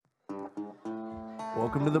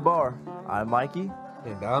Welcome to the bar. I'm Mikey,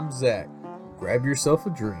 And I'm Zach. Grab yourself a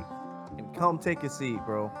drink. and come take a seat,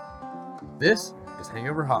 bro. This is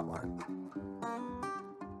Hangover Hotline.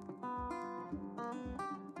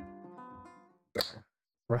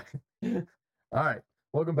 Right. All right.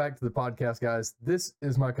 Welcome back to the podcast, guys. This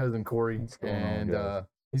is my cousin Corey, and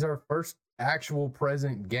he's our first actual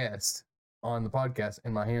present guest on the podcast.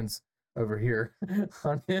 And my hand's over here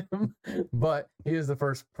on him, but he is the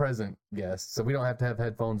first present guest, so we don't have to have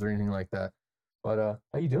headphones or anything like that. But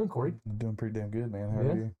how you doing, Corey? I'm doing pretty damn good, man. How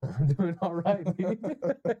are you? I'm doing all right.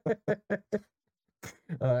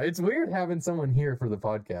 It's weird having someone here for the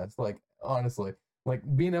podcast. Like, honestly, like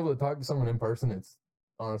being able to talk to someone in person, it's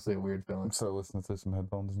honestly a weird feeling. I'm so listening to some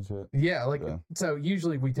headphones and shit. Yeah, like, Yeah. So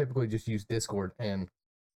usually we typically just use Discord, and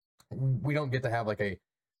we don't get to have like a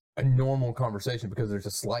normal conversation because there's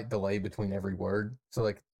a slight delay between every word. So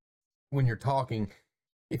like when you're talking,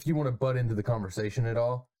 if you want to butt into the conversation at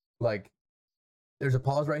all, like there's a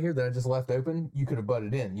pause right here that I just left open. You could have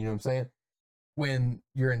butted in, you know what I'm saying? When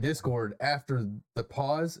you're in Discord, after the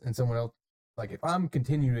pause and someone else, like if I'm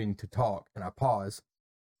continuing to talk and I pause,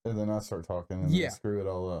 And then I start talking and Yeah. then screw it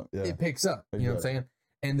all up. Yeah. it picks up, you know what I'm saying?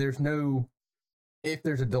 And if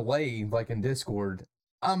there's a delay, like in Discord,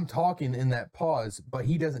 I'm talking in that pause, but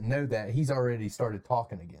he doesn't know that. He's already started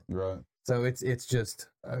talking again. Right. So it's just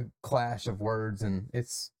a clash of words, and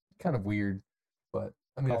it's kind of weird. But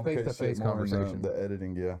I mean, a face-to-face conversation. The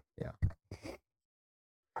editing, yeah.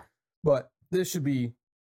 But this should be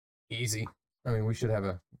easy. I mean, we should have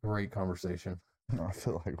a great conversation. I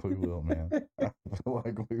feel like we will, man. I feel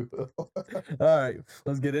like we will. All right,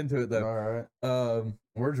 let's get into it though. All right.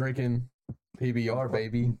 We're drinking PBR,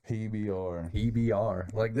 baby. PBR.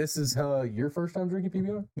 PBR. Like, this is your first time drinking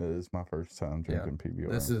PBR? It is my first time drinking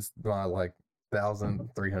PBR. This is my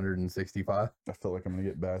 1,365. I feel like I'm gonna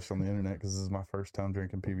get bashed on the internet because this is my first time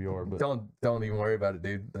drinking PBR. But Don't even worry about it,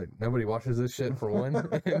 dude. Like, nobody watches this shit, for one.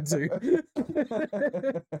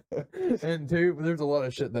 And two, there's a lot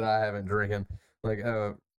of shit that I haven't drinking, like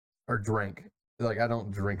or drank. Like, I don't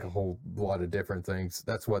drink a whole lot of different things.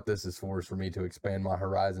 That's what this is for me to expand my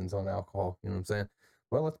horizons on alcohol. You know what I'm saying?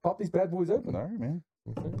 Well, let's pop these bad boys open. all right, man.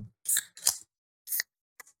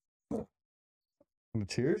 Okay.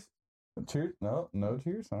 Cheers. Cheers. No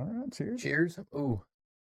cheers. All right. Cheers. Cheers. Ooh.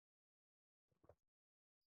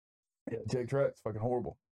 Yeah, Jake's right. It's fucking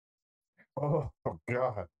horrible. Oh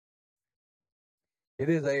God. It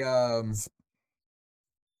is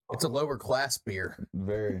it's a lower class beer.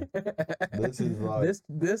 Very. This is like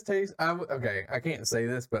this tastes. Okay, I can't say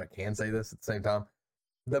this, but I can say this at the same time.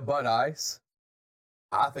 The Bud Ice,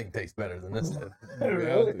 I think, tastes better than this did.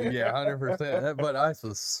 Really? Yeah, 100%. That Bud Ice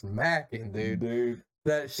was smacking, dude.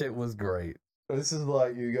 That shit was great. This is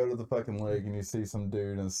like you go to the fucking lake and you see some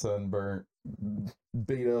dude in a sunburnt,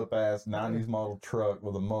 beat up ass 90s model truck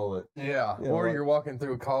with a mullet. Yeah, Yeah, or like- you're walking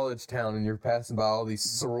through a college town and you're passing by all these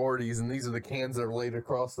sororities, and these are the cans that are laid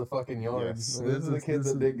across the fucking yard. Yes. This is the kids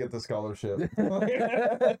that did get the scholarship. And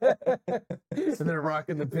they're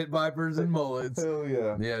rocking the pit vipers and mullets. Hell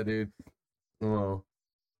yeah. Yeah, dude. Oh,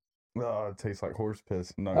 Oh, it tastes like horse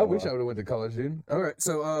piss. I wish I would have went to college, dude. All right,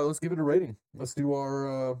 so let's give it a rating. Let's do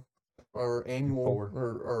our annual 4.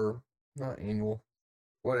 or not annual,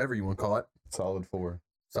 whatever you want to call it. Solid 4.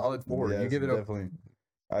 Solid 4. Yes, You give it definitely.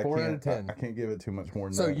 I 4 out can't- of 10. I can't give it too much more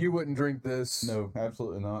than So that. you wouldn't drink this? No,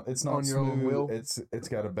 absolutely not. It's not On your own smooth. will? It's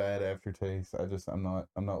got a bad aftertaste. I'm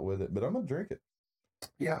not with it, but I'm gonna drink it.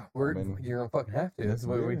 Yeah, I mean, you're gonna fucking have to. That's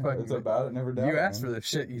what we Yeah, fucking. It's about it, never doubt. You asked for this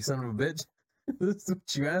shit, you son of a bitch. This is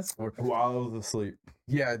what you asked for. While I was asleep.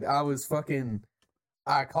 Yeah,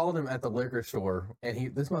 I called him at the liquor store,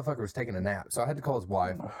 and this motherfucker was taking a nap, so I had to call his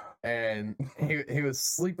wife, and he was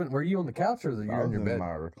sleeping. Were you on the couch or I you're in was your in bed? my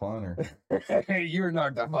recliner. You were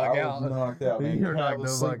knocked the fuck I out. was knocked out, man. You were I knocked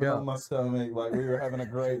was the fuck sleeping out. on my stomach like we were having a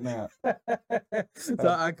great nap. So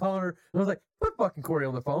I called her, and I was like, put fucking Corey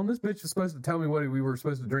on the phone. This bitch was supposed to tell me what we were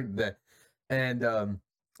supposed to drink today. And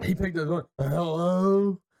he picked up the phone.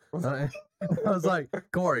 Hello? I was like,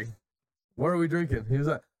 Corey, what are we drinking? He was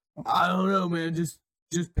like, I don't know, man. Just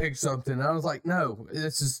pick something. And I was like, no,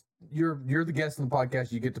 this is you're the guest on the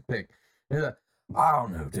podcast. You get to pick. And he's like, I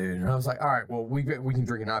don't know, dude. And I was like, all right, well, we can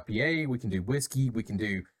drink an IPA. We can do whiskey. We can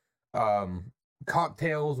do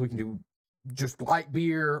cocktails. We can do just light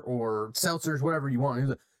beer or seltzers, whatever you want. He was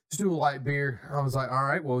like, just do a light beer. I was like, all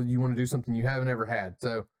right, well, you want to do something you haven't ever had.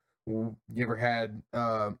 So you ever had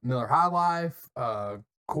Miller High Life,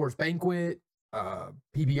 Coors Banquet,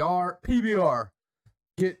 PBR.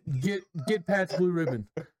 Get Pabst Blue Ribbon.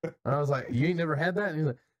 And I was like, you ain't never had that? And he's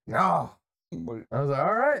like, no. Like, I was like,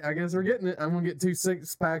 all right, I guess we're getting it. I'm gonna get 2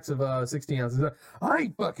 6-packs of 16 ounces. I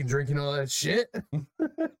ain't fucking drinking all that shit.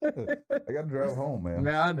 I got to drive home, man.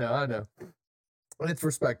 Yeah, I know. It's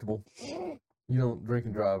respectable. You don't drink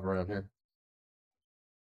and drive around here.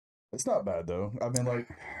 It's not bad though. I mean, like,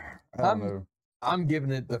 I don't know. I'm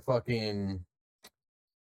giving it the fucking.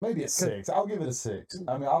 Maybe a 6. I'll give it a 6.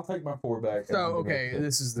 I mean, I'll take my 4 back. So okay,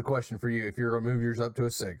 this is the question for you. If you're gonna move yours up to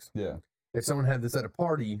a 6, Yeah. if someone had this at a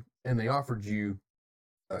party and they offered you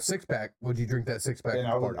a 6-pack, would you drink that 6-pack? And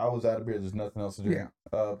I was out of beer. There's nothing else to drink.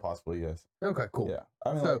 Yeah. Possibly yes. Okay, cool. Yeah.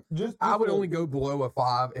 I mean, So, like, just I would only go below a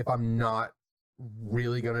 5 if I'm not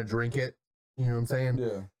really gonna drink it. You know what I'm saying?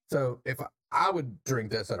 Yeah. So if I would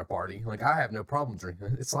drink this at a party, like I have no problem drinking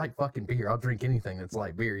it. It's like fucking beer. I'll drink anything that's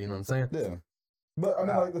like beer. You know what I'm saying? Yeah. But I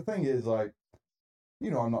mean, like, the thing is, like,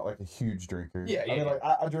 you know, I'm not like a huge drinker. Yeah, I mean, like,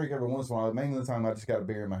 I drink every once in a while. Mainly the time I just got a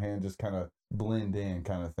beer in my hand, just kind of blend in,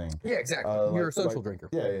 kind of thing. Yeah, exactly. You're a social drinker.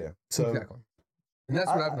 Yeah, yeah. So exactly. And that's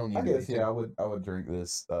what I've known you. I to be, guess yeah, I would drink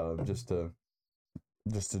this just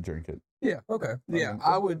to drink it. Yeah. Okay. Yeah,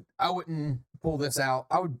 I wouldn't pull this out.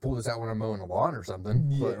 I would pull this out when I'm mowing the lawn or something.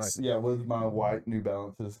 but, Yes. Yeah, with my white New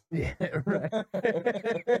Balances. yeah.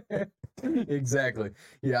 Right. Exactly.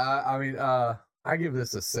 Yeah. I mean, I give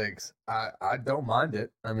this a 6. I don't mind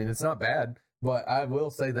it. I mean, it's not bad. But I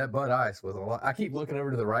will say that Bud Ice was a lot. I keep looking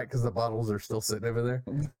over to the right because the bottles are still sitting over there.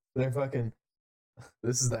 They're fucking.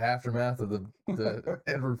 This is the aftermath of the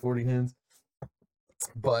Edward 40 Hens.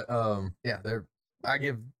 But yeah, I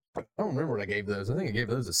don't remember what I gave those. I think I gave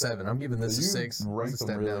those a 7. I'm giving this a 6. Ranked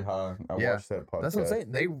them really high. I watched that podcast. That's what I'm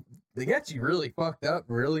saying. They got you really fucked up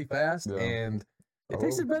really fast, Yeah. and it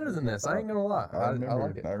tasted better than this. I ain't gonna lie. I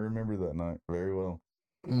like it. I remember that night very well.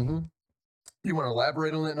 Mm-hmm. You want to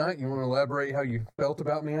elaborate on that night? You want to elaborate how you felt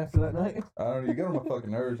about me after that night? I don't know. You get on my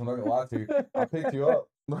fucking nerves. I'm not gonna lie to you. I picked you up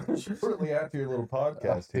shortly after your little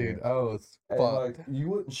podcast, dude. Oh, it's and fucked. like you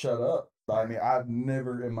wouldn't shut up. I mean, I've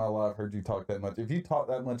never in my life heard you talk that much. If you talk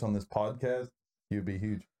that much on this podcast, you'd be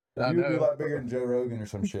huge. You'd be like bigger than Joe Rogan or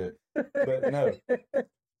some shit. But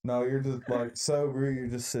no, you're just like sober. You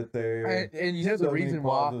just sit there. And you know the reason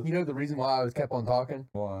why? You know the reason why I was kept on talking?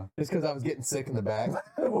 Why? It's because I was getting sick in the back.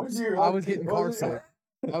 I was getting what car was sick.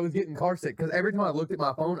 I was getting car sick because every time I looked at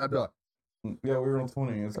my phone, I'd be like, yeah, we were on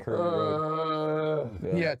 20. It's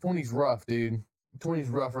curvy. yeah, 20's rough, dude. 20's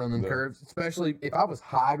rough around them curves, especially if I was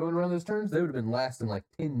high going around those turns. They would have been lasting like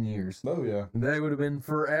 10 years. Oh yeah, they would have been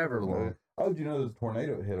forever long. Oh, did you know there's a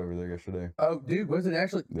tornado hit over there yesterday? Oh, dude, was it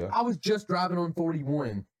actually? Yeah. I was just driving on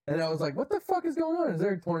 41, and I was like, "What the fuck is going on? Is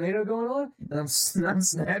there a tornado going on?" And I'm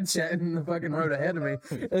Snapchatting the fucking road ahead of me,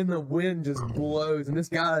 and the wind just blows, and this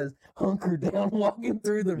guy is hunkered down, walking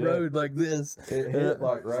through the road like this. It hit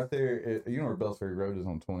like right there. You know where Bells Ferry Road is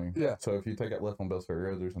on 20. Yeah. So if you take that left on Bells Ferry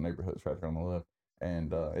Road, there's a neighborhood right there on the left.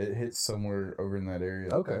 And it hits somewhere over in that area.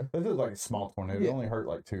 Okay. It was like a small tornado. Yeah. It only hurt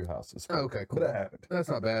like 2 houses. Okay, cool. But it happened. That's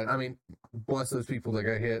not bad. I mean, bless those people that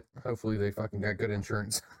got hit. Hopefully they fucking got good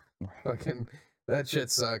insurance. Fucking, that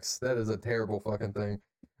shit sucks. That is a terrible fucking thing.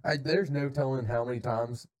 There's no telling how many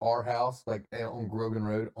times our house, like on Grogan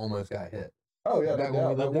Road, almost got hit. Oh yeah, Back when we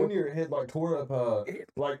like lived one there? year it hit like tore up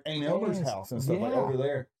like Aunt Elmer's house and stuff like over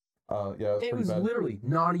there. Yeah, it was bad. literally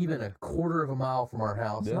not even a quarter of a mile from our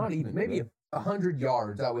house. Yeah. Not even, maybe 100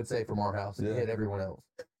 yards, I would say, from our house. It hit everyone else.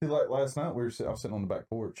 See, like last night, I was sitting on the back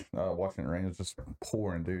porch watching it rain. It was just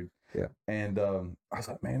pouring, dude. Yeah. And I was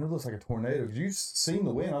like, man, it looks like a tornado. Cause you seen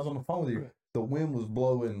the wind. I was on the phone with you. The wind was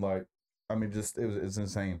blowing like, I mean, just it was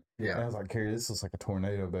insane. Yeah. And I was like, Carrie, this looks like a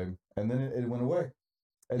tornado, baby. And then it went away.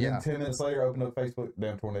 And then 10 minutes later, I opened up Facebook.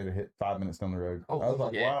 Damn tornado hit 5 minutes down the road. I was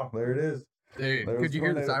like, wow, there it is. Dude, could you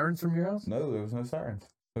hear the sirens from your house? No, there was no sirens.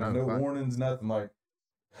 There was no warnings, nothing. Like,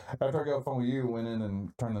 after I got off the phone with you, went in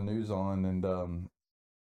and turned the news on, and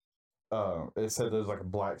it said there was like a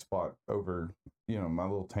black spot over, my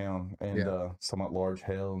little town, and some like large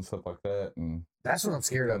hail and stuff like that. And that's what I'm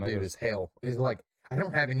scared of, dude. Is hail. It's like I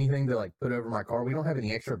don't have anything to like put over my car. We don't have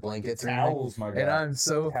any extra blankets or towels, my God. And I'm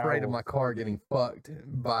so afraid of my car getting fucked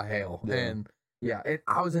by hail. Yeah. And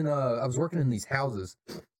I was working in these houses.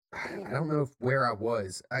 I don't know where I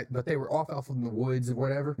was, but they were off in the woods or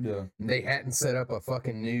whatever. Yeah. And they hadn't set up a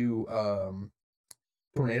fucking new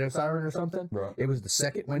tornado siren or something. Right. It was the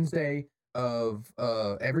second Wednesday of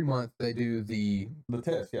every month they do the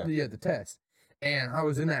test. Yeah. Yeah, the test. And I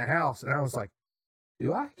was in that house and I was like,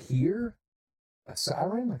 do I hear a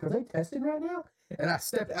siren? Like, are they testing right now? And I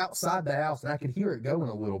stepped outside the house and I could hear it going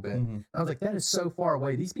a little bit. Mhm. I was like, that is so far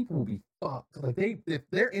away. These people will be fucked. Like if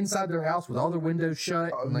they're inside their house with all their windows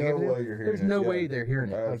shut, and like No everything, way you're hearing there's it. no Yeah. way they're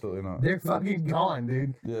hearing it. Like, Absolutely not. they're fucking gone,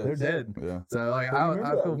 dude. Yeah, They're dead. Yeah. So like Well, you I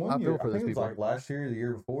remember that feel one I year, feel for I those think it was people. like last year, or the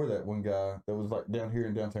year before, that one guy that was like down here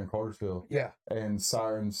in downtown Cartersville, Yeah. and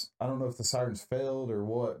sirens. I don't know if the sirens failed or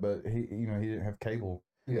what, but he didn't have cable.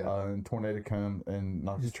 Yeah. And tornado come and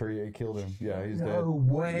knocked his tree. It killed him. Yeah, he's dead. No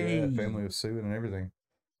way. Yeah, family was suing and everything.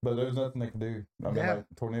 But there's nothing they can do. I mean, Yeah. like,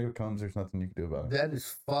 tornado comes, there's nothing you can do about it. That is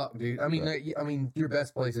fucked, dude. I mean, your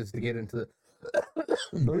best place is to get into the.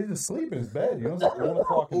 But he's asleep in his bed. You know, it's like 1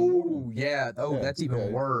 o'clock in the morning. Oh yeah. Oh, Yeah, that's even yeah,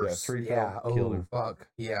 worse. yeah, tree Yeah. fell, killed Oh him. fuck.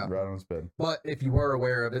 Yeah. Right on his bed. But if you were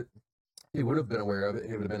aware of it, he would have been aware of it.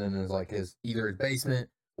 It would have been in his either his basement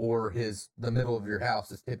or the middle of your house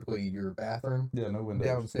is typically your bathroom. Yeah, no windows.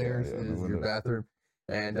 Downstairs Yeah, no is your windows. bathroom.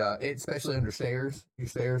 And especially under stairs. Your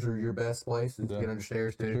stairs are your best place to Yeah. get under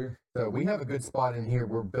stairs too. Sure. So we have a good spot in here.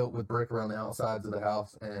 We're built with brick around the outsides of the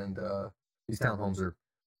house, and these townhomes are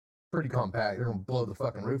pretty compact. They're gonna blow the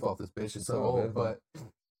fucking roof off this bitch. It's so Oh, old, definitely.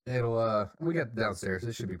 but it'll we got the downstairs.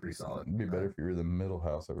 It should be pretty solid. It'd be better if you were the middle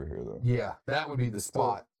house over here, though. Yeah, that would be the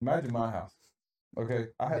spot. Imagine my house. Okay,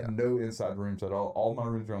 I have Yeah. no inside rooms at all. All my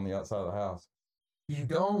rooms are on the outside of the house. You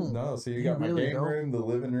don't. No, so you You got my really game don't? room, the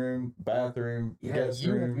living room, bathroom, Yeah, guest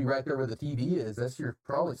you have to room. be right there where the TV is. That's your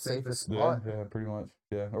probably safest Yeah, spot. yeah, pretty much.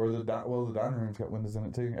 Yeah, or the dining room's got windows in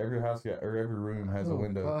it too. Every room has a Oh,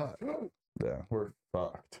 window. fuck. Yeah, we're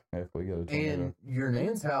fucked if we get a tornado. And your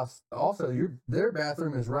nan's house also, their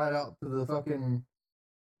bathroom is right out to the fucking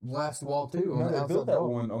last wall too. No, On the they outside built that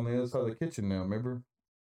wall. one on the other side of the kitchen now. Remember?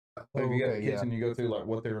 Oh, If you got okay, the yeah. kitchen, you go through like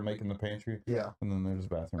what they were making the pantry, Yeah. and then there's a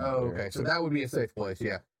bathroom. Oh, right there. okay. So that would be a safe place.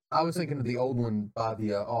 Yeah. I was thinking of the old one by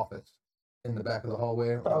the office in the back of the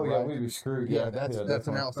hallway. on Oh the yeah, right. we'd be screwed. Yeah, that's an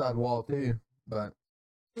definitely. outside wall too, but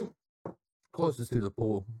closest to the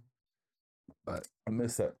pool. I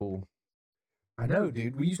miss that pool. I know,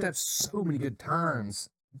 dude. We used to have so many good times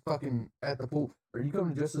fucking at the pool. Are you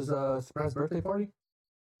coming to Just's surprise birthday party?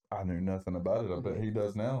 I knew nothing about it. I bet he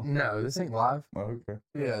does now. No, this ain't live. Oh, okay.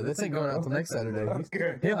 Yeah, this ain't going out till next Saturday.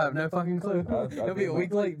 Okay. He'll have no fucking clue. I He'll be a didn't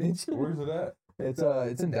week late, bitch. Where's it at?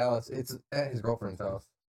 It's in Dallas. It's at his girlfriend's house.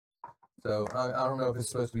 So I don't know if it's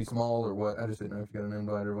supposed to be small or what. I just didn't know if you got an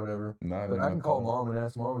invite or whatever. No, But I can call mom and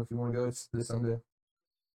ask mom if you want to go. It's this Sunday.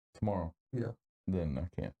 tomorrow. Yeah. Then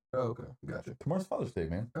I can't. Oh, okay. Gotcha. Tomorrow's Father's Day,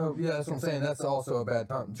 man. Oh, yeah, that's what I'm saying. That's also a bad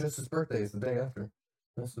time. Just his birthday is the day after.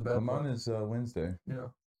 That's the bad But part. mine is Wednesday. Yeah.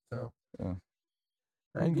 So. Yeah.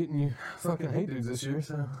 I ain't getting you fucking hate dudes this year,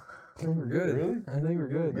 so I think we're good. Really? I think we're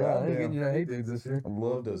good. Yeah, I ain't Goddamn. getting you no hate dudes this year. I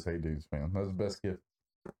love those Hey Dudes, man. That was the best gift.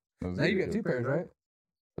 That was a Now good you got gift. 2 pairs, right?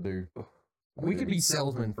 I do. We could be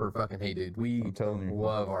salesmen for fucking hey dude. We I'm telling you.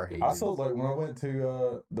 love our hey I dudes. sold, like, when I went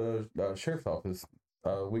to the sheriff's office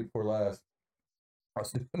week before last, I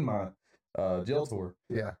was doing my jail tour,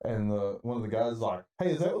 Yeah. and one of the guys was like,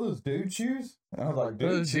 "Hey, is that what those dude shoes?" And I was like, "Dude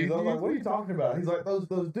Those shoes?" dude I was like, shoes? "What are you talking about?" He's like, "Those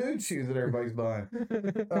dude shoes that everybody's buying."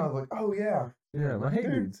 And I was like, "Oh yeah, Yeah, my hey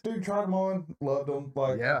dudes. dude tried them on, loved them."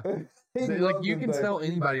 Like, Yeah. he Like loved you them can things. sell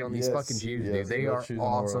anybody on these Yes, fucking shoes, yes, dude. They best are shoes in the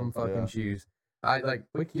awesome world, fucking yeah. shoes.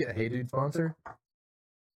 We could get a hey dude sponsor.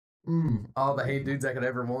 All the hey dudes I could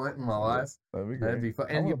ever want in my life. Yes, that'd be great. That'd be fun.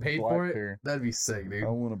 I And want get a paid black for it. pair. That'd be sick, dude. I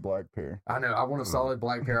want a black pair. I know. I want a solid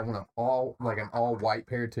black pair. I want an all white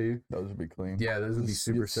pair too. Those would be clean. Yeah, those would be Just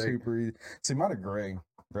super get sick. Super easy. See, mine are gray,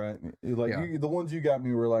 right? Like Yeah. the ones you got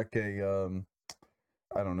me were like a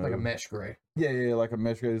I don't know, Like a mesh gray. yeah, like a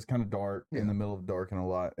mesh gray. It's kind of dark Yeah. in the middle of dark and a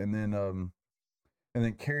lot, and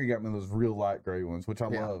then Carrie got me those real light gray ones, which I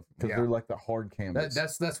Yeah. love because Yeah. they're like the hard canvas.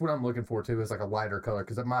 That's what I'm looking for too. Is like a lighter color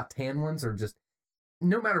because my tan ones are just.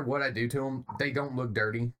 No matter what I do to them, they don't look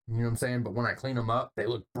dirty. You know what I'm saying? But when I clean them up, they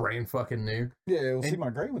look brand fucking new. Yeah, well, see, And- my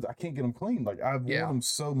gray ones, I can't get them clean. Like I've Yeah. worn them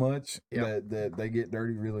so much Yeah. that they get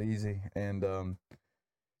dirty really easy. And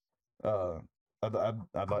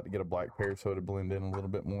I'd like to get a black pair so it'd blend in a little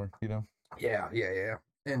bit more. You know? Yeah.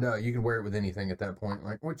 And you can wear it with anything at that point.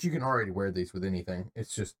 Like, which you can already wear these with anything.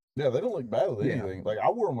 It's just Yeah, they don't look bad with Yeah. anything. Like I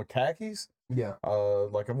wore them with khakis. yeah.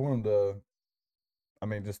 Like I've worn them to, I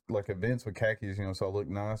mean, just like events with khakis, you know, so I look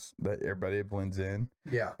nice. That everybody blends in.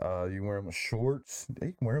 Yeah. You can wear them with shorts.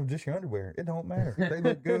 You can wear them with just your underwear. It don't matter. They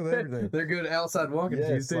look good with everything. They're good outside walking shoes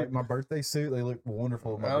Yes, too. like my birthday suit. They look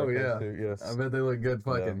wonderful. In my Oh, birthday yeah. suit. Yes. I bet they look good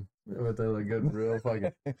fucking. I bet they look good real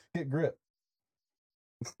fucking. Get grip.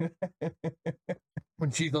 When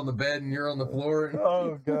she's on the bed and you're on the floor and,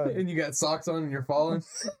 Oh god. and you got socks on and you're falling.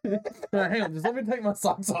 Hang on, just let me take my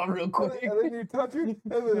socks off real quick. And then you touch her.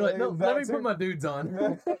 You're like, no, let me put my dudes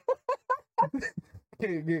on.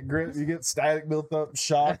 can't get grip. You get static built up,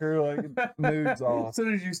 shocker, like mood's off. As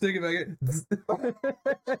soon as you stick it back in,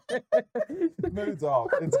 Mood's off.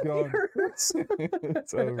 It's gone.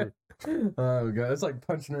 It's over. Oh god, it's like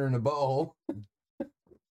punching her in the butthole.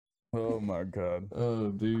 Oh my god. Oh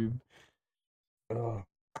dude. Oh.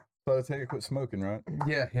 So I take you quit smoking, right?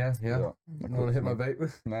 Yeah. You want to hit my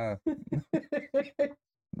vape? Nah.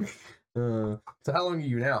 So how long are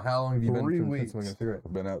you now? How long have you 3 been weeks. smoking a cigarette?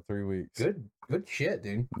 I've been out 3 weeks. Good shit,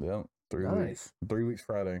 dude. Yeah, 3 Nice. weeks. 3 weeks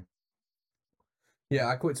Friday. Yeah,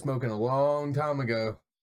 I quit smoking a long time ago.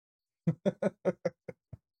 I've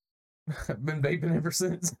been vaping ever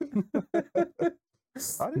since. I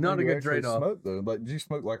didn't Not know a you good actually trade-off. smoked, though. Like, did you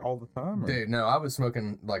smoke like all the time? Or? Dude, no, I was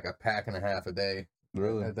smoking like a pack and a half a day.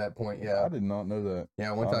 Really? At that point, yeah. I did not know that.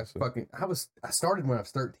 Yeah, once I started when I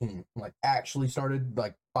was 13. Like, actually started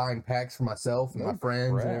like buying packs for myself and my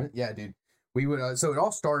friends. And everything. Yeah, dude. We would. So it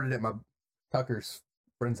all started at my Tucker's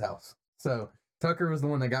friend's house. So Tucker was the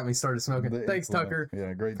one that got me started smoking. Thanks, Tucker.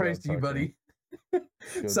 Yeah, great. Praise to you, Tucker. buddy.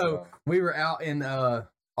 So job. We were out in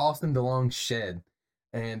Austin DeLong's shed,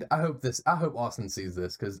 and I hope Austin sees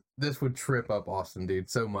this because this would trip up Austin, dude,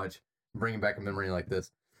 so much. Bringing back a memory like this.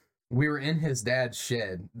 We were in his dad's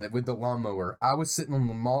shed with the lawnmower. I was sitting on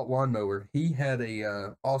the lawnmower. He had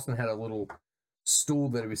Austin had a little stool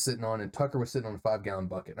that he was sitting on, and Tucker was sitting on a 5-gallon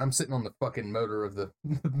bucket. I'm sitting on the fucking motor of the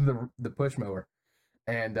the push mower,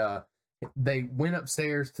 and they went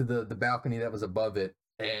upstairs to the balcony that was above it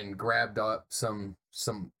and grabbed up some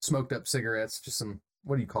smoked up cigarettes, just some,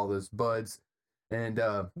 what do you call those, buds, and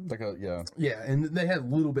like a yeah, and they had a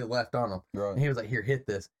little bit left on them. Right. And he was like, "Here, hit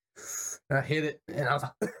this." And I hit it, and I was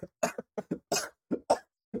like,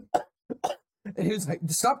 and he was like,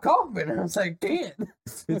 "Stop coughing." And I was like, "Can't,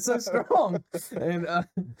 it's so strong." And I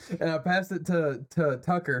passed it to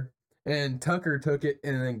Tucker, and Tucker took it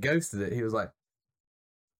and then ghosted it. He was like,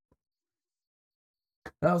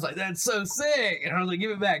 and I was like, "That's so sick." And I was like,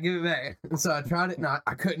 "Give it back, give it back." And so I tried it, and I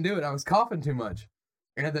couldn't do it. I was coughing too much.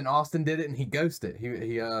 And then Austin did it, and he ghosted.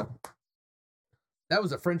 He that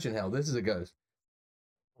was a French inhale. This is a ghost.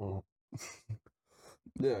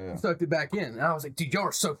 Yeah. Sucked it back in, and I was like, "Dude, y'all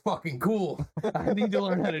are so fucking cool. I need to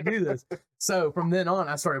learn how to do this." So from then on,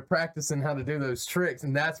 I started practicing how to do those tricks,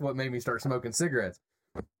 and that's what made me start smoking cigarettes.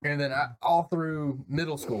 And then all through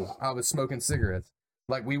middle school, I was smoking cigarettes.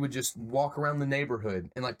 Like, we would just walk around the neighborhood,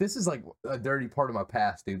 and like, this is like a dirty part of my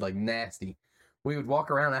past, dude, like nasty. We would walk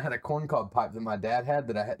around. I had a corncob pipe that my dad had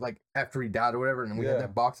that I had, like, after he died or whatever, and we had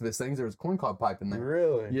that box of his things. There was a corncob pipe in there.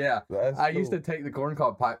 Really? Yeah. That's I cool. used to take the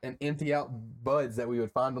corncob pipe and empty out buds that we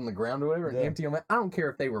would find on the ground or whatever, and empty them out. I don't care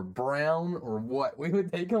if they were brown or what. We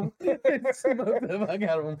would take them and smoke the fuck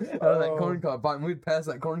out of them out of that corncob pipe, and we'd pass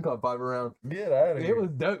that corncob pipe around. Get out of here. It was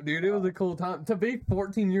dope, dude. It was a cool time. To be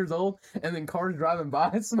 14 years old and then cars driving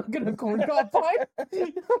by smoking a corncob pipe.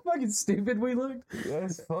 How fucking stupid we looked.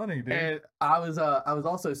 That's funny, dude. And I was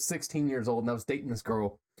also 16 years old, and I was dating this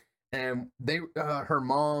girl, and her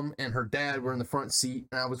mom and her dad were in the front seat,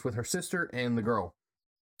 and I was with her sister and the girl,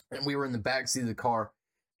 and we were in the back seat of the car,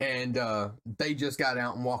 and they just got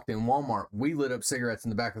out and walked in Walmart. We lit up cigarettes in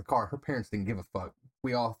the back of the car. Her parents didn't give a fuck.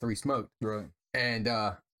 We all three smoked. Right. And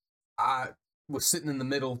I was sitting in the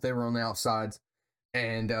middle. They were on the outsides,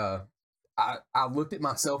 and I looked at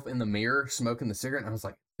myself in the mirror smoking the cigarette, and I was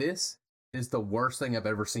like, "This is the worst thing I've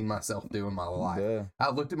ever seen myself do in my life." Yeah.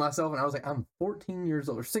 I looked at myself and I was like, I'm 14 years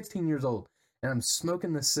old or 16 years old, and I'm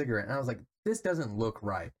smoking this cigarette, and I was like, this doesn't look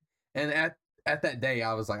right. And at that day,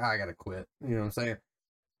 I was like, I gotta quit. You know what I'm saying?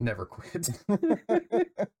 Never quit. And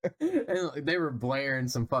like, they were blaring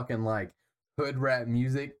some fucking like hood rap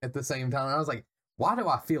music at the same time. And I was like, why do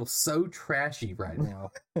I feel so trashy right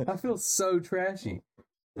now? I feel so trashy.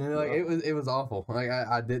 And like, it was awful. Like,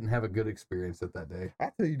 I didn't have a good experience at that day.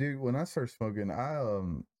 I tell you, dude, when I started smoking,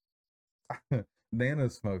 Nana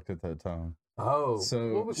smoked at that time. Oh,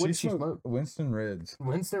 So what did she smoke? Winston Reds.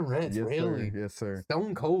 Winston Reds, Yes, really? sir. Yes, sir.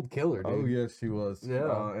 Stone cold killer, dude. Oh yes, she was.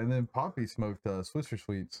 Yeah. And then Poppy smoked Swisher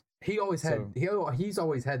Sweets. He always had he's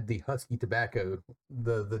always had the husky tobacco,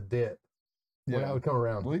 the dip. When I would come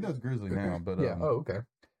around. Well, he does Grizzly now, but yeah. Oh, okay.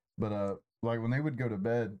 But like when they would go to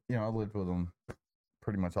bed, you know, I lived with them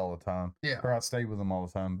pretty much all the time. Yeah. Or I stayed with them all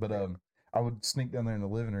the time. But I would sneak down there in the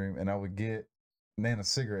living room and I would get Nana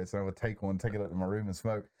cigarettes and I would take one, take it up to my room and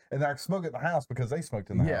smoke. And I smoke at the house because they smoked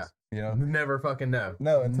in the house. You know? Never fucking know.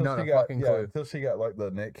 No, until Not she a got fucking clue. until she got like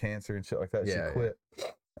the neck cancer and shit like that. She quit.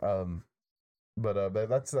 But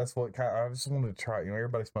that's what I just wanted to try. You know,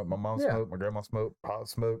 everybody smoked. My mom smoked. My grandma smoked. Pop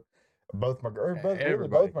smoked. Both my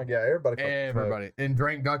everybody and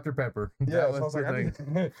drank Dr. Pepper. Yeah, That so I was was the like,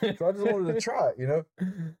 thing. so I just wanted to try it, you know.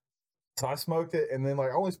 So I smoked it, and then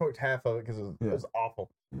like I only smoked half of it because it was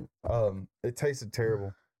awful. It tasted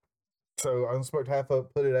terrible. So I smoked half of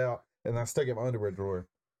it, put it out, and I stuck it in my underwear drawer.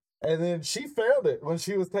 And then she found it when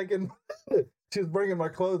she was taking. She was bringing my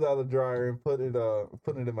clothes out of the dryer and putting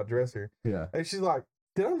it in my dresser. Yeah. And she's like,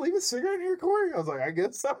 "Did I leave a cigarette in here, Corey?" I was like, "I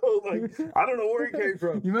guess so." Like, I don't know where it came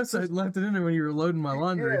from. You must have left it in there when you were loading my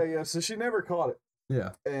laundry. Yeah. So she never caught it.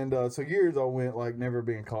 Yeah. And so years I went like never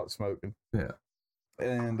being caught smoking. Yeah.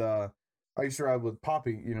 And I used to ride with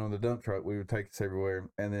Poppy, you know, in the dump truck. We would take us everywhere.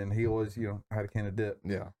 And then he always, you know, had a can of dip.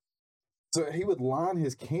 Yeah. So he would line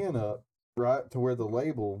his can up right to where the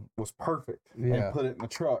label was perfect and put it in the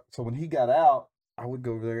truck. So when he got out, I would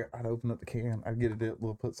go over there, I'd open up the can, I'd get a dip,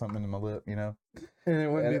 we'll put something in my lip, you know. And it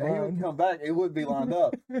wouldn't be lined. He would come back, it would be lined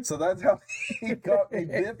up. So that's how he caught me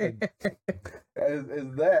dipping.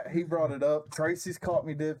 Is that he brought it up. Tracy's caught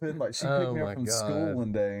me dipping. Like she picked me up from school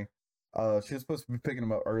one day. She was supposed to be picking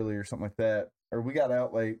him up early or something like that. Or we got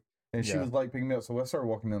out late and she was late picking me up. So I started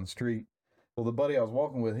walking down the street. Well, the buddy I was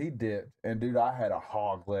walking with, he dipped, and dude, I had a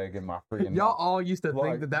hog leg in my freaking. Y'all all used to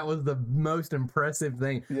think that was the most impressive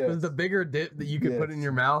thing. Yes. Was the bigger dip that you could put in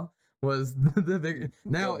your mouth was the bigger.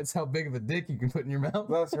 Now it's how big of a dick you can put in your mouth.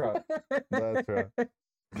 That's right. That's right.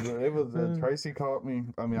 It was Tracy caught me.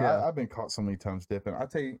 I mean, I've been caught so many times dipping. I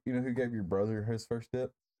tell you, you know who gave your brother his first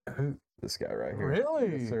dip? Who? This guy right here.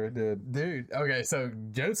 Really? Yes, sir, it did. Dude. Okay, so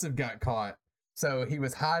Joseph got caught. So he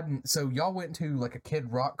was hiding. So y'all went to like a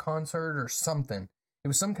Kid Rock concert or something. It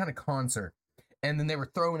was some kind of concert. And then they were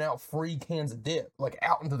throwing out free cans of dip, like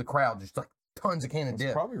out into the crowd, just like tons of cans of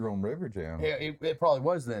dip. Probably Rome River Jam. Yeah, it probably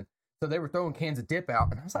was then. So they were throwing cans of dip out.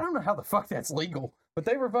 And I was like, I don't know how the fuck that's legal. But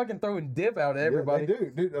they were fucking throwing dip out at everybody. Yeah, they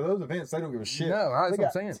do. Dude, those events, they don't give a shit. No, that's what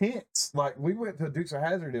I'm saying. Tents. Like, we went to Dukes of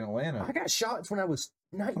Hazzard in Atlanta. I got shots when I was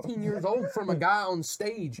 19 years old from a guy on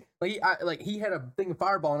stage. Like he had a thing of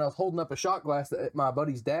Fireball, and I was holding up a shot glass that my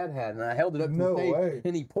buddy's dad had, and I held it up to the stage,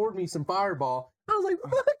 and he poured me some Fireball. I was like,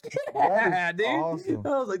 fuck yeah, dude. Awesome.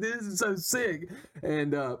 I was like, this is so sick.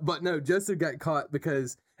 And, but no, Joseph got caught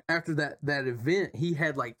because after that event, he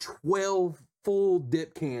had like 12 full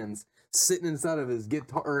dip cans sitting inside of his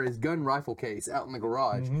guitar or his gun rifle case out in the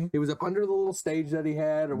garage. Mm-hmm. It was up under the little stage that he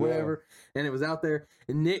had or whatever, and it was out there.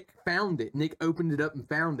 And Nick found it. Nick opened it up and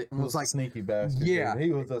found it and was like, sneaky bastard. Yeah, dude.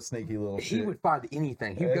 He was a sneaky little shit. He would find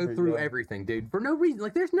anything. He'd go through everything, dude, for no reason.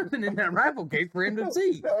 Like there's nothing in that rifle case for him to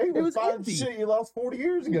see. It was empty. Shit you lost 40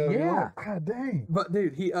 years ago. Yeah, like, God dang. But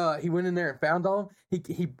dude, he went in there and found all of them.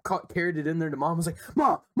 He carried it in there to mom. Was like,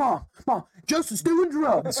 mom, Joseph's doing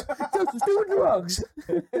drugs. Joseph's doing drugs.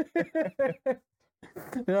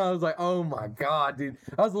 And I was like, oh my God, dude.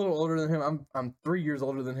 I was a little older than him. I'm 3 years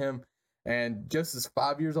older than him, and Joseph's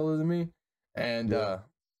 5 years older than me. And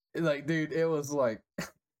like, dude, it was like,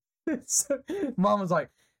 mom was like,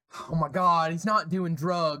 oh my God, he's not doing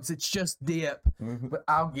drugs. It's just dip. Mm-hmm. But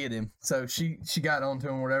I'll get him. So she got onto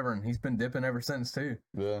him, or whatever, and he's been dipping ever since too.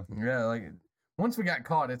 Yeah. Like once we got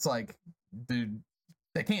caught, it's like, dude,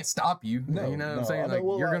 they can't stop you. No, you know what I'm saying? Like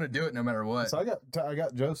you're gonna do it no matter what. So I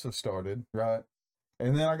got Joseph started, right?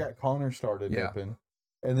 And then I got Connor started dipping.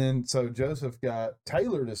 And then so Joseph got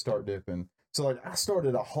Taylor to start dipping. So like I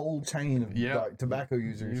started a whole chain of like tobacco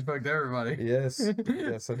users. You fucked everybody. Yes.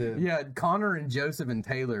 Yes, I did. Yeah, Connor and Joseph and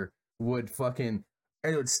Taylor would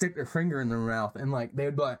they would stick their finger in their mouth and like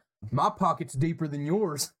they'd be like, my pocket's deeper than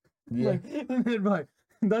yours. Yeah. Like, and they'd be like,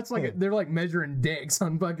 that's like they're like measuring dicks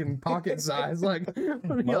on fucking pocket size. Like,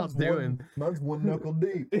 what are y'all doing? Mine's one knuckle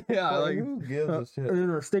deep. Yeah, like who gives a shit? And then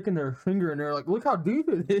they're sticking their finger in there, like, look how deep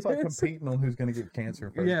it is. It's like competing on who's gonna get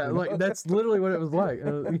cancer first. Yeah, like that's literally what it was like.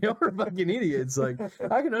 Y'all are fucking idiots. Like,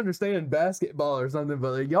 I can understand basketball or something,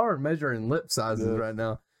 but like, y'all are measuring lip sizes right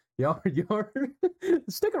now. Y'all are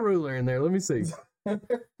stick a ruler in there. Let me see. I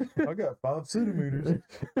got 5 centimeters.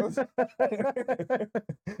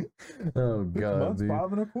 Oh God, dude.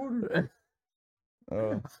 5 1/4.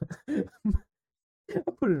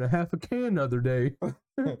 I put in a half a can the other day.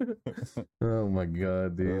 Oh my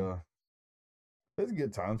God, dude. It's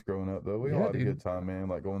good times growing up though. We all had a good time, man.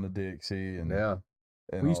 Like going to Dixie and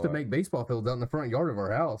we used to make baseball fields out in the front yard of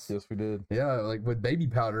our house. Yes, we did. Yeah, like with baby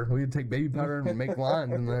powder. We would take baby powder and make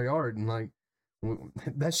lines in the yard, and like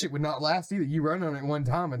that shit would not last either. You run on it one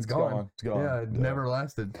time, it's gone. It's gone. Yeah, it never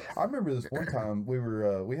lasted. I remember this one time we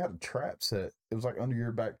had a trap set. It was like under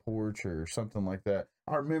your back porch or something like that.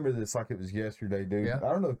 I remember this like it was yesterday, dude. Yeah. I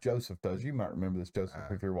don't know if Joseph does. You might remember this, Joseph,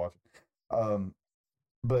 if you're watching.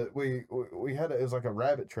 But we had it was like a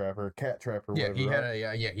rabbit trap or a cat trap or whatever. He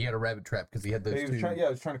had a rabbit trap because he had those two. He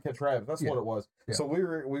was trying to catch rabbits. That's what it was. Yeah. So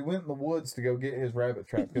we went in the woods to go get his rabbit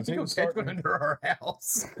trap because he was starting under our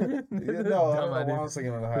house. I was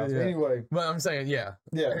thinking of the house. Anyway, but I'm saying yeah.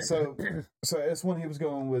 So it's when he was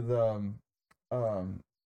going with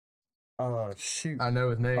shoot. I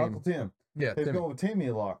know his name. Uncle Tim. Yeah, he was going with Timmy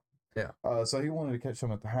a lot. Yeah. So he wanted to catch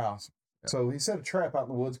some at the house. Yeah. So he set a trap out in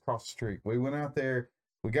the woods across the street. We went out there.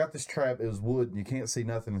 We got this trap. It was wood, and you can't see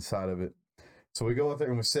nothing inside of it. So we go out there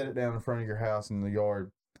and we set it down in front of your house in the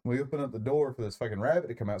yard. We open up the door for this fucking rabbit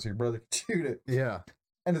to come out so your brother could shoot it. Yeah.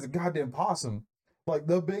 And it's a goddamn possum. Like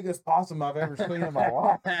the biggest possum I've ever seen in my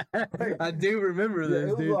life. Like, I do remember this, it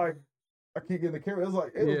was dude. like, I can't get the camera. It was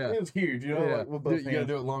like, it was huge, you know? Yeah. Like, with both you gotta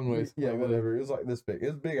do it long ways. Yeah, whatever. It was like this big.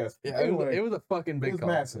 It was big ass. Yeah, anyway, it was a fucking big. It was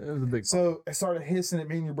massive. It was a big. So it started hissing at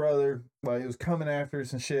me and your brother. Like it was coming after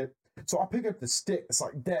us and shit. So I pick up the stick. It's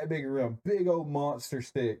like that big around, big old monster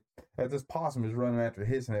stick. That this possum is running after,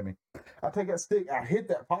 hissing at me. I take that stick. I hit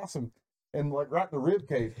that possum, and like right in the rib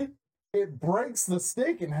cage. It breaks the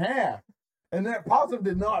stick in half. And that possum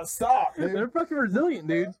did not stop, dude. They're fucking resilient,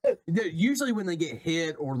 dude. Usually when they get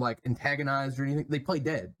hit or like antagonized or anything, they play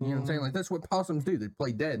dead. You know what I'm saying? Like that's what possums do. They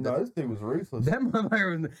play dead. No, this dude was ruthless. That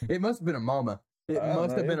motherfucker, it must have been a mama. It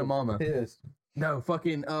must have been a mama. Pissed. No,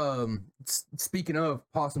 fucking speaking of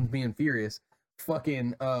possums being furious,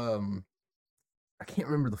 fucking I can't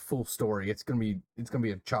remember the full story. It's gonna be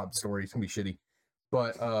a chopped story. It's gonna be shitty.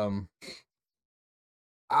 But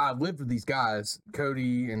I lived with these guys,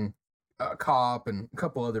 Cody and Cop and a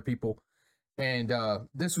couple other people, and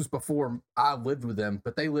this was before I lived with them,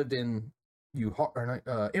 but they lived in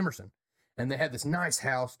Emerson, and they had this nice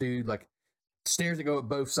house, dude, like stairs that go at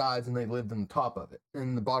both sides, and they lived on the top of it,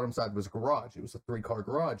 and the bottom side was a garage. It was a 3-car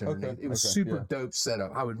garage underneath. It was super dope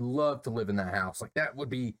setup. I would love to live in that house. Like that would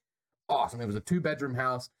be awesome. It was a 2-bedroom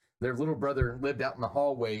house. Their little brother lived out in the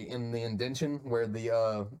hallway in the indention where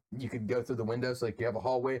the you could go through the window. So like you have a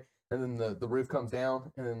hallway, and then the roof comes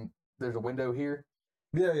down, and then there's a window here.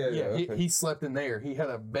 Yeah. Okay. He slept in there. He had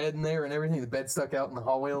a bed in there and everything. The bed stuck out in the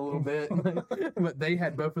hallway a little bit, but they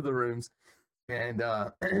had both of the rooms. And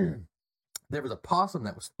there was a possum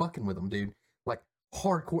that was fucking with them, dude. Like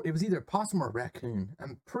hardcore. It was either a possum or a raccoon.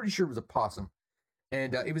 I'm pretty sure it was a possum.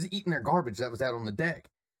 And it was eating their garbage that was out on the deck.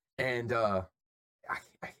 And I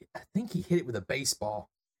think he hit it with a baseball.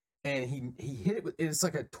 And he hit it with, it's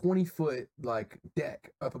like a 20-foot like deck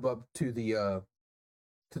up above to the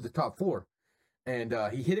top floor, and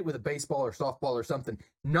he hit it with a baseball or softball or something,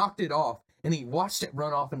 knocked it off, and he watched it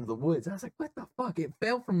run off into the woods. I was like, what the fuck? It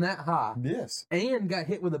fell from that high. Yes. And got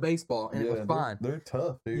hit with a baseball, and it was fine. They're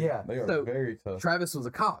tough, dude. Yeah. They are very tough. Travis was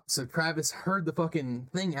a cop, so Travis heard the fucking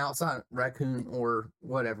thing outside, raccoon or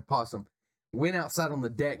whatever, possum, went outside on the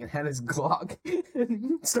deck and had his Glock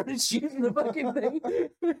and started shooting the fucking thing.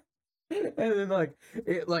 And then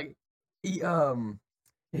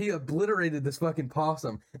he obliterated this fucking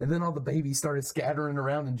possum, and then all the babies started scattering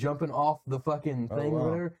around and jumping off the fucking thing, or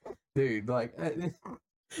whatever. Dude, like,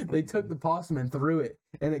 they took the possum and threw it,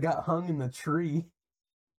 and it got hung in the tree.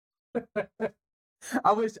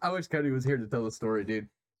 I wish Cody was here to tell the story, dude.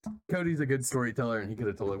 Cody's a good storyteller, and he could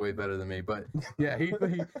have told it way better than me. But yeah, he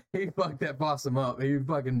fucked that possum up. He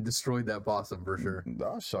fucking destroyed that possum for sure.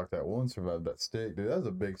 I was shocked that one survived that stick, dude. That was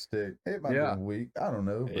a big stick. It might have been weak. I don't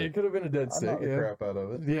know. It could have been a dead stick. I knocked the crap out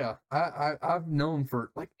of it. Yeah, I've known for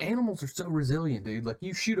like animals are so resilient, dude. Like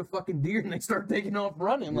you shoot a fucking deer and they start taking off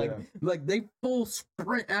running. Like they full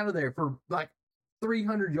sprint out of there for like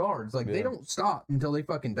 300 yards. Like they don't stop until they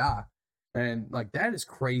fucking die. And like that is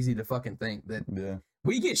crazy to fucking think that. Yeah.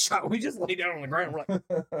 We get shot, we just lay down on the ground. We're like,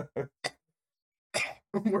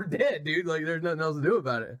 we're dead, dude. Like, there's nothing else to do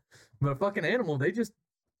about it. But a fucking animal,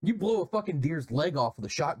 you blow a fucking deer's leg off with a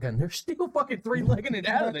shotgun, they're still fucking 3-legging it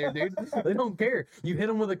out of there, dude. They don't care. You hit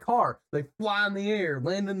them with a car, they fly in the air,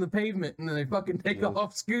 land in the pavement, and then they fucking take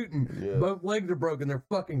off scooting. Yeah. Both legs are broken. They're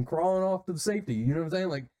fucking crawling off to the safety. You know what I'm saying?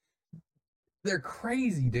 Like, they're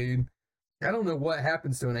crazy, dude. I don't know what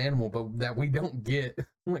happens to an animal, but that we don't get.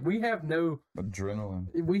 Like we have no adrenaline.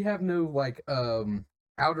 We have no like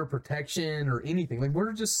outer protection or anything. Like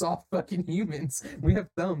we're just soft fucking humans. We have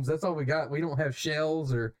thumbs. That's all we got. We don't have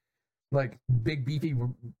shells or like big beefy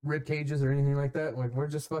rib cages or anything like that. Like we're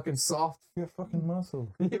just fucking soft. You got fucking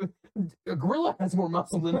muscle. A gorilla has more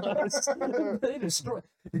muscle than us. They destroy.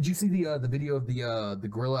 Did you see the video of the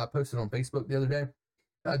gorilla I posted on Facebook the other day?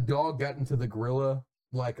 A dog got into the gorilla.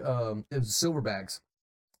 Like it was silverbacks.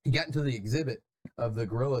 He got into the exhibit of the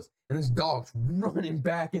gorillas, and this dog's running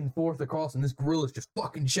back and forth across, and this gorilla's just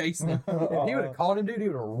fucking chasing him. If he would have caught him, dude, he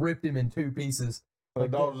would have ripped him in 2 pieces. The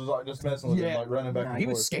dog was like just messing with him, like running back and he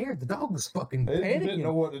forth. was scared. The dog was fucking He panicking. didn't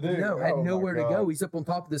know what to do. No, had Oh, nowhere my to God. go. He's up on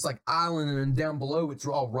top of this like island, and then down below it's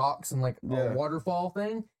all rocks and like a waterfall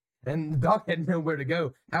thing. And the dog had nowhere to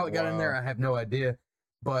go. How it got in there, I have no idea.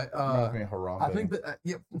 But I think that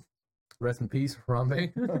rest in peace,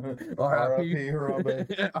 Harambe. R.I.P.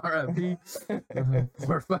 Harambe. R.I.P.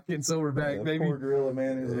 Poor fucking Silverback, baby. Poor gorilla,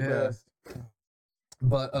 man. He's the best.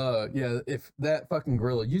 But if that fucking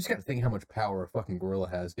gorilla, you just gotta think how much power a fucking gorilla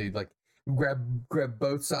has, dude. Like, grab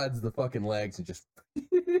both sides of the fucking legs and just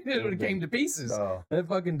it would have came to pieces. Oh. That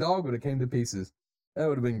fucking dog would have came to pieces. That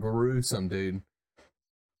would have been gruesome, dude.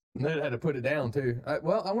 And they'd had to put it down too. I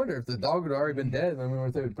wonder if the dog had already been dead. I wonder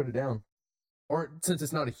if they would put it down, or since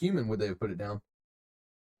it's not a human, would they have put it down?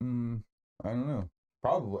 I don't know.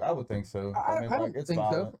 Probably, I would think so. I don't think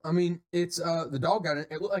so. I mean, it's the dog got it.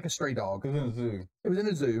 It looked like a stray dog. It was in a zoo. It was in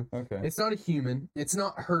a zoo. Okay. It's not a human. It's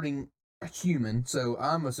not hurting a human. So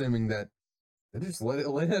I'm assuming that they just let it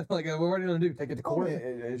live. Like, what are you gonna do? Take it to court?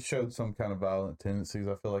 It showed some kind of violent tendencies.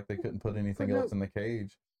 I feel like they couldn't put anything else in the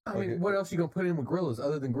cage. I mean, what else are you gonna put in with gorillas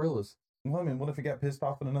other than gorillas? Well, I mean, what if he got pissed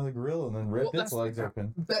off at another gorilla and then ripped its legs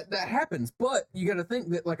open? That happens, but you got to think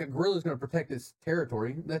that like a gorilla is going to protect its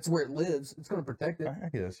territory. That's where it lives. It's going to protect it. I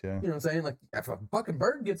guess, yeah. You know what I'm saying? Like if a fucking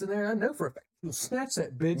bird gets in there, I know for a fact he'll snatch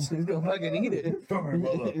that bitch and he's going to fucking eat it.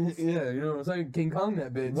 Yeah, you know what I'm saying? King Kong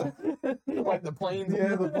that bitch. Like the planes.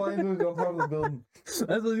 Yeah, the planes on top of the building. That's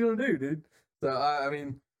what he's going to do, dude. So I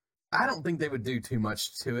mean, I don't think they would do too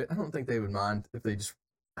much to it. I don't think they would mind if they just.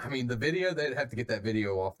 I mean, the video, they'd have to get that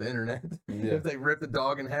video off the internet. Yeah. If they ripped the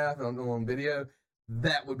dog in half on video,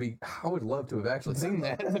 that would be, I would love to have actually seen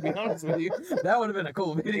that, to be honest with you. That would have been a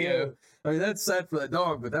cool video. I mean, that's sad for that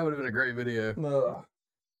dog, but that would have been a great video. No.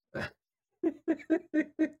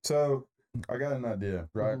 So, I got an idea,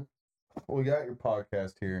 right? Mm-hmm. We got your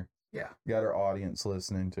podcast here. Yeah. Got our audience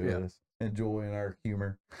listening to us, enjoying our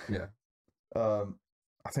humor. Yeah. I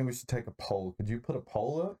think we should take a poll. Could you put a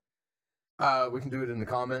poll up? We can do it in the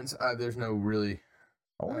comments. There's no really.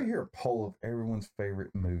 I want to hear a poll of everyone's favorite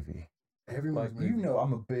movie. Everyone's movie. You know,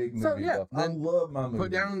 I'm a big movie buff. I love my movie.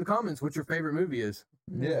 Put down in the comments what your favorite movie is.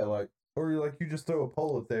 Yeah, like, or like you just throw a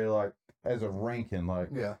poll up there, like as a ranking, like.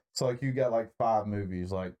 Yeah. So like you got like 5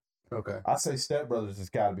 movies, like. Okay. I say Step Brothers has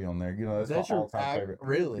got to be on there. You know, that's my all-time favorite.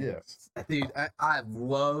 Really? Yes. Dude, I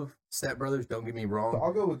love Step Brothers. Don't get me wrong. So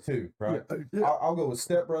I'll go with 2, right? Yeah. I'll go with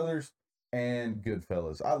Step Brothers and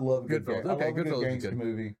Goodfellas. I love Goodfellas. Okay, I love a good gangster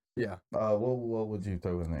movie. Yeah. What would you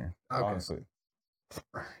throw in there? Okay. Honestly.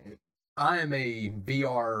 I am a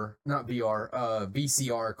VCR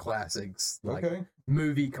classics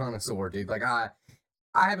movie connoisseur, dude. Like I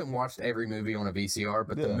haven't watched every movie on a VCR,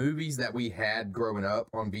 but the movies that we had growing up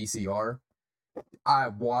on VCR, I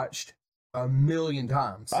watched a million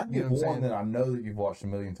times. I get one that I know that you've watched a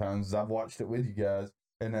million times. I've watched it with you guys.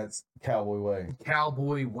 And that's Cowboy Way.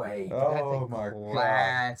 Cowboy Way. Oh, my God.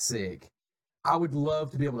 Classic. I would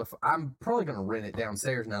love to be able to. I'm probably going to rent it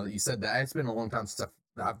downstairs now that you said that. It's been a long time since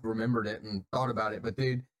I've remembered it and thought about it. But,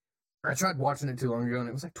 dude, I tried watching it too long ago, and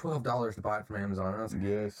it was like $12 to buy it from Amazon. And I was like,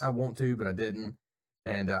 yes. I want to, but I didn't.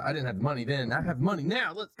 And I didn't have the money then. I have money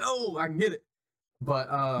now. Let's go. I can get it.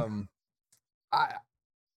 But I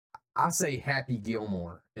say Happy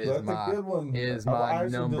Gilmore is my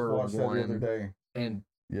number one. The other day. And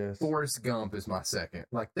Forrest Gump is my second.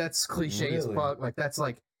 Like, that's cliche as fuck. Like, that's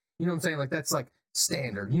like, you know what I'm saying? Like, that's like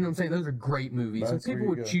standard. You know what I'm saying? Those are great movies. And people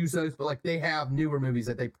would choose those, but like, they have newer movies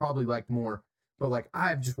that they probably liked more. But like,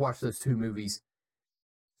 I've just watched those 2 movies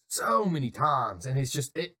so many times. And it's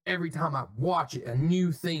just, every time I watch it, a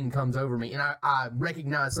new thing comes over me. And I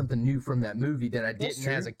recognize something new from that movie that I didn't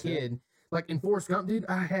as a kid. Like, in Forrest Gump, dude,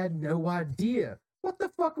 I had no idea what the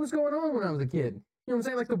fuck was going on when I was a kid. You know what I'm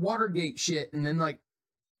saying? Like the Watergate shit, and then like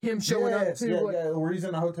him showing up to where he's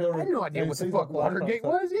in a hotel room. I had no idea what the fuck Watergate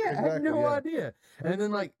was. Yeah, I had no idea. And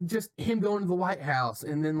then like just him going to the White House,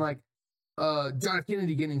 and then like John F.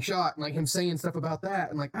 Kennedy getting shot, and like him saying stuff about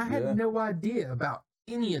that, and like I had no idea about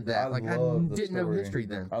any of that. Like I didn't know history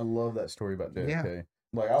then. I love that story about JFK. Yeah.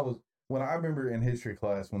 Like when I remember in history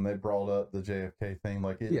class when they brought up the JFK thing,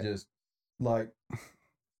 like it just like.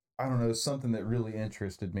 I don't know, something that really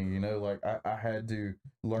interested me, you know, like I had to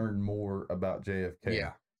learn more about JFK.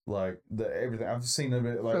 Yeah. Like everything I've seen of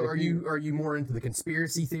it. Like, so are you more into the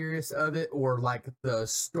conspiracy theorists of it, or like the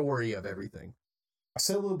story of everything? I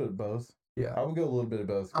say a little bit of both. Yeah. I would go a little bit of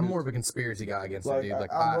both. I'm more of a conspiracy guy against it, dude.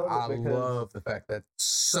 Like I love the fact that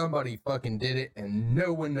somebody fucking did it and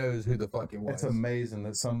no one knows who the fuck it was. It's amazing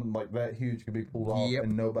that something like that huge could be pulled off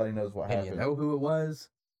and nobody knows what happened. You know who it was?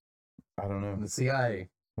 I don't know. The CIA.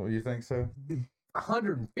 Well, you think so?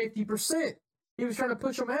 150%. He was trying to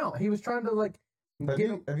push them out. He was trying to like Have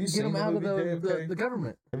you get seen them the out of movie JFK? the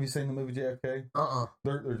government. Have you seen the movie JFK?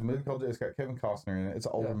 There's a movie called, it's got Kevin Costner in it. It's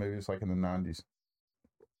an older movie. It's like in the 90s.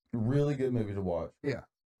 Really good movie to watch. Yeah.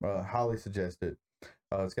 Highly suggest it.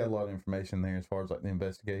 It's got a lot of information there as far as like the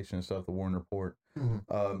investigation and stuff, the Warren Report.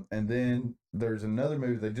 And then there's another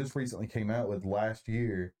movie they just recently came out with last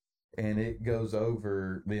year, and it goes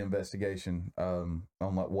over the investigation on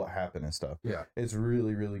like what happened and stuff. Yeah. It's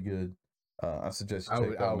really, really good. I suggest you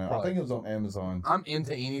check that out. I think it was on Amazon. I'm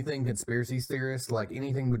into anything conspiracy theorist, like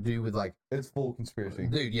anything to do with like... It's full conspiracy.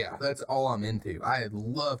 Dude, yeah, that's all I'm into. I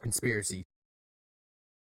love conspiracy.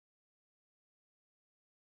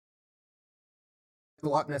 The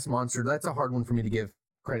Loch Ness Monster, that's a hard one for me to give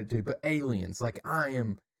credit to, but aliens, like I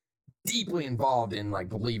am deeply involved in like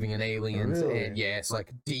believing in aliens. Really? And yes,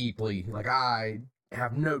 like deeply, like I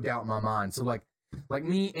have no doubt in my mind. So like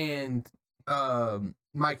me and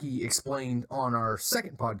Mikey explained on our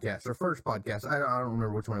second podcast, our first podcast, I don't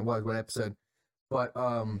remember which one it was, what episode, but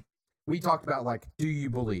we talked about like, do you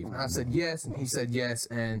believe? And I said yes, and he said yes.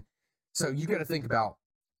 And so you got to think about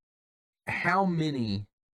how many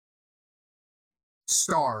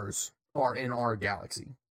stars are in our galaxy.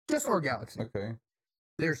 Just our galaxy. Okay.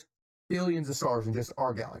 There's billions of stars in just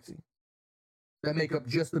our galaxy that make up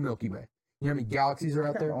just the Milky Way. You know how many galaxies are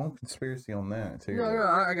out there? Own conspiracy on that too. No,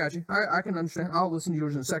 I got you. I can understand. I'll listen to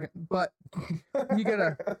yours in a second. But you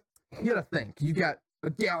gotta think. You got a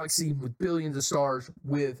galaxy with billions of stars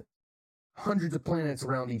with hundreds of planets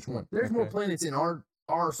around each one. There's more planets in our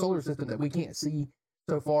solar system that we can't see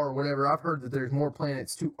so far or whatever. I've heard that there's more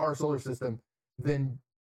planets to our solar system than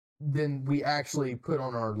we actually put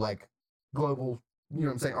on our like global, you know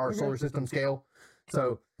what I'm saying, our solar system scale.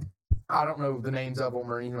 So I don't know the names of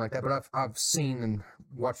them or anything like that, but I've seen and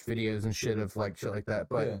watched videos and shit of like shit like that.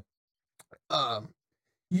 But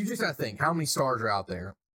you just gotta think how many stars are out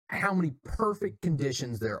there, how many perfect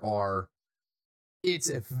conditions there are. It's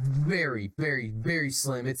a very, very, very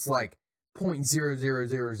slim. It's like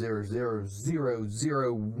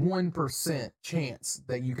 0.0000001% chance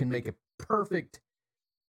that you can make a perfect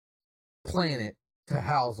planet to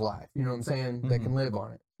house life, you know what I'm saying, that can live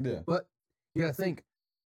on it. Yeah. But you gotta think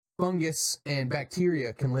fungus and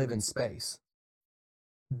bacteria can live in space.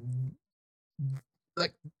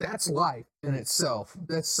 Like that's life in itself.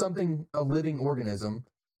 That's something, a living organism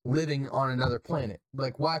living on another planet.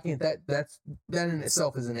 Like why can't that in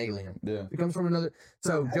itself is an alien. Yeah. It comes from another.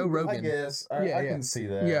 So Joe Rogan. I guess I can see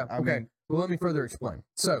that. Yeah. I Okay. mean, Well, let me further explain.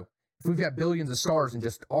 So if we've got billions of stars in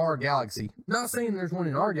just our galaxy, not saying there's one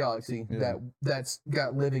in our galaxy that's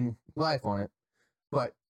got living life on it,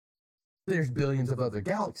 but there's billions of other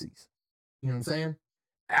galaxies. You know what I'm saying?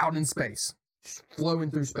 Out in space, flowing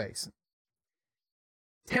through space.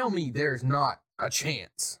 Tell me there's not a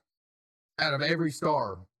chance out of every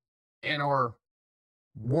star in our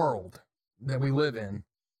world that we live in,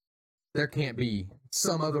 there can't be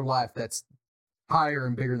some other life that's higher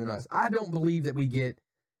and bigger than us. I don't believe that we get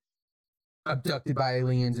abducted by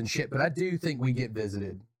aliens and shit, but I do think we get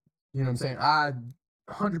visited. You know what I'm saying? I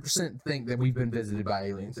 100% think that we've been visited by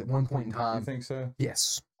aliens at one point in time. you think so?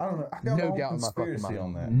 Yes. I don't know. I got No my doubt own in my fucking conspiracy mind.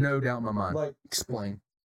 on that. No doubt in my mind. Like, explain.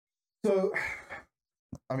 so,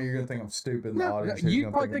 I mean, you're gonna think I'm stupid in the No, audience. you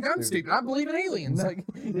probably think I'm stupid. I believe in aliens. No. Like,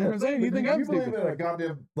 you know what I'm saying? You think I'm You believe stupid. in a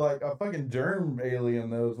goddamn like a fucking germ alien?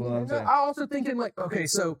 Knows what I'm saying. I also thinking like, okay,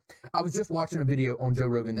 so I was just watching a video on Joe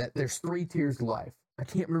Rogan that there's 3 tiers of life. I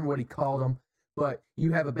can't remember what he called them, but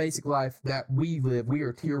you have a basic life that we live. We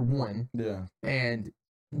are tier 1. Yeah. And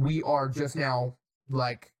we are just now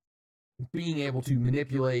like being able to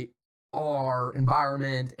manipulate our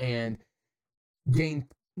environment and gain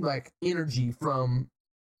like energy from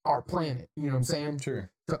our planet. You know what I'm saying? Sure.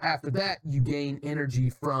 So after that, you gain energy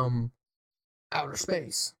from outer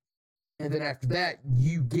space. And then after that,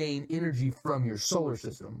 you gain energy from your solar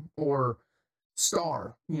system or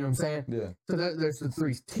star. You know what I'm saying? Yeah. So there's the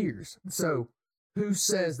 3 tiers. So who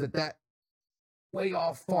says that way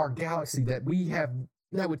off far galaxy that we have,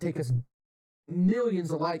 that would take us millions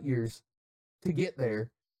of light years to get there,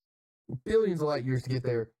 billions of light years to get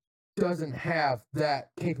there, doesn't have that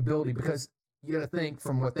capability? Because you got to think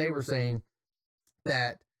from what they were saying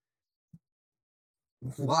that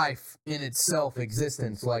life in itself,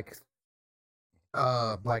 existence, like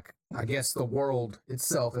I guess the world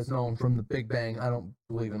itself is known from the Big Bang. I don't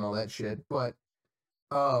believe in all that shit, but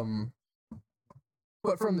from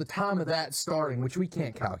the time of that starting, which we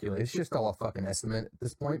can't calculate, it's just all a fucking estimate at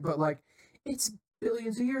this point, but like it's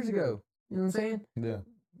billions of years ago. You know what I'm saying? Yeah.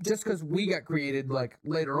 Just because we got created like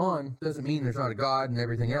later on doesn't mean there's not a God and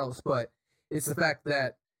everything else, but it's the fact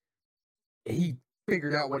that he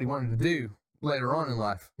figured out what he wanted to do later on in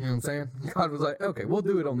life. You know what I'm saying? God was like, okay, we'll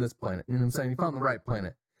do it on this planet. You know what I'm saying? He found the right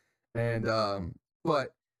planet. And,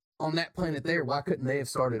 but on that planet there, why couldn't they have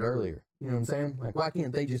started earlier? You know what I'm saying? Like, why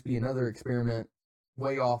can't they just be another experiment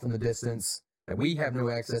way off in the distance that we have no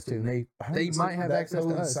access to? And they might have access to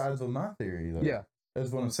us. That coincides with my theory, though. Yeah.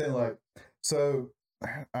 That's what I'm saying. Like, so,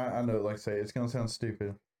 I know, like I say, it's going to sound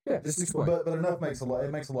stupid. Yeah, just explain. But enough makes a lot.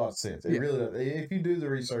 It makes a lot of sense. It really does. If you do the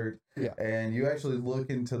research, and you actually look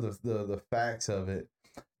into the facts of it,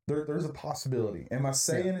 there's a possibility. Am I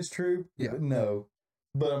saying it's true? Yeah. No,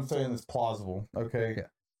 but I'm saying it's plausible. Okay. Yeah.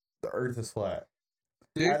 The Earth is flat.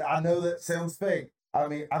 Dude, I know that sounds fake. I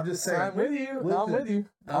mean, I'm just saying. I'm with you. Listen, I'm with you.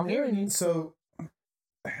 I'm hearing you. So,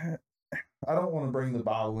 I don't want to bring the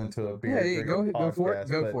Bible into a beer. Yeah, go ahead. Go for it.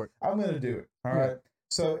 Go for it. I'm going to do it. All right.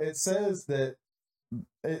 So it says that.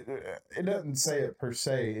 It doesn't say it per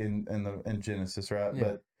se in Genesis, right?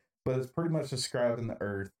 Yeah. But it's pretty much describing the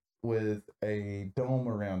earth with a dome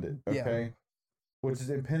around it, okay? Which is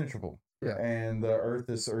impenetrable. Yeah. And the earth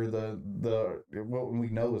is, or the what we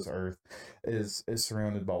know as earth is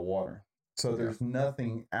surrounded by water. So there's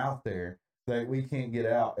nothing out there that we can't get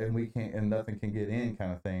out and nothing can get in,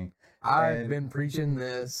 kind of thing. I've been preaching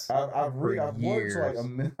this. I've watched years.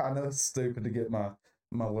 I know it's stupid to get my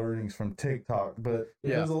learnings from TikTok, but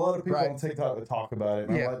there's a lot of people on TikTok that talk about it,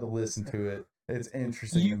 and I like to listen to it. It's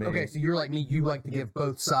interesting to me. Okay, so you're like me. You like to give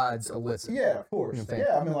both sides a listen. Yeah, of course. You know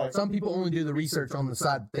yeah, I mean, like some people only do the research on the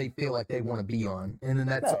side they feel like they want to be on, and then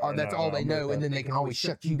that's all they know, and then they can always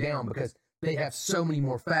shut you down because they have so many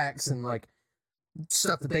more facts and like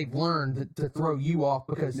stuff that they've learned to throw you off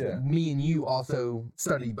because me and you also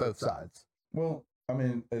study both sides. Well, I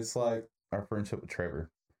mean, it's like our friendship with Trevor.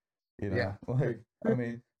 You know, like, I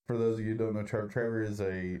mean, for those of you who don't know, Trevor is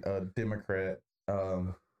a Democrat, a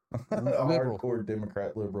hardcore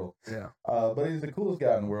Democrat liberal. Yeah. But he's the coolest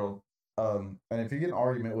guy in the world. And if you get an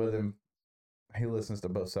argument with him, he listens to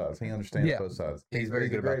both sides. He understands both sides. He's very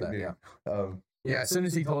good about that. Dude. Yeah. As soon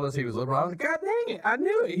as he told us he was liberal, I was like, God dang it! I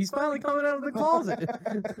knew it. He's finally coming out of the closet.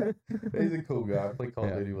 He's a cool guy. I played Call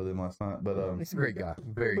of Duty with him last night, but he's a great guy.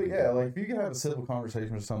 Very good. Yeah, like if you can have a simple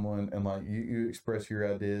conversation with someone and like you express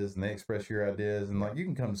your ideas and they express your ideas and like you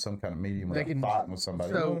can come to some kind of medium without fighting with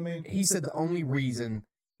somebody. So you know what I mean? He said the only reason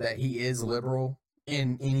that he is liberal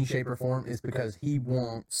in any shape or form is because he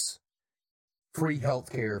wants free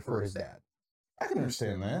health care for his dad. I can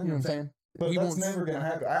understand that. You know what I'm saying? But that's never going to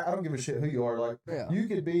happen. I don't give a shit who you are. Like, you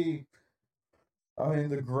could be, I mean,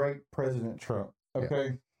 the great President Trump,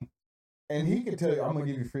 okay? Yeah. And he could tell you, I'm going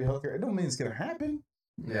to give you free health care. It don't mean it's going to happen.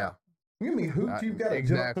 Yeah. You mean hoops you've got to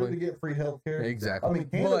jump through to get free health care? Exactly. I mean,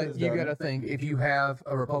 but you got to think, if you have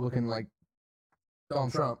a Republican like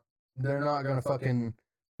Donald Trump, they're not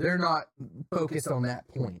focused on that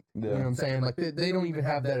point. Yeah. You know what I'm saying? Like, they don't even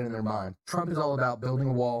have that in their mind. Trump is all about building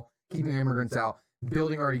a wall, keeping immigrants out,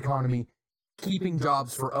 building our economy, keeping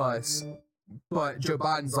jobs for us. But Joe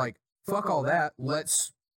Biden's like, fuck all that.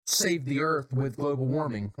 Let's save the earth with global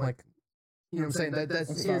warming. Like, you know what I'm saying?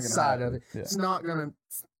 That's his side of it. Yeah. It's not going to,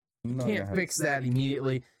 you can't fix that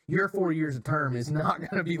immediately. Your 4 years of term is not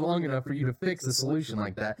going to be long enough for you to fix a solution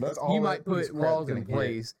like that. You might put laws in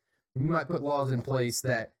place. You might put laws in place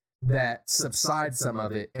that subside some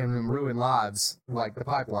of it and then ruin lives, like the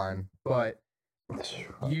pipeline. But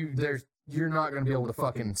you're not going to be able to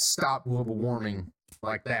fucking stop global warming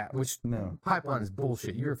like that, which pipeline is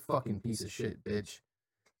bullshit. You're a fucking piece of shit, bitch.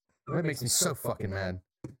 That makes me so fucking mad.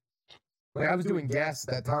 Like, I was doing gas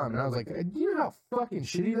at that time, and I was like, do you know how fucking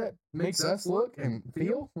shitty that makes us look and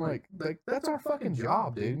feel? Like that's our fucking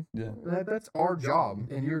job, dude. Yeah. That's our job,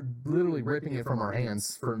 and you're literally ripping it from our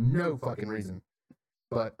hands for no fucking reason.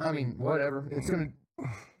 But, I mean, whatever.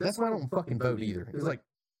 That's why I don't fucking vote either. It's like,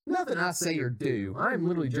 nothing I say or do. I'm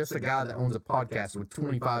literally just a guy that owns a podcast with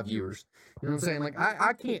 25 viewers. You know what I'm saying? Like,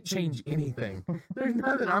 I can't change anything. There's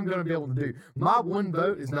nothing I'm going to be able to do. My one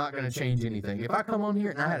vote is not going to change anything. If I come on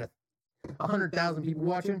here and I had 100,000 people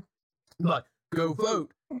watching, like, go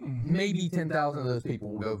vote. Maybe 10,000 of those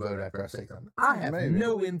people will go vote after I say something. I have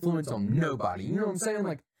no influence on nobody. You know what I'm saying?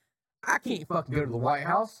 Like, I can't fucking go to the White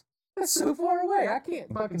House. That's so far away. I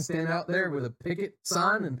can't fucking stand out there with a picket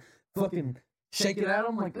sign and fucking shake it at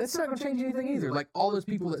them. Like, that's not gonna change anything either. Like, all those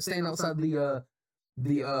people that stand outside the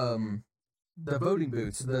voting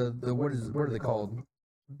booths, the what are they called?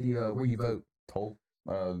 The where you vote. Toll.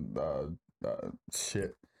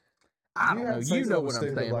 Shit. I don't know. You know what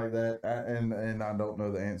I'm saying. Like that, and I don't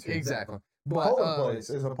know the answer. Exactly. But polling place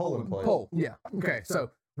is a polling place. Poll. Yeah. Okay.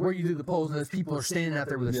 So where you do the polls and those people are standing out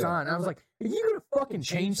there with a sign. I was like, are you gonna fucking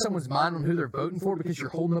change someone's mind on who they're voting for because you're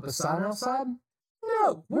holding up a sign outside?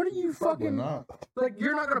 no. What are you Probably fucking not. like?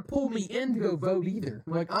 You're not gonna pull me in to go vote either.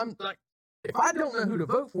 Like I'm like, if I don't know who to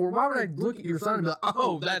vote for, why would I look at your son and be like,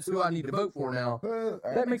 oh, that's who I need to vote for now?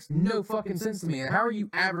 That makes no fucking sense to me. And how are you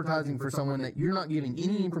advertising for someone that you're not giving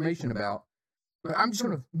any information about? Like, I'm just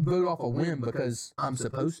gonna vote off a whim because I'm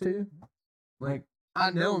supposed to. Like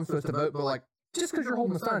I know I'm supposed to vote, but like just because you're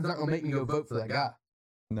holding a sign is not gonna make me go vote for that guy.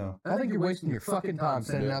 No. I think you're wasting your fucking time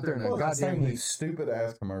standing out there in a goddamn heat. These stupid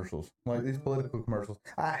ass commercials, like these political commercials.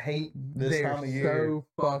 I hate this time of year so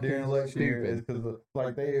fucking during election year stupid. because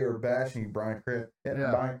like they are bashing Brian Kemp.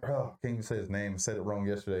 Yeah. Brian, oh, can't even say his name. I said it wrong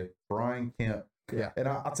yesterday. Brian Kemp. Yeah. And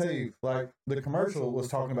I'll tell you, like the commercial was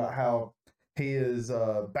talking about how he is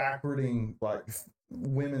backwarding like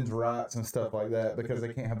women's rights and stuff like that because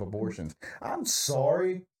they can't have abortions. I'm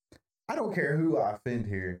sorry. I don't care who I offend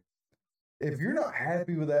here. If you're not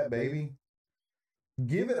happy with that baby,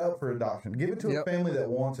 give it up for adoption. Give it to a family that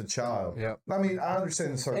wants a child. Yep. I mean, I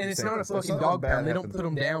understand the circumstances. And it's not a fucking dog pound. They don't put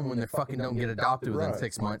them down when they fucking don't get adopted within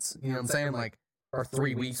 6 months. You know what I'm saying? Like, or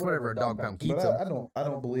 3 weeks, whatever a dog pound keeps them. I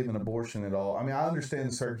don't believe in abortion at all. I mean, I understand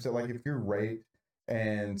the circumstance. Like, if you're raped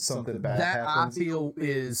and something bad happens. I feel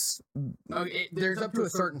is there's up to a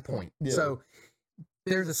certain point. Yeah. So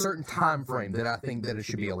there's a certain time frame that I think that it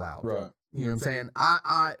should be allowed. Right. You know what I'm saying?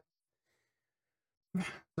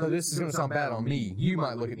 So this is going to sound bad on me. You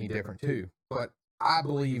might look at me different too, but I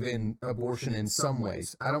believe in abortion in some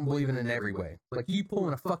ways. I don't believe in every way. Like you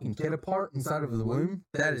pulling a fucking kid apart inside of the womb,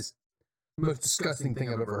 that is the most disgusting thing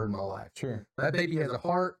I've ever heard in my life. Sure. That baby has a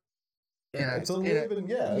heart. And it's a living,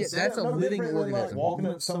 that's a living organism. Like walking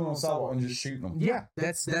up to someone on the sidewalk and just shooting them. Yeah,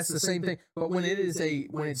 that's the same thing. But when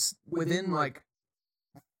it's within like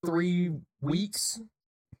 3 weeks,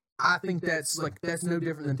 I think that's no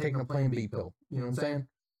different than taking a Plan B pill. You know what I'm saying?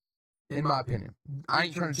 In my opinion, I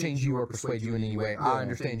ain't trying to change you or persuade you in any way. I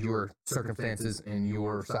understand your circumstances and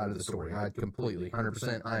your side of the story. I completely,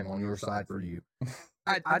 100%, I am on your side for you.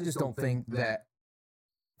 I just don't think that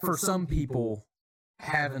for some people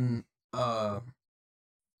having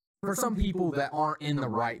for some people that aren't in the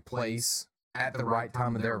right place at the right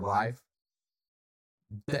time of their life,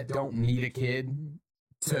 that don't need a kid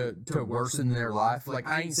to worsen their life. Like,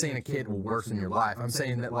 I ain't saying a kid will worsen your life. I'm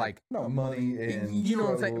saying that, like, no money and you know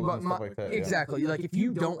what I'm saying. But stuff like that, exactly. Like, if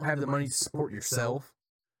you don't have the money to support yourself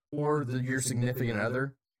or your significant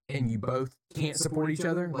other, and you both can't support each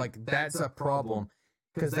other, like, that's a problem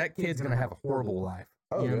because that kid's gonna have a horrible life.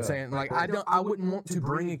 You know what I'm saying? Like, I wouldn't want to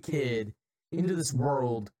bring a kid into this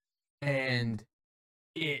world and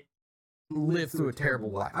it live through a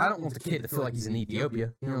terrible life. I don't want the kid to feel like he's in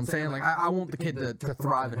Ethiopia. You know what I'm saying? Like, I want the kid to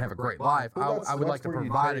thrive and have a great life. I would like to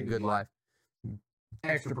provide a good life.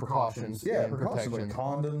 Extra precautions. Yeah, and precautions like protection.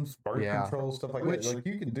 condoms, birth control, stuff like that. Like,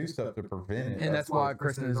 you can do stuff to prevent it. And that's why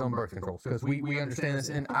Kristen is on birth control. Because we understand this.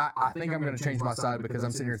 And I think I'm going to change my side because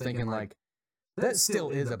I'm sitting here thinking, like, that still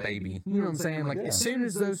is a baby. You know what I'm saying? Like, as soon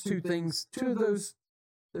as those two of those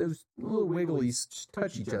little wigglies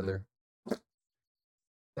touch each other,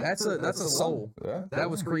 that's a soul. Yeah. That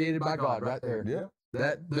was created by God right there. Yeah.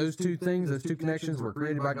 Those two connections were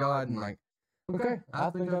created by God, and like, okay, I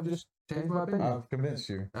think I've just changed my opinion. I've convinced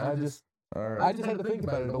you. I just had to think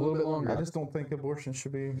about it a little bit longer. I just don't think abortion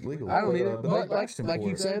should be legal. I don't either. But like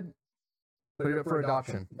you said, put it up for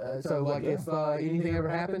adoption. So like, if anything ever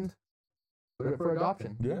happened, put it up for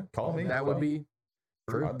adoption. Yeah, call me. That would be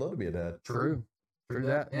true. I'd love to be a dad. True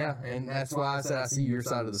that. Yeah, and that's why I said I see your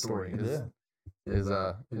side of the story. Is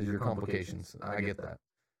your complications. I get that.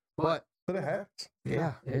 But it happens.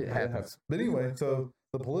 Yeah, it happens. But anyway, so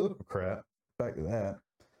the political crap, back to that.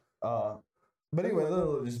 But anyway,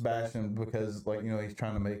 they're just bashing because, like, you know, he's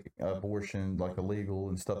trying to make abortion like illegal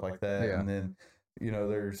and stuff like that. Yeah. And then, you know,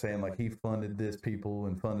 they're saying like he funded this people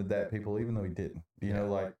and funded that people, even though he didn't. You know,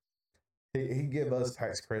 like he gave us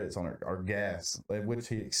tax credits on our gas, which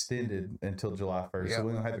he extended until July 1st. Yep. So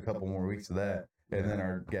we only have a couple more weeks of that. And then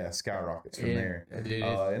our gas skyrockets from there. And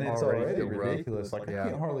it's already ridiculous. Like, I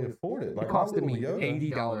can't hardly afford it. Like, it costed me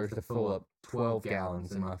 $80 to fill up 12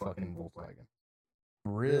 gallons in my fucking Volkswagen.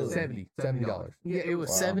 Really? $70. Yeah, it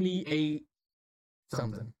was 78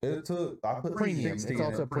 something. It took, I put premium. 60 It's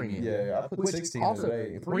also in premium. Yeah, I put 60 in also,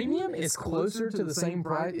 today. Premium is closer to the same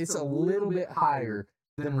price. It's a little bit higher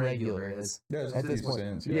than regular is. Yeah, it's at this point.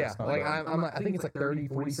 cents. Yeah, like I think it's like 30,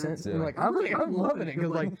 40 cents. Yeah. I'm loving it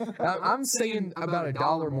because like I'm saying about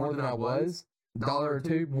 $1 more than I was, $1 or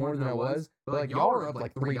 $2 more than I was, but like y'all are up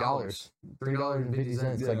like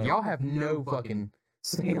 $3.50. Like y'all have no fucking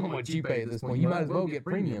say on what you pay at this point. You might as well get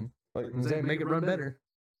premium. Like, make it run better.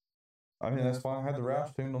 I mean, that's why I had the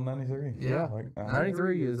Roush tuned on 93. Yeah, like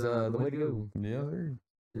 93 is the way to go. Yeah,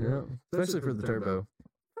 Yeah, especially for the turbo.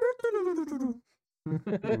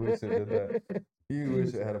 You wish it did that. You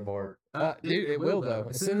wish it had a bark. Dude, it will though.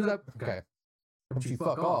 As soon as okay, don't you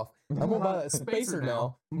fuck off. I'm gonna buy that spacer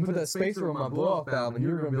now. I'm gonna put that spacer on my blow-off valve, and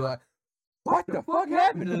you're gonna be like, "What the fuck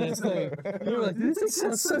happened to this thing?" You're like, "This thing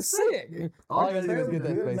sounds so sick." All I gotta do is get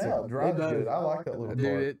that spacer. Drive good. I like that little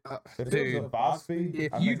Dude, car. If it was a 5-speed,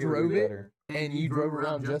 if I you think it would be drove it better. and you drove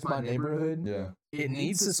around just my neighborhood, Yeah. it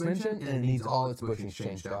needs suspension and it needs all its bushings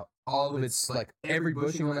changed out. All of its, like, every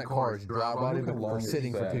bushing on that car is dry rotted for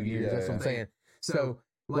sitting for 2 years. That's what I'm saying. So,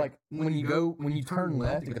 like, when you turn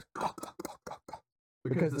left, it goes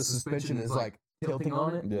because the suspension is, like, tilting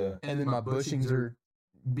on it. Yeah. And then my bushings are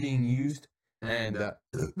being used. And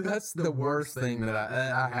that's the worst thing that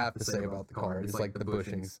I have to say about the car. It's like the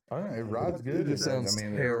bushings. It rides good. It just sounds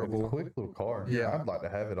terrible. It's a quick little car. Yeah. I'd like to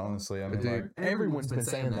have it, honestly. I mean, Dude, like, everyone's been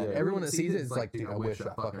saying that. Yeah. Everyone that sees it is like, dude, I wish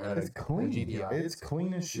I fucking had it's clean. GTI. It's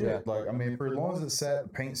clean as shit. Yeah. Like, I mean, for as long as it's sat, the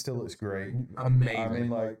paint still looks great. Amazing. I mean,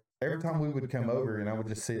 like, every time we would come over and I would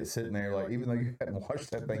just see it sitting there, like, even though you hadn't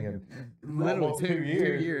washed that thing in Literally almost 2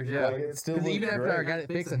 years, yeah. like, it still Because looks even after great. I got it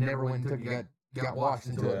fixed, I never went and took it, got washed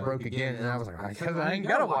until it broke again, and I was like, I ain't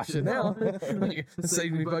gotta wash it now. It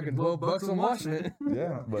saved me fucking $12 on washing it.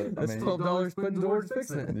 Yeah, but I That's mean, $12 put towards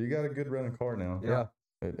fixing it. you got a good running car now. Yeah.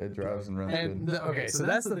 It drives and runs And good. okay, so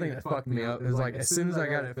that's the thing that fucked me up. Is like, as soon as I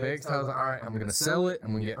got it fixed, I was like, all right, I'm gonna sell it.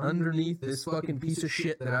 I'm gonna get underneath this fucking piece of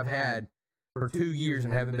shit that I've had for 2 years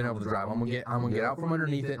and haven't been able to drive. I'm gonna get out from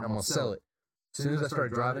underneath it and I'm gonna sell it. As soon as I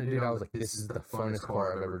started driving it, dude, I was like, this is the funnest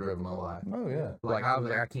car I've ever driven in my life. Oh yeah. Like, I was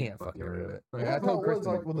like, I can't fucking get rid of it. Like, I Well, told it was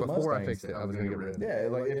Kristen like with the before I Mustangs. fixed it, I was gonna get rid of it. Yeah,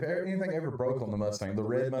 like if anything ever broke on the Mustang, the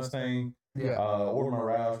red Mustang, Yeah. or my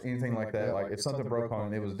Roush, anything like that, like if something broke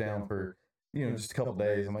on it, it was down for, just a couple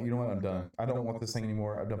days. I'm like, you know what, I'm done. I don't want this thing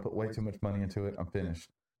anymore. I've done put way too much money into it. I'm finished.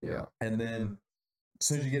 Yeah. And then as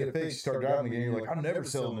soon as you get it fixed, you start driving again. You're like, I'm never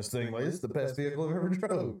selling this thing. Like, it's the best vehicle I've ever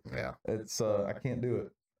drove. Yeah. It's I can't do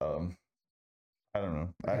it. I don't know.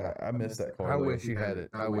 I miss that car. I wish you had it.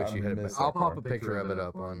 I wish you had it. I'll pop a picture of it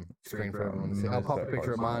up on screen for everyone to see. I'll pop a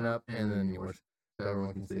picture of mine up and then yours so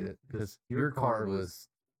everyone can see it. Because your car was,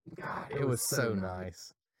 God, it was so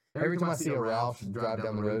nice. Every time I see a Ralph drive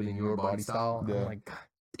down the road in your body style, I'm like, God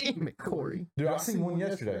damn it, Corey. Dude, I seen one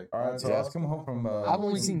yesterday. All right, so I was coming home from. I've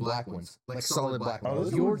only seen black ones, like solid black Oh,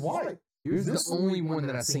 ones. this one's white. Yours is the only one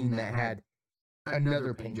that I've seen that had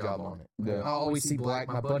another paint job on it. Yeah. I always see black.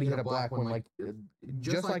 My buddy had a black one, like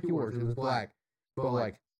just like yours. It was black, but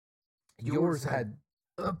like yours had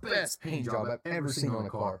the best paint job I've ever seen on a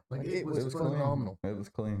car. Like it was phenomenal. Clean. It was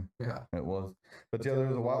clean. Yeah, it was. But yeah, there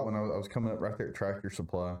was a white one. I was coming up right there at Tractor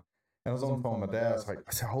Supply, and I was on the phone with my dad.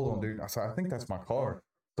 I said, "Hold on, dude." I said, "I think that's my car."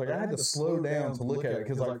 Like I had to slow down to look at it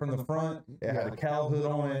because, like, from the front, it had a cowl hood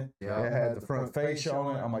on it. Yeah. It had the front fascia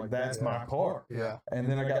on it. I'm like, "That's my car." Yeah. And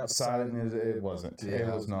then I got beside it, and it wasn't. Yeah. It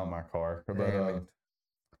was not my car. But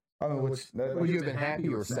I mean, would you have been happy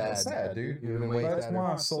or sad? Sad, dude. That's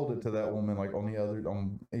why I sold it to that woman, like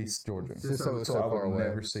on East Georgia, so I would far away.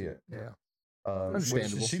 never see it. Yeah. Which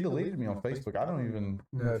she deleted me on Facebook. I don't even.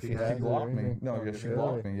 No, she blocked me. No, yeah, she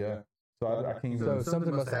blocked me. Yeah. So I can't even. So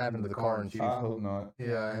something must have happened to the car, and she. I hope not.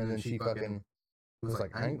 Yeah, and then she fucking was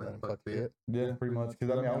like, I ain't letting fuck it. Yeah, pretty much.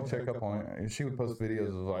 Because I would check up on it. And she would post videos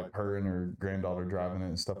of like her and her granddaughter driving it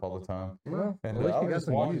and stuff all the time. Well, and I was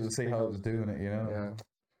just watching to see how it was doing it. Yeah.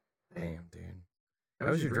 Damn, dude.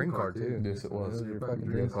 That was your dream car too. Yes, it was. That was your fucking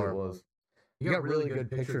dream car. It was. You got really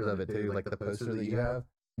good pictures of it too, like the poster that you have.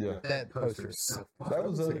 Yeah. That poster is so That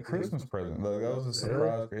was a Christmas present. Like, that was a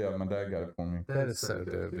surprise. Yeah, my dad got it for me. That is so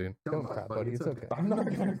dope, dude. Don't cry, buddy. It's okay. I'm not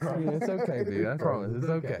gonna cry. It's okay, dude. I promise. It's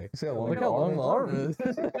okay. See how long Look how long the arm is.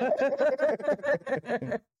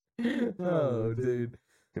 Oh, dude.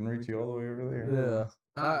 Can reach you all the way over there.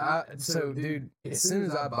 Yeah. So, dude, as soon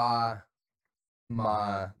as I buy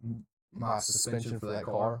my suspension for that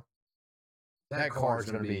car is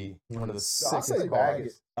going to be one of the sickest I say cars. bag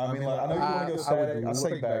it. I mean, like, I know you want to go static. I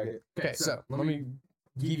say bag it. Okay, so let me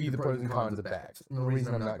give you the pros and cons of bags. And the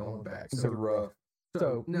reason I'm not going with bags. They're rough.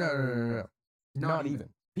 So, no. Not even.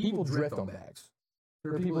 People drift on bags.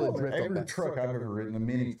 There are people that drift on Every bags. truck I've ever ridden, the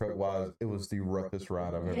mini truck wise, it was the roughest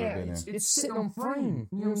ride I've ever been in. It's sitting on frame.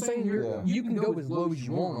 You know what I'm saying? You can go as low as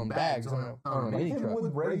you want on bags on a mini truck. It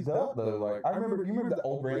was raised up though. Like you remember the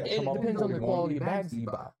old brand. It depends on the quality of bags that you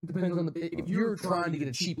buy. It depends on if you're trying to get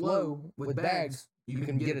a cheap low with bags, you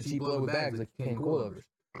can get a cheap low with bags like you can coilovers.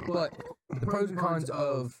 But the pros and cons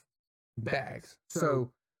of bags. So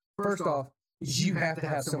first off, is you have to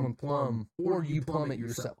have someone plumb, or you plumb it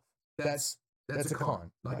yourself. That's a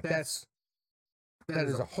con. Like that's that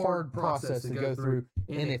is a hard process to go through.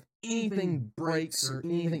 And if anything breaks or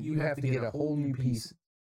anything, you have to get a whole new piece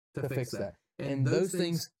to fix that. And those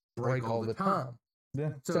things break all the time.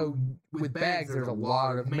 Yeah. So with bags, there's a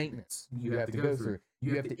lot of maintenance you have to go through.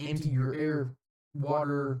 You have to empty your air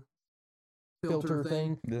water filter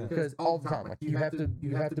thing because all the time, like you have to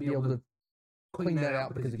be able to clean that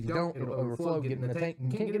out, because if you don't, it'll overflow, get in the tank,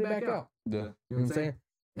 and you can't get it back out. Yeah. You know what I'm saying?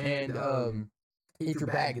 And if your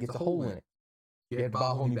bag gets a hole in it, you have to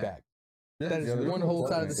buy a whole new bag. That is one whole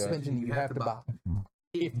side of the suspension that you have to buy.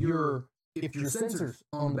 If your sensors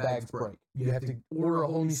on the bags break, you have to order a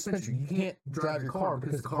whole new suspension. You can't drive your car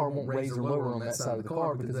because the car won't raise or lower on that side of the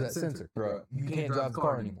car because of that sensor. Right. You can't drive the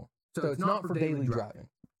car anymore. So it's not for daily driving.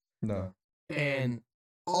 No. And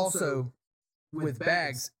also with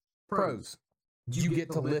bags, pros. You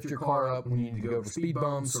get to lift your car up when you need to go over speed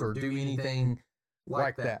bumps or do anything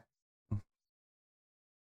like that.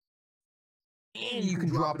 And you can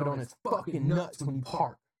drop it on its fucking nuts when you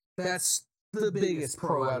park. That's the biggest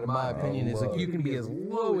pro out of my opinion, is like you can be as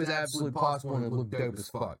low as absolutely possible and it look dope as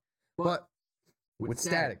fuck. But with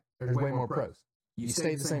static, there's way more pros. You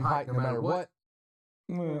stay the same height no matter what.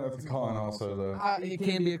 Well, that's a con also, though. It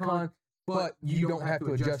can be a con, but you don't have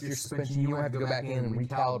to adjust your suspension. You don't have to go back in and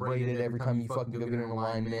recalibrate it every time you fucking go get an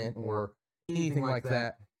alignment or anything like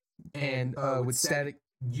that. And with static,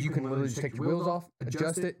 you can literally just take your wheels off,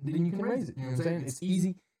 adjust it, then you can raise it. You know what I'm saying? It's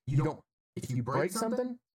easy. You don't, if you break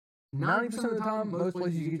something, 90% of the time, most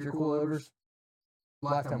places you get your coilovers,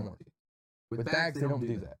 lifetime warranty. With bags, they don't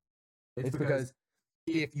do that. It's because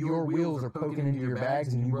if your wheels are poking into your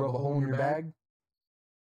bags and you rub a hole in your bag,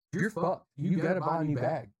 you're fucked. You gotta buy a new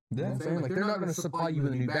bag. You know what I'm saying? Like, they're not gonna supply you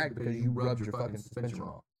with a new bag because you rubbed your fucking suspension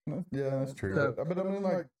wrong. Yeah, that's true. So, but I mean,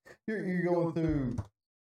 like, you're going through.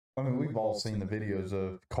 I mean, we've all seen the videos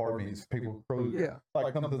of car meets. People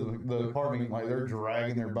like come to the car meet, like they're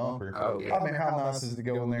dragging their bumper. Oh, yeah. I mean, how nice is it to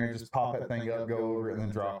go in there and just pop that thing up, go over it, and then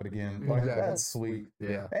drop it again? Like, Exactly. that's sweet.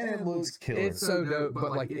 Yeah. And it looks killer. It's so dope,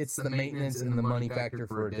 but like it's the maintenance and the money factor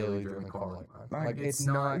for a daily driven car like mine. Like it's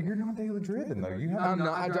not. You're not daily driven though. You have. I'm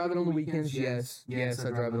not. I drive it on the weekends. Yes, I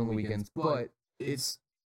drive it on the weekends, but it's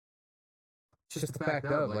just the fact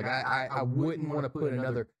of like I wouldn't want to put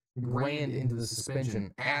another grand into the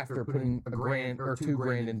suspension after putting $1,000 or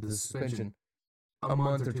 $2,000 into the suspension a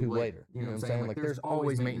month or two later. You know what I'm saying? Like there's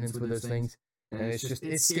always maintenance with those things, and it's just,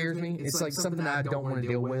 it scares me. It's like something I don't want to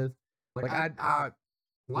deal with. Like I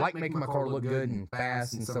like making my car look good and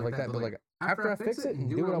fast and stuff like that, but like after I fix it and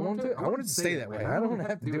do what I want to, I want it to stay that way. I don't want to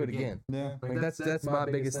have to do it again. Yeah, like that's my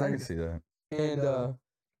biggest thing. I can see that. And the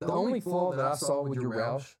only flaw that I saw with your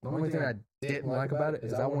Roush, the only thing I didn't like about it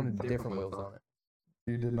is I wanted different wheels on it.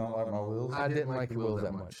 You did not like my wheels? I didn't like the wheels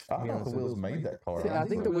that much. I thought the wheels made that car. See, I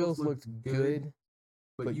think the wheels looked good,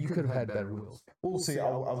 but you could have had better wheels. Well, see, I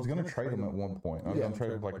was going to trade them at one point. I was going to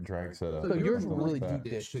trade them like a drag setup. So yours were really deep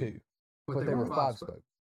dish too, but they were 5-spoke.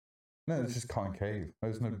 No, it's just concave.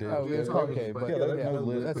 There's no dish. Oh, it's concave, but yeah, there's no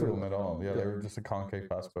lid that's to them at all. Yeah, they were just a concave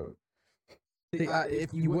 5-spoke. See,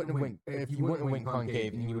 if you wouldn't have went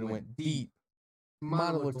concave and you would have went deep,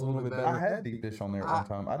 mine looked a little bit better. I had deep dish on there at one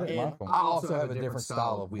time. I didn't like them. I also have a different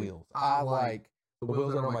style of wheels. I like the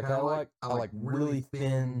wheels that are on my Cadillac. I like really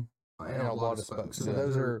thin and a lot of spokes. So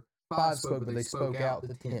those are 5-spoke, but they spoke out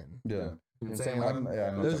to 10. Yeah. You know what I'm saying? Like,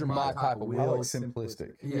 yeah, those are my type of wheels. I like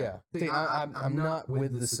simplistic. Yeah. See, I'm not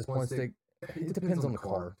with the simplistic. It depends on the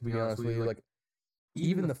car, to be honest with you. Like,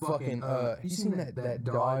 even the fucking, have you seen that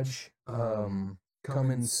Dodge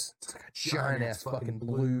Cummins? It's like a giant ass fucking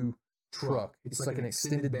blue truck. It's like an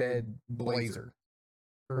extended bed Blazer.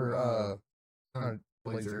 Or, not a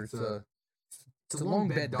Blazer, it's a long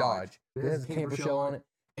bed Dodge. It has a camper shell on it,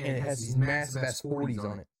 and it has these massive ass 40s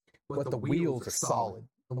on it. But the wheels are solid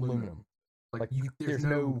aluminum. Like, there's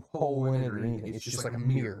no hole in it or anything. It's just like a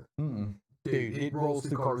mirror. Mm-mm. Dude, it rolls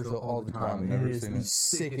through Cartersville all the time. It is the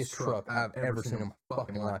sickest truck I've ever seen in my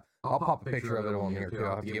fucking life. I'll pop a picture of it on here too.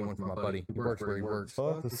 I'll have to get one from my buddy. He works where he works.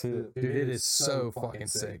 I'll have to see it. Dude, it is so fucking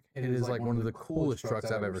sick. It is like one of the coolest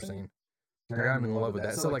trucks I've ever seen. Like, I'm in love with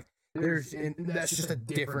that. So like, that's just a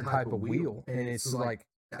different type of wheel, and it's like,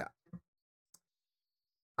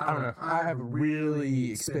 I don't know. I have a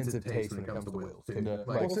really expensive taste when it comes to wheels. Too.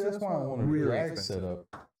 Like, see, that's why I want a really drag expensive.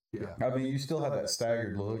 setup. Yeah. I mean, you still have that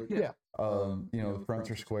staggered look. Yeah. You know, the fronts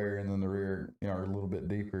are square and then the rear, you know, are a little bit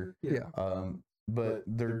deeper. Yeah. But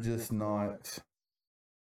they're just not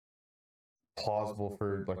plausible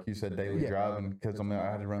for, like you said, daily driving, because I mean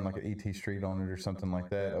I had to run like an ET Street on it or something like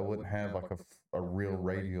that. I wouldn't have like a real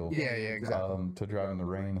radial exactly. to drive in the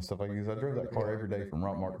rain and stuff like that, because I drove that car every day from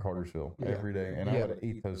Rockmart to Cartersville every day, and I would have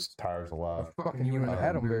eat those tires alive. Fucking you wouldn't have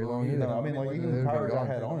had them very long either. No, I mean, like even the tires I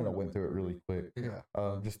had on it, I went through it really quick.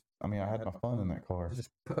 I mean, I had my fun in that car.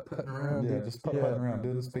 Just putting around. Yeah, just putting around,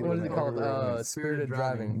 doing the speed. What is it called? Spirited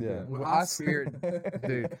driving. Yeah. Well, I spirit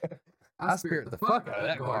the fuck out of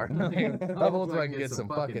that car. I hope I can get some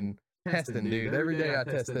fucking testing, dude. Every day I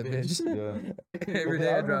test that bitch. Yeah. Every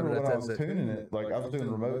day I drive it, I test it. Tuning it, like I was doing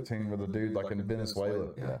remote tuning with a dude like in Venezuela.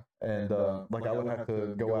 And like I would have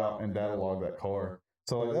to go out and data log that car.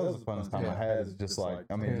 So like that was the funnest time I had. Is just like,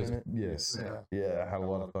 I mean, just I had a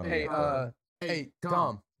lot of fun. Hey,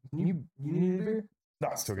 Tom, you need a beer? No,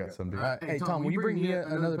 I still got some, dude. Hey, Tom, will you bring me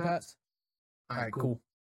another Pabst? All right, cool.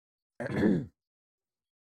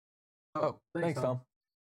 Oh, thanks, Tom.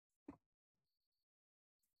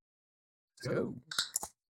 Let's go.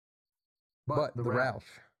 But the Roush.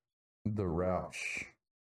 The Roush.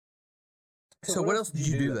 So what else did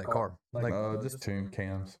you do to that car? Like just tune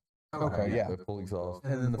cams. Okay, yeah. The full exhaust.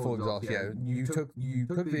 And then the full exhaust, You took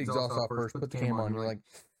the exhaust off first, put the cam on, you're like,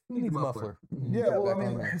 you need the muffler. Yeah, well, I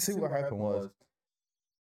mean, see what happened was,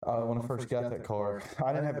 when I first got that car,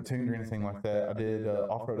 I didn't have it tuned or anything like that. I did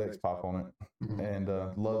off-road X-Pop on it, and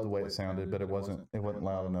loved the way it sounded, but it wasn't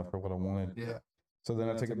loud enough for what I wanted. Yeah. So then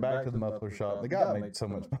I took it back to the muffler shop. The guy made so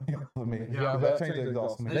much money off of me. Yeah, I changed the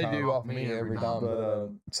exhaust. They do off me every time. But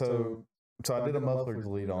so I did a muffler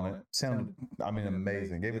delete on it. Sounded, I mean,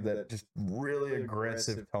 amazing. Gave it that just really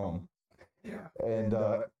aggressive tone. Yeah.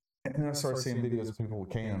 And then I started seeing videos of people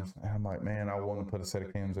with cams, and I'm like, man, I want to put a set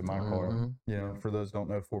of cams in my car. You know, for those who don't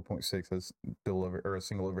know, 4.6 is a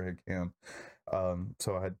single overhead cam.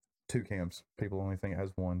 So I had 2 cams. People only think it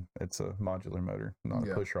has 1. It's a modular motor, not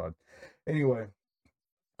a push rod. Anyway,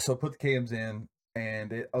 so I put the cams in,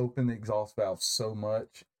 and it opened the exhaust valve so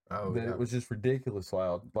much that it was just ridiculous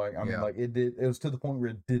loud. Like, I mean, like it was to the point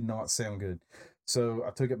where it did not sound good. So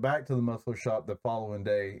I took it back to the muffler shop the following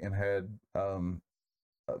day and had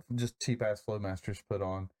just cheap ass Flowmasters put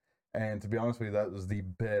on. And to be honest with you, that was the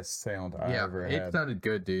best sound I ever had. It sounded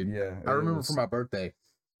good, dude. Yeah. I remember for my birthday,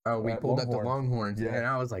 we pulled up the Longhorns, and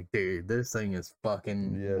I was like, dude, this thing is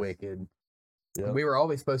fucking wicked. Yep. We were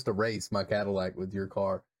always supposed to race my Cadillac with your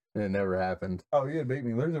car, and it never happened. Oh, you beat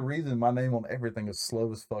me. There's a reason my name on everything is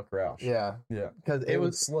Slow as Fuck Roush. Yeah. Because it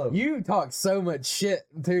was slow. You talked so much shit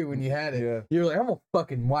too when you had it. Yeah. You were like, I'm gonna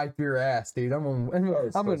fucking wipe your ass, dude. I'm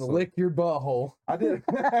gonna lick your butthole. I did.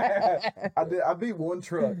 I beat one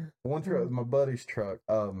truck. My buddy's truck.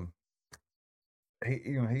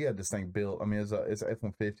 He had this thing built. I mean, it's an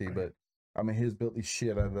F-150, but I mean, he's built the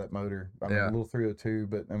shit out of that motor. I mean, a little 302,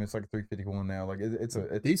 but I mean, it's like a 351 now. Like it's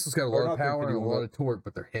Diesel's got a lot of power and a lot of torque,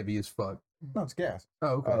 but they're heavy as fuck. No, it's gas.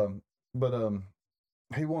 Oh, okay. But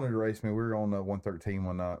he wanted to race me. We were on 113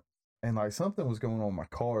 one night, and like something was going on with my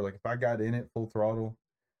car. Like if I got in it full throttle,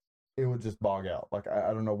 it would just bog out. Like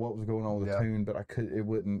I don't know what was going on with the tune, but it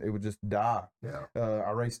would just die. Yeah.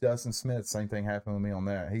 I raced Dustin Smith. Same thing happened with me on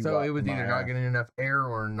that. So it was either not getting enough air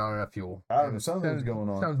or not enough fuel. I don't know. Something was going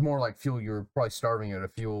on. Sounds more like fuel. You were probably starving out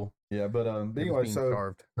of fuel. Yeah, but anyway,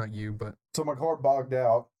 starved. Not you, but so my car bogged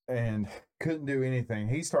out and couldn't do anything.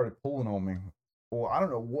 He started pulling on me. Well, I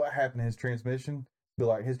don't know what happened to his transmission. But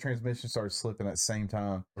like his transmission started slipping at the same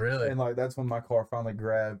time. Really? And like that's when my car finally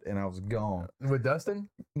grabbed and I was gone. With Dustin?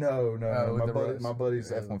 No. My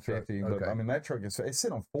buddy's F-150. But I mean that truck it's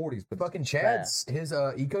sitting on 40s. But fucking Chad's his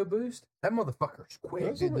EcoBoost. That motherfucker's quick.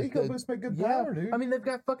 Those EcoBoosts make good power, dude. I mean they've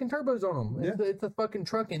got fucking turbos on them. It's a fucking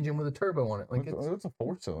truck engine with a turbo on it. Like it's a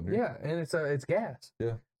 4-cylinder. Yeah, and it's gas.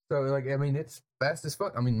 Yeah. So like I mean it's fast as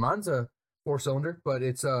fuck. I mean mine's a 4-cylinder, but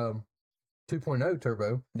it's 2.0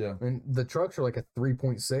 turbo. Yeah. And the trucks are like a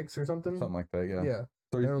 3.6 or something. Something like that, yeah. Yeah.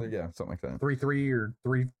 Something like that. 3.3 or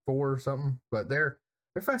 3.4 or something. But they're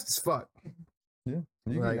fast as fuck. Yeah.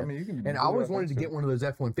 You can. And I always wanted to get one of those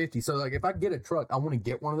F-150. So like if I get a truck, I want to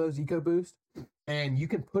get one of those EcoBoost. And you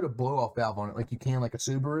can put a blow-off valve on it like you can like a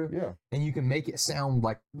Subaru. Yeah. And you can make it sound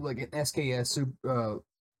like an SKS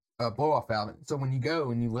blow-off valve. So when you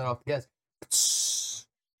go and you let off the gas,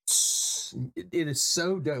 it is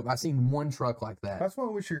so dope. I've seen one truck like that. That's why I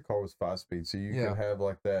wish your car was 5-speed, so you could have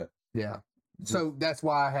like that. Yeah. So that's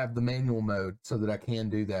why I have the manual mode so that I can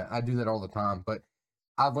do that. I do that all the time, but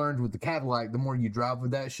I learned with the Cadillac, the more you drive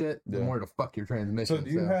with that shit, the more it'll fuck your transmission. So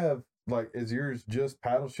do you have like is yours just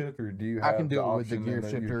paddle shift or do you have I can do it with the gear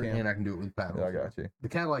shifter and I can do it with paddle. Yeah, I got you. The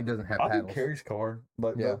Cadillac doesn't have paddles. I do Carrie's car,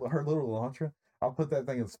 like her little Elantra. I'll put that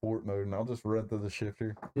thing in sport mode and I'll just run through the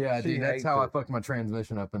shifter. Yeah, She dude, that's hates how I it. fucked my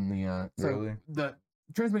transmission up in the. So Really? the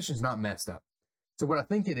transmission's not messed up. So what I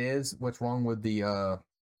think it is, what's wrong with the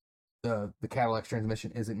Cadillac's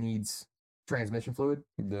transmission is it needs transmission fluid.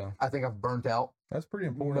 Yeah. I think I've burnt out That's pretty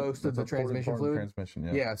important. most of That's the an important transmission part of the fluid. transmission,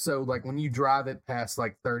 yeah. Yeah, so like when you drive it past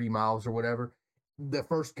like 30 miles or whatever, the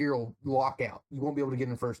first gear will lock out. You won't be able to get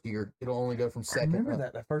in first gear. It'll only go from I second. remember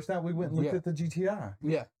that. The first time we went and looked Yeah. at the GTI.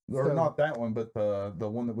 Yeah. Or So- not that one, but the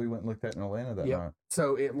one that we went and looked at in Atlanta that Yep. night.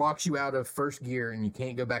 So it locks you out of first gear and you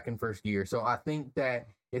can't go back in first gear. So I think that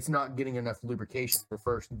it's not getting enough lubrication for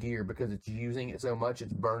first gear because it's using it so much,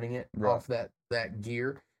 it's burning it Right. off that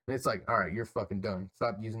gear. And it's like, all right, you're fucking done.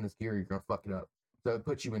 Stop using this gear, you're gonna fuck it up. So it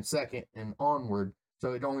puts you in second and onward.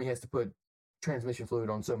 So it only has to put transmission fluid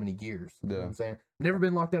on so many gears. You know what I'm saying? Never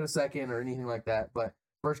been locked out of second or anything like that, but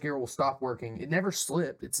first gear will stop working. It never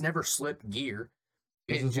slipped. It's never slipped gear.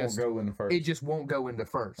 It just won't go in first. It just won't go into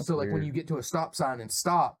first. That's so like when weird. you get to a stop sign and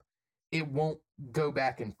stop, it won't go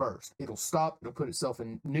back in first. It'll stop, it'll put itself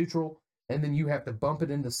in neutral, and then you have to bump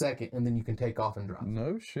it into second, and then you can take off and drive.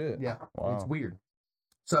 No shit. Yeah, Wow. it's weird.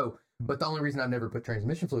 So, but the only reason I've never put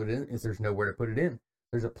transmission fluid in is there's nowhere to put it in.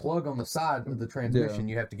 There's a plug on the side of the transmission.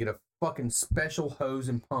 You have to get a fucking special hose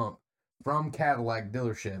and pump from Cadillac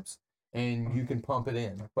dealerships, and you can pump it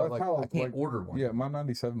in. But That's like, how, I can't like, order one. Yeah, my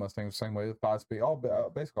 97 Mustang was the same way. The 5-speed.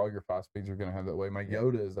 Basically all your 5-speeds are going to have that way. My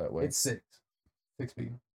Yoda is that way. It's six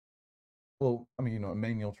speed. Well, I mean, a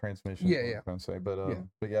manual transmission. Yeah, is what yeah. I'm trying to say. But, Yeah.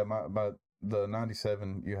 but yeah, my the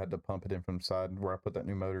 97, you had to pump it in from the side where I put that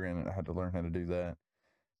new motor in, and I had to learn how to do that.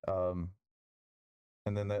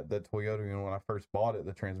 And then that Toyota, when I first bought it,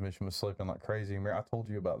 the transmission was slipping like crazy. I told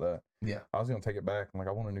you about that. Yeah. I was gonna take it back. I'm like,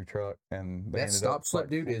 I want a new truck, and they That ended stop up, slip, like,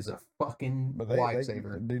 dude, is a fucking But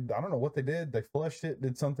lifesaver. dude, I don't know what they did. They flushed it,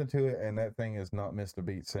 did something to it, and that thing has not missed a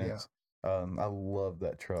beat since. I love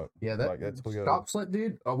that truck. Yeah, Like, that's Toyota. stop slip,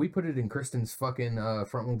 dude. Oh, we put it in Kristen's fucking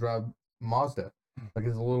front wheel drive Mazda. Like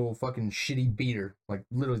it's a little fucking shitty beater. Like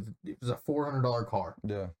literally, it was a $400 car,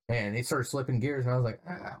 Yeah. and it started slipping gears. And I was like,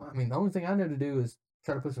 I mean, the only thing I know to do is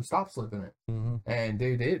try to put some stop slip in it. Mm-hmm. And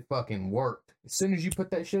dude, it fucking worked. As soon as you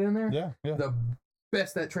put that shit in there, Yeah. Yeah. the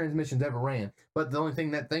best that transmission's ever ran. But the only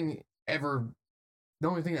thing that made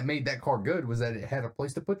that car good was that it had a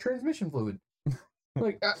place to put transmission fluid.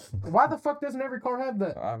 Like, why the fuck doesn't every car have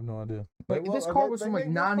that? I have no idea. Like, this car was from like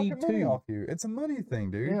make more fucking money 92. off you. It's a money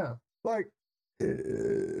thing, dude. Yeah. Like,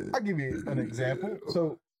 I'll give you an example.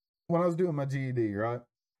 So, when I was doing my GED, right?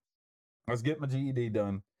 I was getting my GED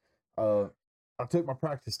done. I took my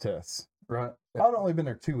practice tests, right? Yeah. I'd only been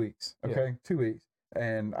there 2 weeks, Yeah. okay? 2 weeks.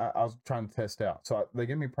 And I was trying to test out. So, they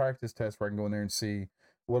give me practice tests where I can go in there and see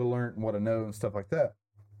what I learned and what I know and stuff like that.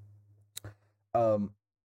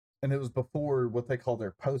 And it was before what they call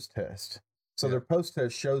their post test. So Yeah. their post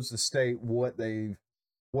test shows the state what they've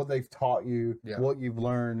taught you, Yeah. what you've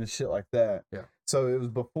learned and shit like that. Yeah. So it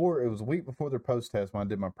was a week before their post test when I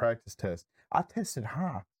did my practice test. I tested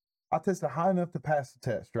high. I tested high enough to pass the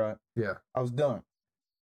test, right? Yeah. I was done.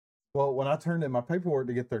 Well, when I turned in my paperwork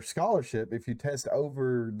to get their scholarship, if you test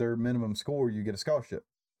over their minimum score, you get a scholarship.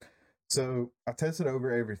 So I tested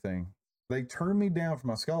over everything. They turned me down for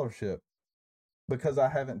my scholarship because I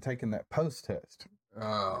haven't taken that post test.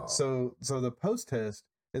 Oh. So the post test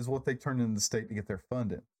is what they turn in the state to get their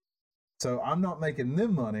funding. So I'm not making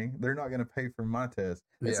them money. They're not going to pay for my test.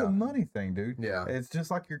 It's Yeah. a money thing, dude. Yeah. It's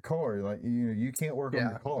just like your car. Like you can't work on Yeah.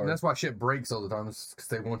 your car. And that's why shit breaks all the time, because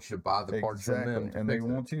they want you to buy the parts from them. Exactly. And they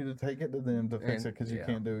want you to take it to them to fix And- it because you yeah.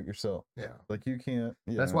 can't do it yourself. Yeah. Like you can't.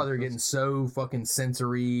 That's why they're getting so fucking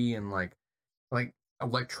sensory and like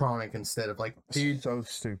electronic instead of like, dude. so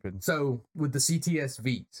stupid. So with the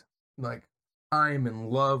CTS-Vs, like I am in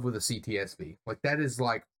love with a CTS-V. Like that is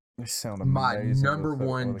like They sound my amazing number with the-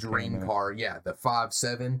 one with the dream camera. car. Yeah, the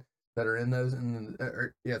 5.7 that are in those, and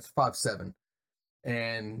it's 5.7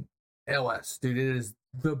 and LS, dude. It is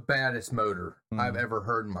the baddest motor I've ever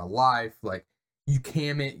heard in my life. Like you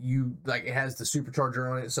cam it, it has the supercharger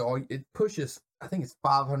on it, so it pushes. I think it's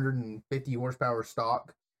 550 horsepower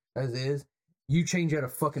stock as is. You change out a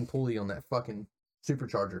fucking pulley on that fucking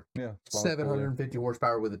supercharger. Yeah. 750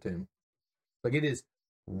 horsepower with a tune. Like it is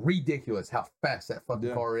ridiculous how fast that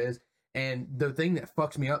fucking car is. And the thing that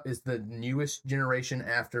fucks me up is the newest generation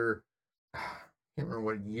after I can't remember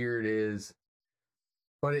what year it is.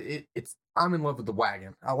 But it's I'm in love with the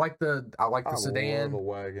wagon. I like the sedan. Love a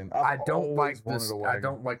wagon. I don't always like wanted this. a I wagon.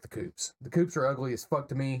 don't like the coupes. The coupes are ugly as fuck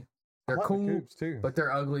to me. They're I like the cool, coupes too. but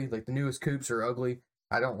they're ugly. Like the newest coupes are ugly.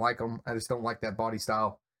 I don't like them. I just don't like that body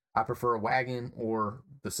style. I prefer a wagon or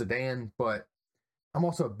the sedan, but I'm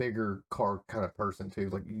also a bigger car kind of person too.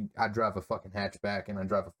 Like I drive a fucking hatchback and I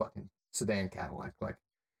drive a fucking sedan Cadillac. Like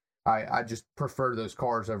I just prefer those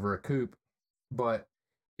cars over a coupe. But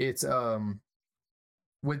it's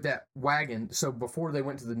with that wagon. So before they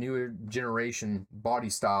went to the newer generation body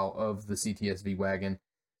style of the CTSV wagon,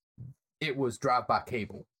 it was drive-by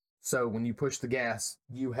cable. So when you push the gas,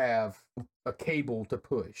 you have a cable to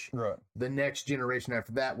push. Right. The next generation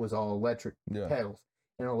after that was all electric pedals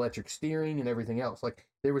and electric steering and everything else. Like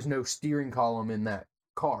there was no steering column in that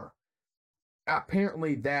car.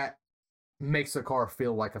 Apparently that makes the car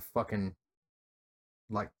feel like a fucking,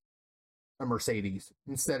 like a Mercedes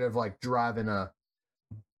instead of like driving a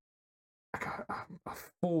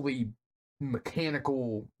fully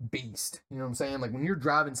mechanical beast. You know what I'm saying? Like when you're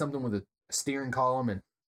driving something with a steering column and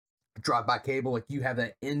drive-by cable, like you have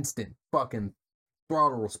that instant fucking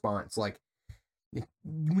throttle response. Like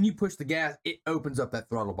when you push the gas, it opens up that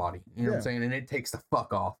throttle body. You know what I'm saying? And it takes the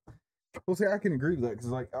fuck off. Well, see, I can agree with that because,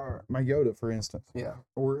 like, my Yoda, for instance,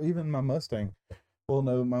 or even my Mustang. Well,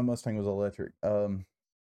 no, my Mustang was electric.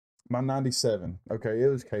 My 97, okay, it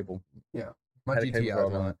was cable. Yeah, my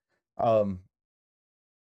GTI.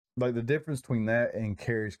 Like the difference between that and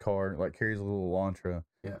Carrie's car, like Carrie's little Elantra,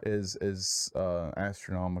 is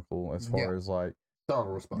astronomical as far as like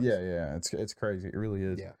throttle response. Yeah, it's crazy. It really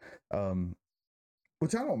is. Yeah.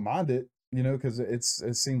 Which I don't mind it, you know, because it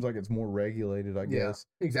seems like it's more regulated, I guess.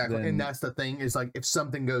 Exactly. And that's the thing is like if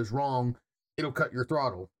something goes wrong, it'll cut your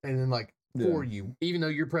throttle, and then like for you, even though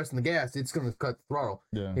you're pressing the gas, it's going to cut the throttle.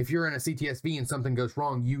 Yeah. If you're in a CTSV and something goes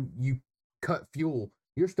wrong, you cut fuel.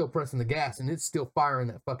 You're still pressing the gas and it's still firing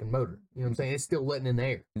that fucking motor. You know what I'm saying? It's still letting in the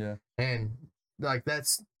air. Yeah. And like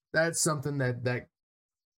that's something that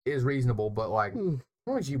is reasonable, but like as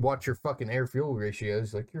long as you watch your fucking air fuel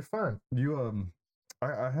ratios, like you're fine. You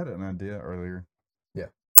I had an idea earlier. Yeah.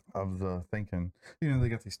 I was thinking, you know, they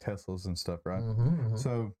got these Teslas and stuff, right?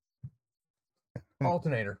 So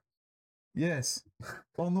alternator. Yes.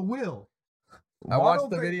 On the wheel. I watched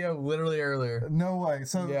the video literally earlier. No way.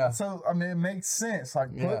 So I mean, it makes sense.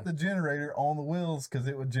 Like, put the generator on the wheels because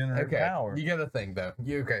it would generate power. You got to think though.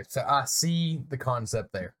 So I see the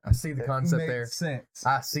concept there. I see the concept there. Makes sense.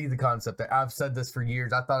 I see the concept there. I've said this for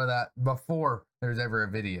years. I thought of that before there's ever a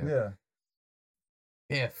video. Yeah.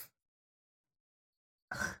 If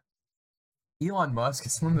Elon Musk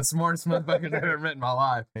is one of the smartest motherfuckers I've ever met in my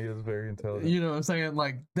life. He is very intelligent. You know what I'm saying?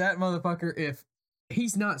 Like that motherfucker, if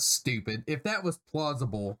he's not stupid, if that was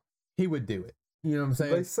plausible, he would do it. You know what I'm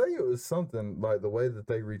saying? They say it was something like the way that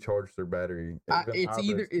they recharge their battery.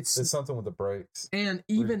 It's something with the brakes. And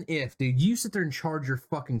even if, dude, you sit there and charge your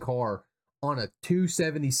fucking car on a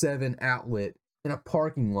 277 outlet in a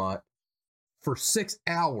parking lot for 6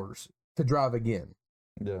 hours to drive again.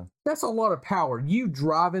 Yeah. That's a lot of power. You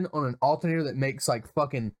driving on an alternator that makes like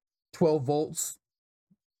fucking 12 volts,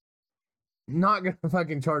 not gonna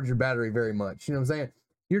fucking charge your battery very much. You know what I'm saying?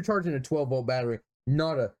 You're charging a 12 volt battery,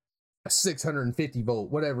 not a 650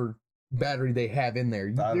 volt, whatever battery they have in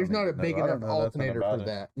there. There's not a big enough alternator for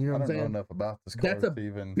that. You know what I'm saying? I don't know enough about this car. That's a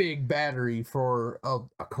big battery for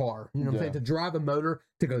a car. You know what I'm saying? To drive a motor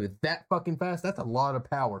to go that fucking fast, that's a lot of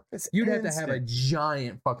power. You'd have to have a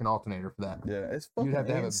giant fucking alternator for that. Yeah, it's fucking You'd have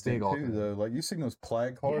to have a big alternator. Though. Like, you seen those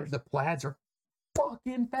plaid cars? Yeah, the plaids are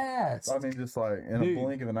fucking fast. I mean, just like in a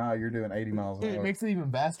blink of an eye, you're doing 80 miles an hour. It makes it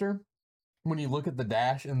even faster when you look at the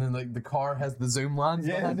dash and then like the car has the zoom lines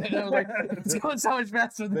behind it. I was like, it's going so much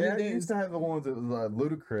faster than it is. Used to have the ones that was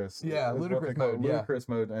ludicrous. Yeah, ludicrous mode. Ludicrous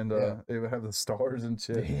mode, and it would have the stars and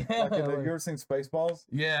shit. Yeah, like, you ever seen Spaceballs?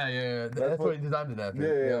 Yeah. That's what he designed it after.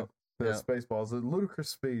 Yeah. The Spaceballs, the ludicrous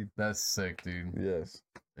speed. That's sick, dude. Yes.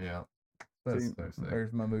 Yeah. That's so sick.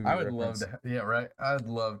 There's my movie. I would love to. Yeah, right. I'd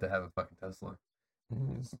love to have a fucking Tesla.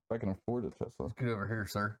 If I can afford a Tesla. Let's get over here,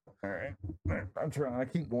 sir. All right. I'm trying. I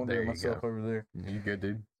keep wondering myself over there. You good,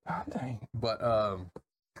 dude? God dang. But I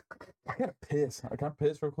gotta piss. Can I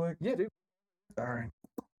piss real quick? Yeah, dude. All right.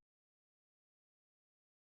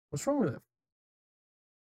 What's wrong with it?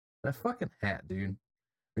 That fucking hat, dude.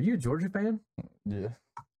 Are you a Georgia fan? Yeah.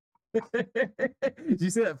 Did you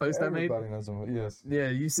see that post I made? Everybody knows him. Yes. Yeah,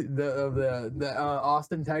 you see the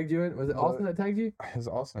Austin tagged you in? Was it Austin that tagged you? It was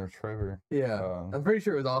Austin or Trevor. Yeah, I'm pretty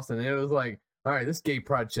sure it was Austin. And it was like, all right, this gay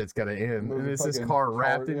pride shit's gotta end. And it's this car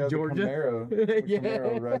wrapped in Georgia.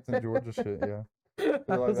 Camaro wrapped in Georgia shit. Yeah.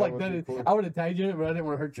 I was like, I would have tagged you in it, but I didn't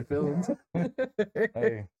want to hurt your feelings.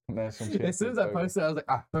 Hey, that's some shit. As soon as I posted, I was like,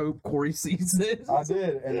 I hope Corey sees this. I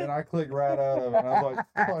did, and then I clicked right out of it, and I was like,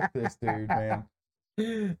 fuck this dude, man.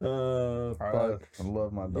 Fuck. I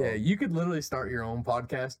love my dog. Yeah, you could literally start your own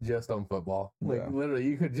podcast just on football. Like, literally,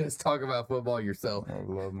 you could just talk about football yourself. I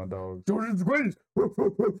love my dog. Georgia's the greatest.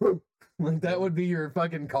 Like, that would be your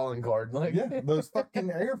fucking calling card. Like, yeah, those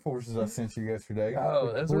fucking Air Forces I sent you yesterday.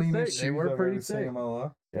 Oh, those were sick. They were pretty I've sick. in my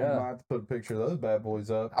life. Yeah. I might have to put a picture of those bad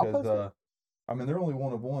boys up because I mean they're only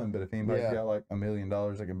one of one. But if anybody's got like $1 million,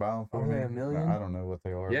 they can buy them for me. $1 million? I don't know what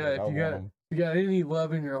they are. Yeah, if you got any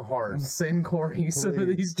love in your heart, send Corey some of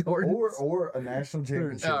these Jordans. Or a national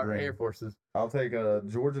championship ring. Air Forces. I'll take a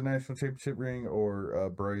Georgia national championship ring or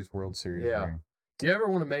a Braves World Series ring. If you ever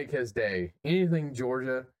want to make his day, anything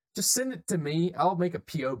Georgia, just send it to me. I'll make a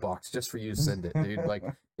P.O. box just for you to send it, dude. Like,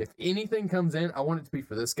 if anything comes in, I want it to be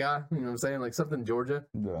for this guy. You know what I'm saying? Like, something Georgia.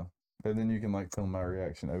 Yeah. And then you can, like, film my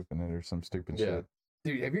reaction, open it, or some stupid shit.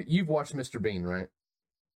 Dude, you've watched Mr. Bean, right?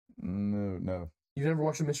 No. You've never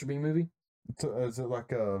watched a Mr. Bean movie? Is it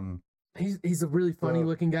like, He's a really funny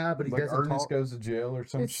looking guy, but he like doesn't Ernest talk. Goes to Jail or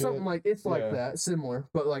some It's shit? something like, it's like that, similar.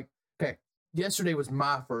 But, like, okay, yesterday was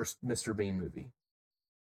my first Mr. Bean movie.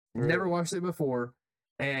 Really? Never watched it before.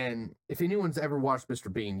 And if anyone's ever watched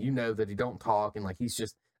Mr. Bean, you know that he don't talk, and like he's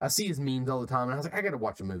just, I see his memes all the time, and I was like, I gotta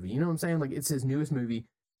watch a movie. You know what I'm saying? Like, it's his newest movie.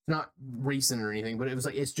 It's not recent or anything, but it was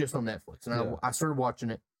like, it's just on Netflix. And I started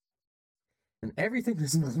watching it. And everything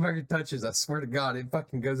this motherfucker touches, I swear to God, it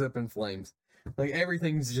fucking goes up in flames. Like,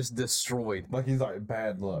 everything's just destroyed. Like he's like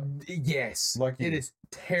bad luck. Yes. Like it is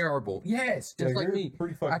terrible. Yes. Just like me.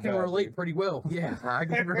 I can relate pretty well. Yeah, I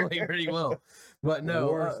can relate pretty well. But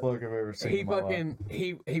no. Worst luck I've ever seen.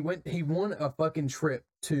 He won a fucking trip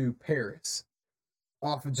to Paris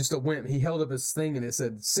off of just a whim. He held up his thing and it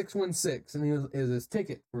said 616, and it was his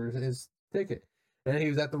ticket for his ticket. And he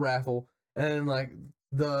was at the raffle, and like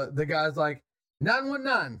the guy's like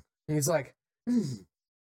 919, and he's like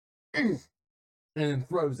and then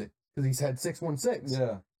throws it because he's had 616.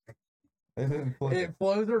 Yeah. It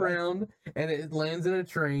flows around and it lands in a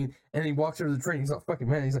train, and he walks over to the train. He's like, fucking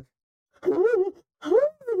man. He's like,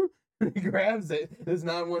 he grabs it. It's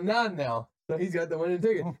 919 now. So he's got the winning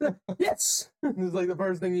ticket. Yes! It's like the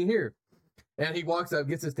first thing you hear. And he walks up,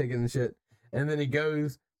 gets his ticket and shit. And then he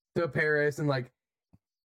goes to Paris, and like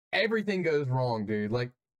everything goes wrong, dude.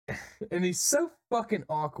 Like, and he's so fucking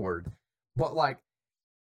awkward. But like,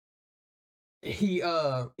 he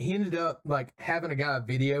ended up like having a guy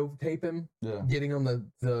videotape him getting on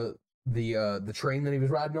the train that he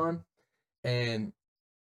was riding on, and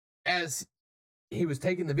as he was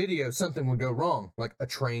taking the video, something would go wrong, like a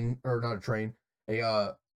trolley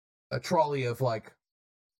of like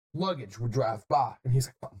luggage would drive by, and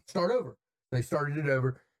he's like, start over. They started it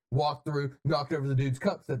over, walked through, knocked over the dude's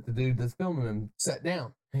cups that the dude that's filming him set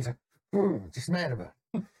down. And he's like, just mad about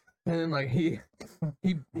it. And then like he's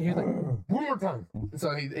like, one more time.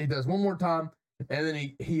 So he does one more time, and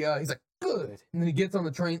then he's like, good. And then he gets on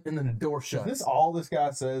the train, and then the door shuts. Is this all this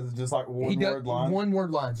guy says? Is just like one-word lines?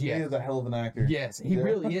 One-word lines, yeah. He is a hell of an actor. Yes, he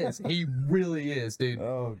really is. He really is, dude.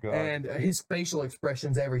 Oh, God. And his facial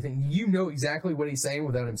expressions, everything. You know exactly what he's saying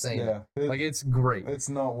without him saying it. Like, it's great. It's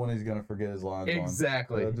not when he's going to forget his lines.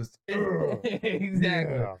 Exactly.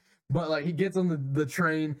 Exactly. Yeah. But, like, he gets on the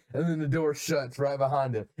train, and then the door shuts right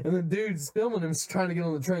behind him. And the dude's filming him trying to get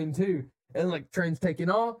on the train, too. And, like, train's taking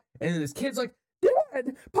off, and then his kid's like,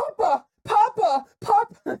 Dad, Papa,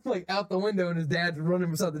 like, out the window, and his dad's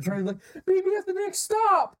running beside the train, like, baby, at the next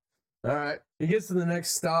stop. All right. He gets to the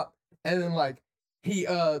next stop, and then, like,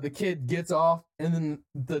 the kid gets off, and then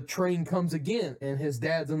the train comes again, and his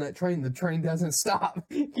dad's on that train. The train doesn't stop.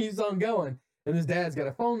 Keeps on going. And his dad's got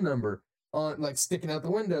a phone number on, like, sticking out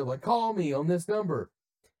the window, like, call me on this number.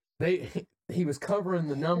 He was covering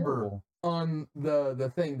the number on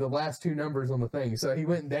the thing, the last two numbers on the thing. So he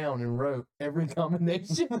went down and wrote every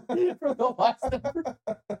combination for the last number.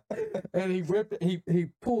 And he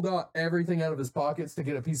pulled out everything out of his pockets to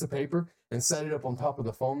get a piece of paper and set it up on top of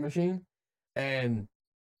the phone machine. And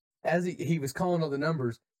as he was calling all the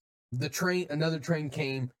numbers, another train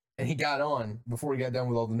came, and he got on before he got done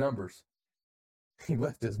with all the numbers. He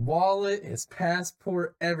left his wallet, his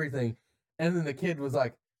passport, everything. And then the kid was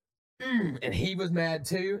like, and he was mad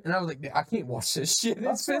too. And I was like, I can't watch this shit.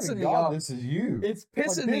 It's pissing me off. This is you. It's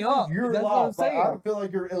pissing me off. Your That's life. what I'm saying. I feel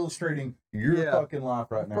like you're illustrating your fucking life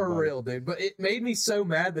right now. For real, dude. But it made me so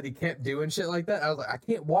mad that he kept doing shit like that. I was like, I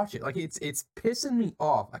can't watch it. Like, it's pissing me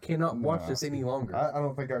off. I cannot watch this any longer. I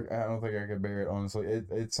don't think I could bear it, honestly.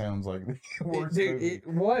 It sounds like the worst dude, movie it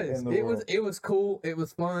was. in the world. It was cool. It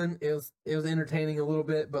was fun. It was entertaining a little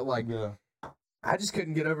bit, but like I just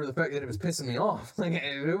couldn't get over the fact that it was pissing me off. Like,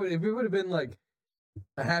 if it would have been like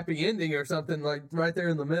a happy ending or something like right there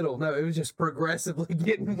in the middle. No, it was just progressively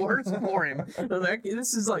getting worse for him. I was like,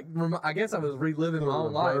 this is like, I guess I was reliving my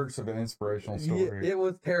own life. Of an inspirational story. Yeah, it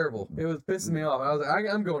was terrible. It was pissing me off. I was like,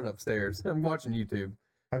 I'm going upstairs. I'm watching YouTube.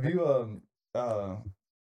 Have you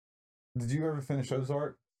did you ever finish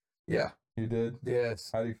Ozark? Yeah. You did? Yes.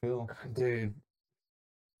 How do you feel? Dude.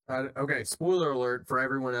 Okay, spoiler alert for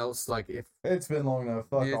everyone else. Like, if it's been long enough,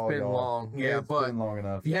 fuck it's all been y'all. long, yeah, it's but been long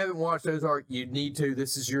enough. if you haven't watched Ozark, you need to.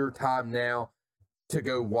 This is your time now to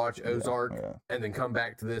go watch Ozark and then come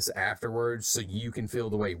back to this afterwards, so you can feel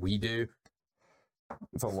the way we do.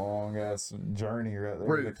 It's a long ass journey right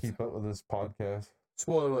there to keep up with this podcast.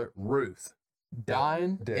 Spoiler alert: Ruth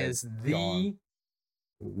dying is the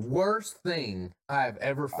worst thing I have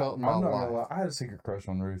ever felt in my life. Gonna lie, I had a secret crush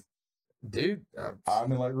on Ruth. Dude, I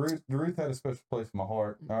mean, like Ruth had a special place in my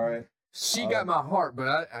heart. All right, she got my heart,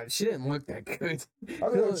 but she didn't look that good. I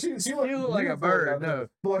mean, she looked like a bird. No,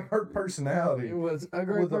 but like her personality, it was a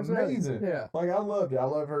great personality. Amazing. Yeah, like I loved it. I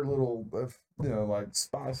love her little, like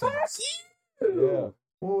spice. Fuck you! Yeah.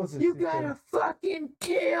 What was it? You gotta fucking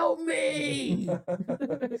kill me!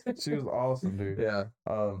 She was awesome, dude. Yeah.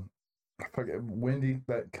 Wendy,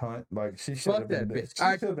 that cunt, like she should have been dead. Bitch.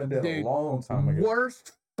 She should have been dead a long time ago.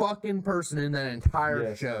 Worst fucking person in that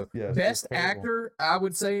entire show. Yes, best actor, I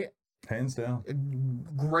would say. Hands down.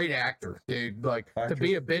 Great actor, dude. Like, to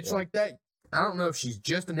be a bitch like that, I don't know if she's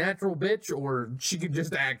just a natural bitch or she could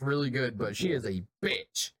just act really good, but she is a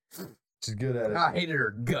bitch. She's good at it. I hated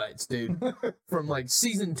her guts, dude. From like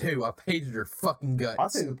season 2, I've hated her fucking guts. I'll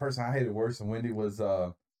say the person I hated worse than Wendy was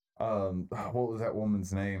what was that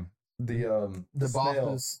woman's name? The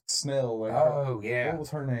boss Snell. Like yeah. What was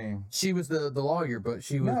her name? She was the lawyer, but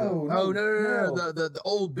she was no. The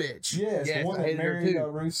old bitch. Yes, the one that married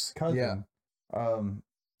Ruth's cousin. Yeah.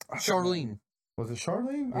 Charlene. Was it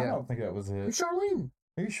Charlene? Yeah. I don't think that was it. Charlene.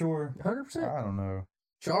 Are you sure? 100%. I don't know.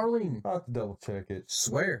 Charlene. I'll have to double check it.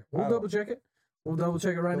 Swear. We'll double check it. We'll double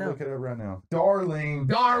check it right now. Look it up right now.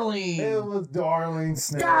 Darlene. It was Darlene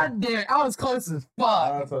Snell. God damn, I was close as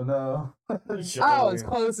fuck. No. I was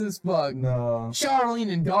close as fuck. No.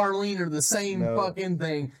 Charlene and Darlene are the same fucking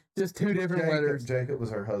thing. Just two different letters. Jacob was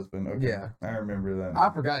her husband. Okay. Yeah. I remember that.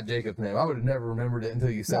 I forgot Jacob's name. I would have never remembered it until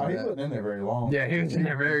you said that. He wasn't in there very long. Yeah, he was in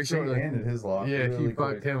there very shortly. She ended his life. Yeah, really she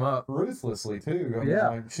fucked him up. Ruthlessly, too. I mean,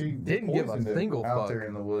 like, she didn't give a single fuck. Out there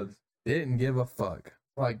in the woods. Didn't give a fuck.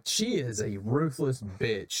 Like, she is a ruthless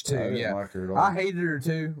bitch, too. I didn't like her at all. I hated her,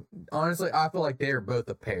 too. Honestly, I feel like they're both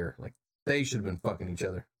a pair. Like, they should have been fucking each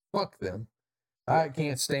other. Fuck them. I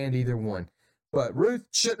can't stand either one. But Ruth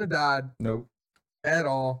shouldn't have died. Nope. At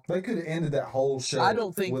all. They could have ended that whole show. I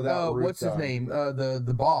don't think, what's his dying. name?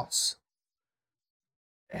 The boss.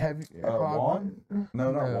 Juan?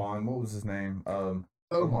 No, not Juan. What was his name?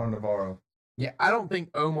 Omar Navarro. Yeah, I don't think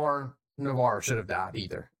Omar Navarro should have died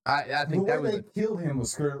either. I think that was... The way they killed him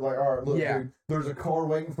was screwed. Like, all right, look, dude, there's a car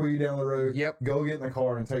waiting for you down the road. Yep. Go get in the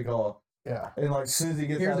car and take off. Yeah. And, like, as soon as he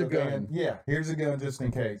gets out of the van, here's a gun just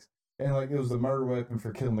in case. And, like, it was the murder weapon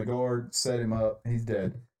for killing the guard, set him up, he's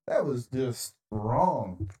dead. That was just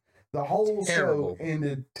wrong. The whole show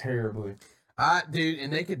ended terribly. Dude,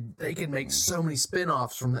 and they could make so many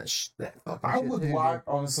spin-offs from that fucking I shit. would like,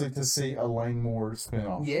 honestly, to see a Lane Moore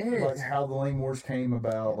spin-off. Yes. Like how the Lane Moores came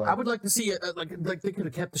about. Like, I would like to see it, like they could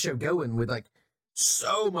have kept the show going with, like,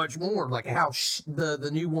 so much more. Like how the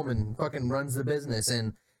new woman fucking runs the business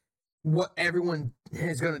and what everyone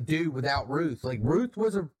is going to do without Ruth. Like, Ruth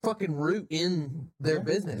was a fucking root in their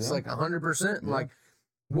business, like 100%. Like,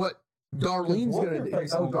 what Darlene's gonna do.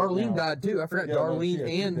 Oh, Darlene died too. I forgot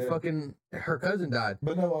Darlene and fucking her cousin died.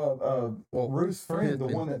 But no, Ruth's friend, the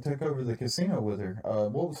one that took over the casino with her,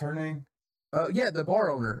 what was her name? The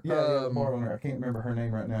bar owner. Yeah, the bar owner. I can't remember her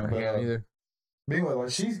name right now. I can't either. But anyway,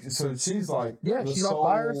 like she's like she's all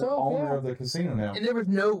by herself. Owner of the casino now. And there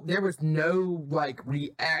was no like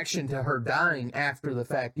reaction to her dying after the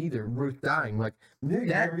fact either. Ruth dying, like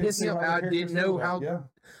that pissed me off. I didn't know how. Yeah.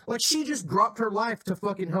 Like, she just dropped her life to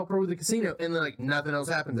fucking help her with the casino, and then, like, nothing else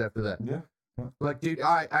happens after that. Yeah. Like, dude,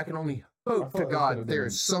 I can only hope to God there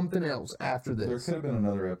is something else after this. There could have been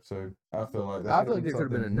another episode. I feel like there could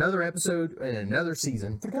have been another episode and another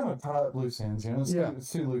season. To kind of tie up loose ends, you know?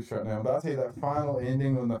 It's too loose right now. But I'll tell you, that final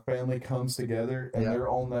ending when the family comes together and they're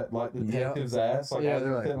on that, like, detective's ass. Like,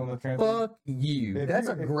 they're like, on the fuck you. That's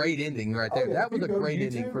a great ending right there. That was a great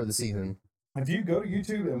ending for the season. If you go to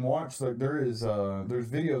YouTube and watch, like, there's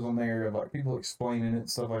videos on there of, like, people explaining it and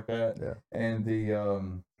stuff like that. Yeah. And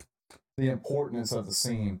the importance of the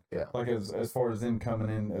scene. Yeah. Like as far as them coming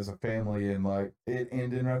in as a family and like it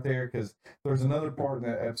ending right there, because there's another part in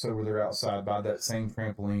that episode where they're outside by that same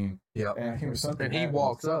trampoline. Yeah. And I hear something. And he happens.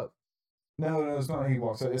 walks up. No, it's not. He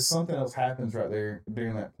walks up. It's something else happens right there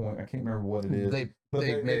during that point. I can't remember what it is.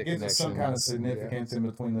 It gives us some kind of significance in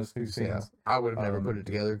between those two scenes. Yeah. I would have never put it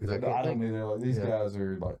together because I don't either. Like these guys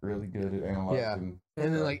are like really good at analyzing. Yeah.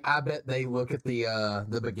 And then like I bet they look at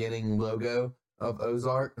the beginning logo of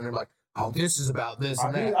Ozark and they're like, oh, this is about this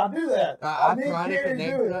and that. I do that. I try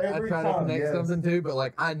to connect something too, but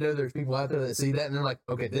like I know there's people out there that see that and they're like,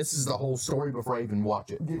 okay, this is the whole story before I even watch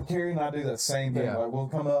it. Carrie and I do that same thing. Yeah. Like we'll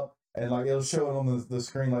come up and like it'll show it on the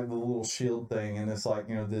screen like the little shield thing, and it's like,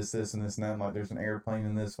 you know, this and this and that. Like there's an airplane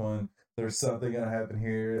in this one. There's something gonna happen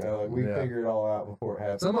here. Like we figure it all out before it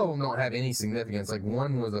happens. Some of them don't have any significance. Like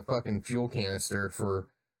one was a fucking fuel canister for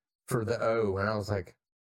the O, and I was like,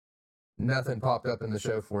 nothing popped up in the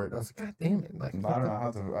show for it. I was like, God damn it! Like, I don't know. I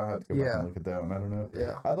have to go back and look at that one. I don't know.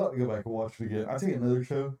 Yeah, I'd like to go back and watch it again. I think another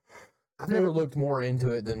show. I've never looked more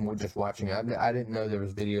into it than just watching it. I didn't know there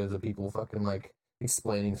was videos of people fucking like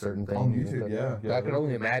explaining certain things on YouTube. Yeah. I can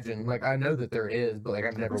only imagine. Like I know that there is, but like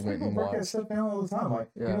I've never went and watched. That stuff down all the time. Like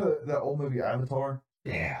you know that old movie Avatar.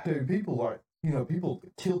 Yeah, dude. People like people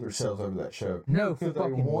killed themselves over that show. No, because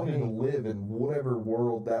they wanted to live in whatever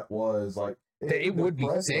world that was. Like it would be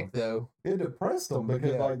sick though. It depressed them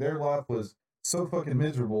because like their life was so fucking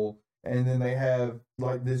miserable. And then they have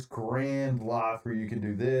like this grand life where you can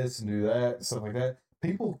do this and do that and stuff like that.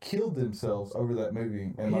 People killed themselves over that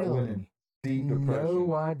movie and like went in deep depression.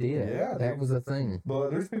 No idea. Yeah, that was a thing. But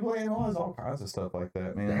there's people that analyze all kinds of stuff like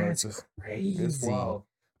that, man. That's crazy. It's wild.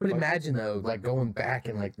 But like, imagine though, like going back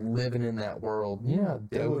and like living in that world. Yeah,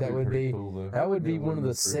 dope. That would be cool, that would be one of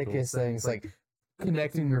the sickest things. Like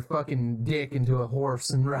connecting your fucking dick into a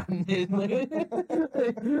horse and riding it.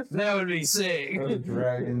 That would be sick. The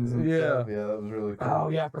dragons and stuff. Yeah, that was really cool. Oh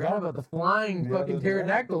yeah, I forgot about the flying fucking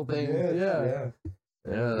pterodactyl thing. Yeah,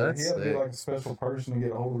 that's he had to be like a special person to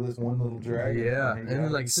get a hold of this one little dragon. Yeah, and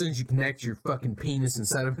then like as soon as you connect your fucking penis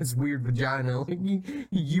inside of its weird vagina, like,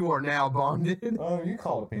 you are now bonded. Oh, you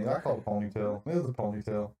call it a penis. I call it a ponytail. It was a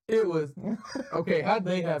ponytail. It was okay. How'd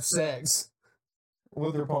they have sex?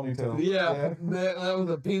 With their ponytail. Yeah. That was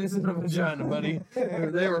a penis and a vagina, buddy.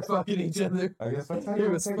 They were fucking each other. I guess that's how he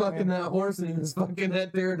was fucking that horse and he was fucking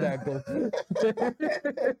that pterodactyl.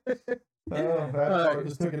 That part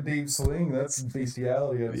just took a deep swing. That's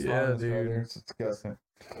bestiality. Dude. It's disgusting.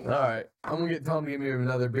 All right. I'm going to get Tom to give me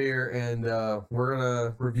another beer and we're going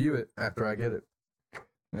to review it after I get it.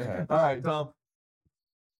 Yeah. All right, Tom.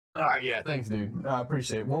 All right, yeah, thanks, dude. I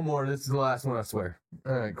appreciate it. One more. This is the last one, I swear.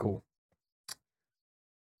 All right, cool.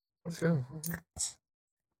 Let's go.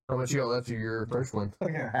 How much you got left of your first one? I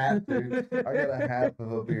got half, dude. I got a half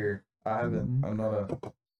of a beer. I'm not a.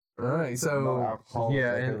 All right, so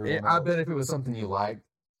yeah, and I bet if it was something you liked.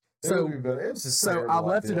 So I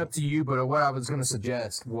left it up to you, but what I was going to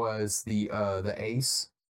suggest was the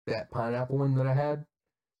Ace, that pineapple one that I had.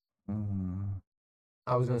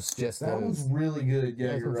 I was going to suggest that those. was really good.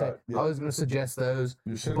 Yeah, you're right. Yeah. I was going to suggest those,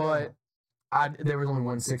 but there was only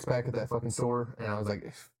one 6-pack at that fucking store, and I was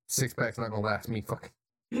like, 6-pack's not going to last me fucking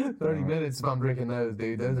 30 minutes if I'm drinking those,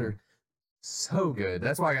 dude. Those are so good.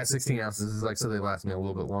 That's why I got 16 ounces, like so they last me a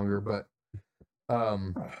little bit longer. But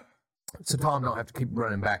so Tom don't have to keep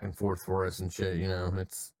running back and forth for us and shit. You know,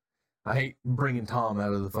 I hate bringing Tom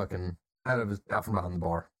out from behind the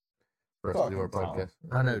bar for us to do our podcast.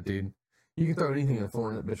 I know, dude. You can throw anything in the floor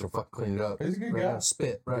and that bitch will fucking clean it up. He's a good guy.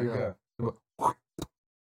 Spit right now.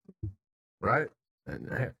 Right?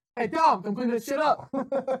 Hey, Tom, come clean that shit up.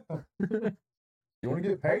 You want to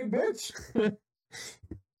get paid, bitch?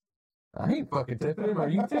 I ain't fucking tipping him. Are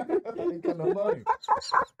you tipping? I ain't got no money.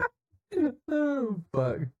 Oh,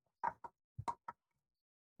 fuck.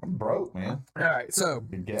 I'm broke, man. All right, so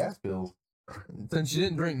the gas bills. Since you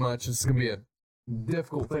didn't drink much, it's gonna be a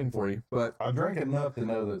difficult thing for you. But I drank enough to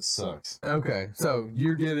know that it sucks. Okay, so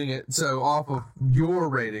you're giving it off of your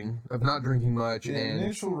rating of not drinking much. The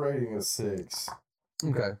initial rating is 6.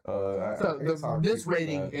 Okay. This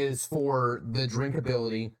rating is for the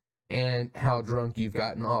drinkability and how drunk you've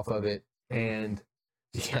gotten off of it, and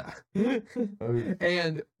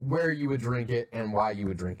and where you would drink it and why you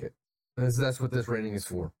would drink it. That's what this rating is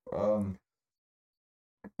for.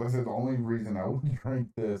 This is the only reason I would drink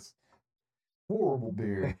this horrible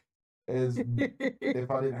beer is if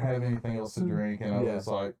I didn't have anything else to drink and I was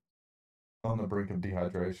like on the brink of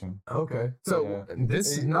dehydration. Okay. So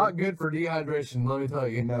this is not good for dehydration, let me tell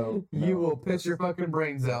you. No. You will piss your fucking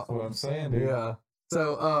brains out. That's what I'm saying, dude. Yeah.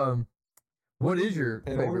 So what is your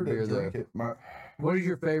favorite beer though? What is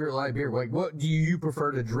your favorite light beer? Like, what do you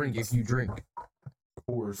prefer to drink if you drink?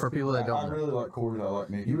 Coors. For people that don't I know. really like Coors. I like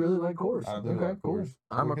Mickey. You really like Coors? I do Okay, like cool. Coors.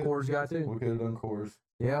 I'm a Coors guy too. We could have done Coors.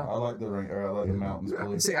 Yeah. I like the Mountains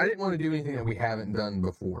Blue. See, I didn't want to do anything that we haven't done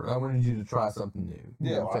before. I wanted you to try something new.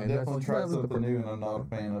 Yeah, what I'm I saying? definitely tried something new, and I'm not a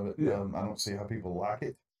fan of it. Yeah. I don't see how people like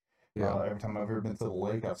it. Yeah. Every time I've ever been to the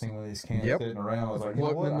lake, I've seen one of these cans Yep. sitting around. I was like, you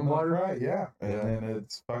know Floating what? in the I'm gonna water. try it. Yeah. And Yeah. then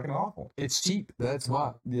it's fucking awful. It's cheap. That's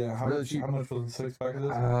why. Yeah. How Really cheap. much was the 6-pack of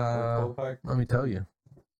this? 12-pack? Let me tell you.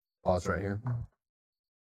 Pause right here.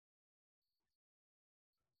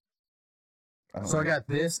 So I got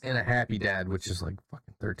this and a Happy Dad, which is like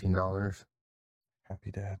fucking $13. Happy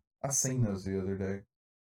Dad. I seen those the other day.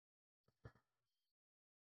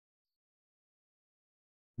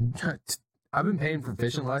 I've been paying for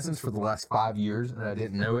fishing license for the last 5 years, and I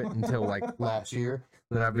didn't know it until like last year.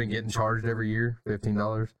 Then I've been getting charged every year,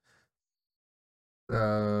 $15.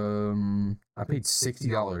 I paid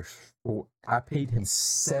 $60 for. I paid him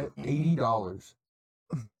 $80.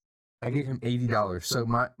 I gave him $80. So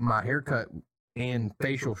my haircut and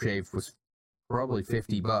facial shave was probably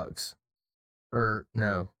 $50, or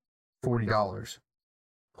no, $40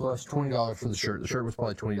 plus $20 for the shirt. The shirt was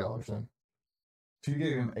probably $20 then. So you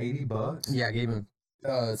gave him $80? Yeah, I gave him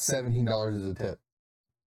 $17 as a tip.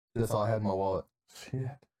 That's all I had in my wallet. Shit.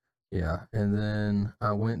 Yeah, and then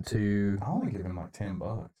I went to. I only give him like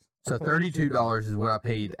 $10. So $32 is what I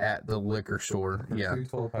paid at the liquor store. For Yeah, 2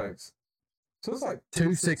 12-packs. So it's like 2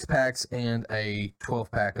 6-packs and a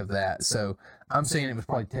 12-pack of that. So I'm saying it was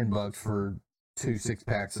probably $10 for 2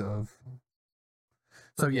 6-packs of.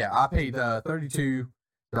 So yeah, I paid $32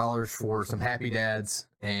 for some Happy Dads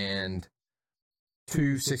and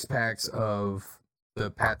 2 6-packs of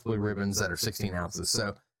the Pabst Blue Ribbons that are 16 ounces.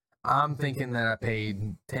 So I'm thinking that I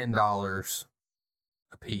paid $10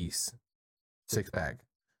 a piece, 6-pack.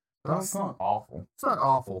 that's not awful. It's not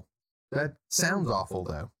awful. That sounds awful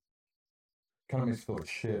though. Kind of makes you feel like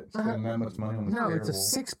shit. Spending that much money on this. No, it's a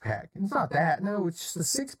 6-pack. It's not that. No, it's just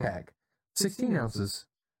a 6-pack, 16 ounces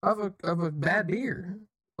of a bad beer.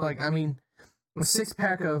 Like, I mean, a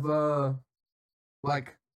 6-pack of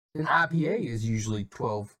like an IPA is usually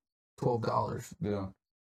 $12. Yeah.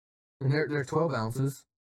 And they're 12 ounces.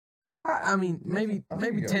 I mean, maybe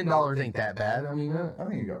 $10 ain't that bad. I mean, I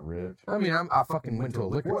think you got rich. I mean, I fucking went to a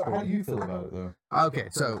liquor store. How do you feel about it though? Okay,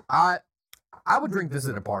 so I would drink this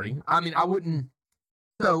at a party. I mean, I wouldn't.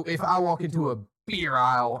 So if I walk into a beer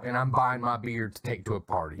aisle and I'm buying my beer to take to a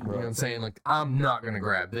party, you know what I'm saying? Like, I'm not gonna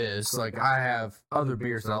grab this. Like, I have other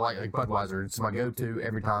beers that I like Budweiser. It's my go-to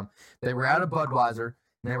every time. They were out of Budweiser,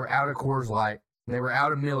 and they were out of Coors Light, and they were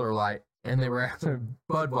out of Miller Lite, and they were out of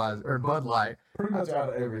Budweiser or Bud Light. Pretty much out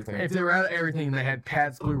of everything. If they were out of everything and they had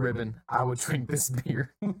Pabst Blue Ribbon, I would drink this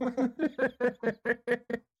beer.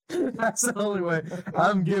 That's the only way.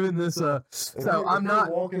 I'm giving this a. So I'm not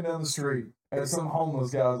walking down the street and some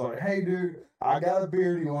homeless guy's like, "Hey, dude, I got a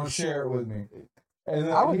beer. Do you want to share it with me?" And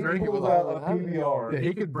then I would he drink it with pulls out a Yeah, PBR.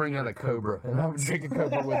 he could bring out a Cobra, and I would drink a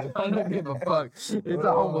Cobra with him. I don't give a fuck. It's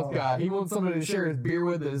a homeless guy. He wants somebody to share his beer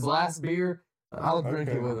with. His last beer. I'll drink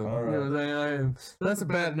it with him. All right. You know what I'm saying? That's a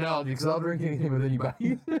bad analogy because I'll drink anything with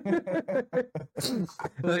anybody.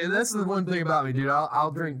 Like, that's the one thing about me, dude.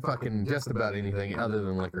 I'll drink fucking just about anything other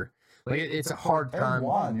than liquor. Like, it's a hard And time.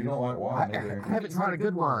 wine. You don't like wine. I haven't tried a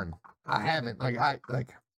good wine. I haven't.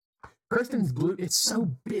 Like Kristen's Blue. It's so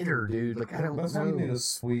bitter, dude. Like, I don't That's know. why you need a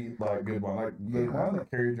sweet, like, good wine. Like the wine that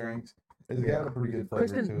Carrie drinks, it's got a pretty good flavor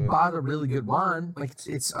to Kristen it. bought a really good wine. Like,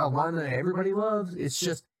 it's a wine that everybody loves. It's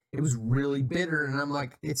just, it was really bitter, and I'm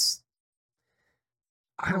like,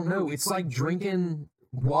 I don't know. It's like drinking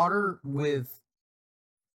water with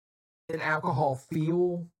an alcohol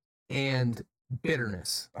feel and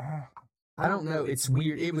bitterness. I don't know. It's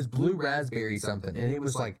weird. It was blue raspberry something, and it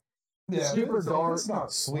was like super if dark. it's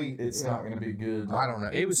not sweet, it's not going to be good. I don't know.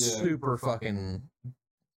 It was super fucking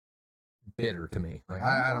bitter to me. Like,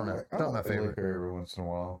 I don't know. I Not my like favorite. liquor every once in a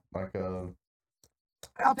while. Like,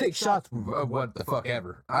 I'll take shots of what the fuck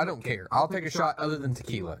ever. I don't care. I'll take a shot other than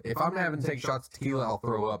tequila. If I'm having to take shots of tequila, I'll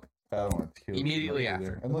throw up. I don't like tequila Immediately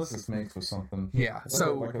either. after. Unless it's mixed with something. Yeah.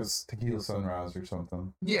 So like a tequila sunrise or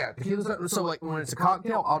something. yeah, tequila's so like when it's a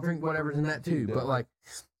cocktail, I'll drink whatever's in that too. But like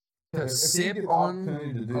to If we sip get the on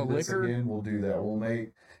opportunity to do a this liquor, again, we'll do that. We'll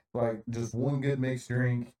make like just one good mixed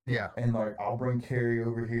drink, yeah. and like I'll bring Carrie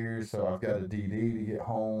over here, so I've got a DD to get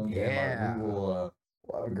home. Yeah. And, like, we'll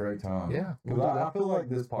have a great time. Yeah. Because we'll do I that. feel like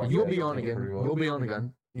this podcast. You'll be on went again. pretty well. You'll be on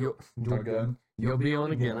again. Again? You'll be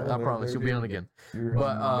on again. Yeah, I promise you'll be on again. Your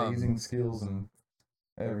But, amazing skills and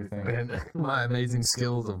everything. And my amazing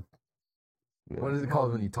skills of what is it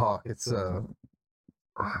called when you talk? It's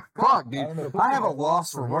Fuck, dude. I have a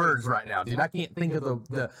loss for words right now, dude. I can't think of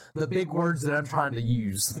the big words that I'm trying to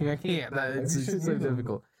use. I can't. It's so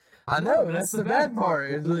difficult. I know, and that's the bad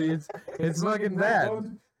part. It's fucking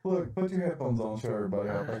bad. Look, put your headphones on, show everybody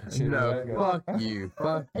how fucking shit No, fuck you.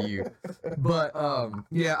 But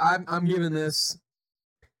yeah, I'm giving this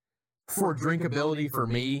for drinkability for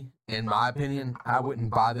me. In my opinion, I wouldn't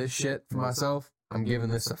buy this shit for myself. I'm giving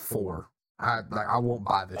this a 4. I won't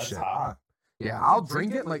buy this shit. High. Yeah, I'll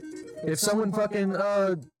drink it. Like if someone fucking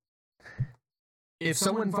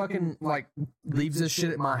like leaves this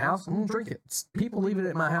shit at my house, I'm gonna drink it. People leave it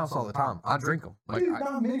at my house all the time. I drink them. Like, dude,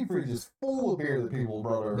 my mini fridge is full of beer that people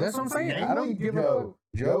brought over. That's what I'm saying. I don't give a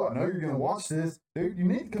Joe. I know you're gonna watch this, dude. You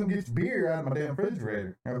need to come get your beer out of my damn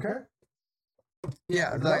refrigerator, okay?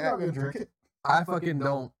 Yeah, I'm like, not gonna drink it. I fucking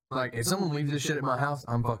don't like. If someone leaves this shit at my house,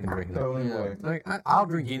 I'm fucking drinking it. Totally. Like I'll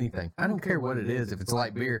drink anything. I don't care what it is. If it's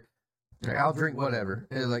light beer, like, I'll drink whatever.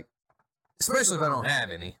 It's like. Especially if I don't have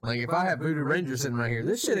any. Like, if I have Voodoo Ranger sitting right here,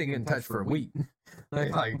 this shit ain't getting touched for a week.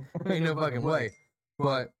 like, ain't no fucking way.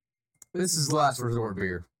 But this is last resort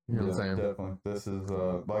beer. You know what I'm saying? Definitely. This is,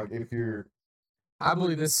 like, if you're... I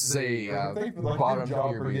believe this is a bottom tier.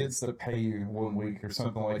 Job forgets to pay you 1 week or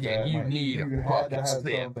something like that. Yeah, you need a pocket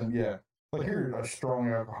snip. Yeah. Like, you're a strong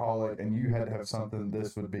alcoholic and you had to have something,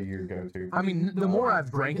 this would be your go-to. I mean, the more I've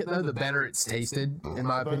drank it, though, the better it's tasted, in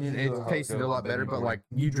my opinion. It's tasted a lot better, but, like,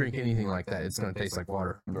 you drink anything like that, it's going to taste like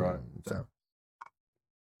water. Right. So.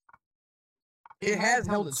 It has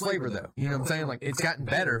held its flavor, though. You know what I'm saying? Like, it's gotten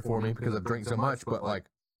better for me because I've drank so much, but, like,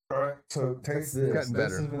 Alright, so taste this. Gotten better.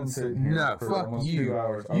 This has been sitting here for fuck almost you. 2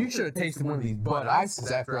 hours. You should have tasted one of these Bud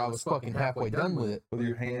Ices after I was fucking halfway done with it. With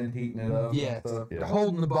your hand heating it up. Yes. And stuff. Yeah.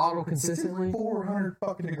 Holding the bottle consistently. 400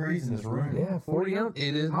 fucking degrees in this room. Yeah, 40 ounce.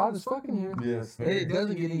 It is hot as fucking here. Yes. And it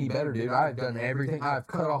doesn't get any better, dude. I've done everything. I've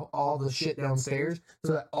cut off all the shit downstairs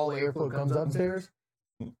so that all the airflow comes upstairs.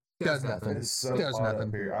 Does nothing. It's so Does hot nothing.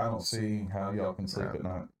 up here. I don't see how y'all can sleep at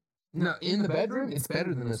night. No, in the bedroom, it's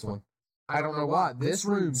better than this one. I don't know why. This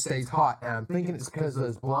room stays hot, and I'm thinking it's because of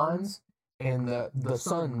those blinds and the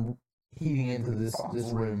sun heating into this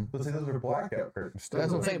room. But see, those are blackout curtains.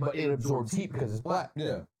 That's what I'm saying, but it absorbs heat because it's black.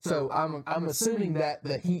 Yeah. So I'm assuming that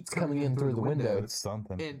the heat's coming in through the window. It's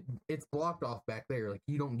something. And it's blocked off back there. Like,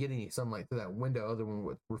 you don't get any sunlight through that window other than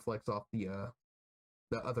what reflects off the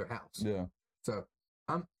other house. Yeah. So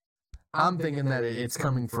I'm thinking that it's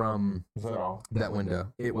coming from Is that all? that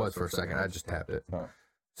window. It was for a second. I just tapped it. No.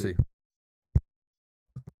 See.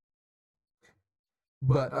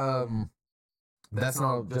 But that's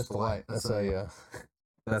not just a light. That's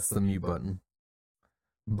that's the mute button.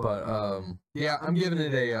 But yeah, I'm giving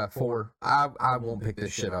it a 4. I won't pick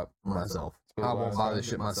this shit up myself. I won't buy this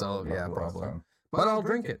shit myself. Yeah, probably. But I'll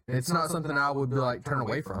drink it. It's not something I would be like turn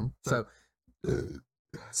away from. So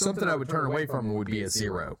something I would turn away from would be a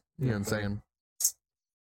 0. You know what I'm saying?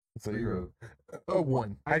 0. A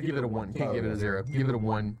 1. I'd give it a 1. Can't give it a 0. Give it a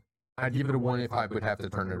 1. I'd give it a 1 if I would have to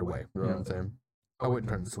turn it away. You know what I'm saying? I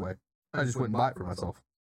wouldn't turn this away. I just wouldn't buy it for myself.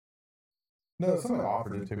 No, someone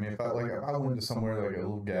offered it to me. If I went to somewhere like a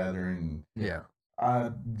little gathering, Yeah.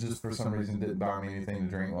 I just for some reason didn't buy me anything to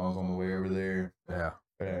drink while I was on the way over there. Yeah.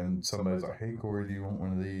 And somebody's like, "Hey Corey, do you want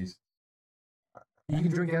one of these?" You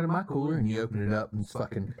can drink out of my cooler and you open it up and it's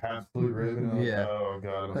fucking Pabst Blue Ribbon. Yeah. Oh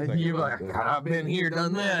god. like, you're like, I've been here,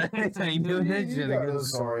 done that. I ain't doing that shit got again.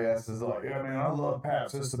 those sorry asses like, yeah, man, I love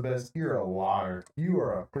Pabst. It's the best. You're a liar. You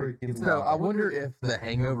are a freaking liar. So I wonder if the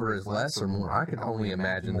hangover is less or more. I could only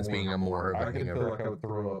imagine this being a more of I a could feel hangover. like I would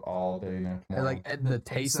throw up all day now. And like the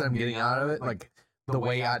taste that I'm getting out of it, like the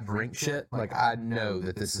way I drink shit, like I know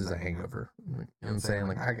that this is a hangover. You know what I'm saying?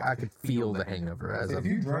 Like I could feel the hangover as if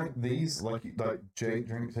you drank these like Jake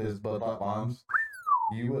drinks his Bud Light Limes,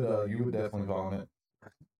 you would definitely vomit.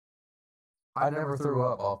 I never threw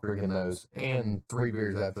up off drinking those, and 3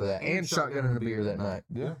 beers after that, and shotgunning a beer that night.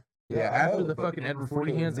 Yeah. Yeah, after the fucking Edward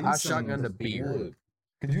 40 hands, I shotgunned a beer. Would.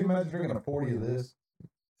 Could you imagine drinking a 40 of this?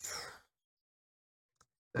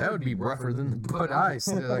 That would be rougher than the Bud Ice.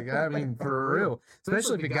 Like, I mean, for real.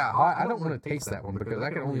 Especially if it got hot. I don't want to taste that one because I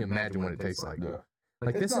can only imagine what it tastes like. Yeah.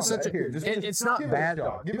 Like, this is such a... It's not bad.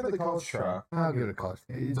 Give it the college try. I'll give it a college.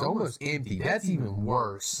 It's almost empty. That's even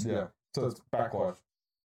worse. Yeah. So it's backwash.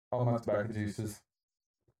 All my tobacco juices.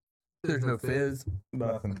 There's no fizz.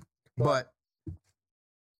 Nothing. But...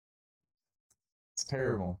 It's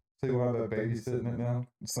terrible. See why that baby's sitting it now?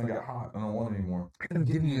 This thing got hot. I don't want it anymore. I could have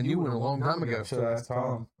given you a new one a long time ago. Should have asked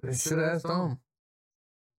Tom. Should have asked Tom.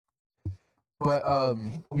 But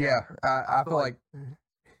yeah, I feel like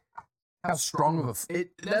how strong of a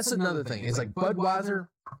that's another thing. It's like Budweiser.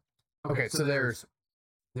 Okay, so there's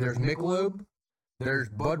Michelob, There's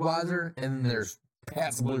Budweiser, and then there's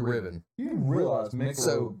Pabst Blue Ribbon. You realize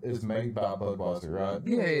Michelob is made by Budweiser, right?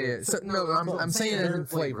 Yeah. So no, I'm saying as in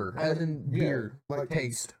flavor, as in beer, like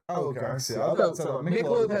taste. Oh, okay, I see.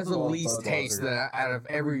 Michelob has the least taste out of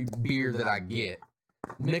every beer that I get.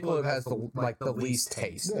 Michelob has the least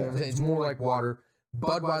taste. Yeah. It's more like water.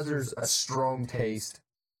 Budweiser's a strong taste,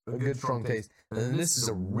 a good strong taste, and then this is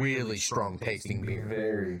a really strong tasting beer.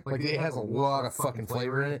 Very. Like it has a lot of fucking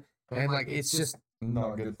flavor in it, and like it's just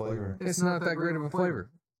not good flavor. It's not that great of a flavor.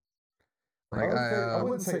 Like I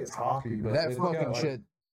wouldn't say it's hoppy, but that fucking shit.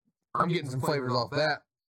 I'm getting some flavors off that.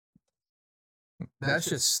 That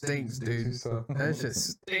shit stinks, dude. That shit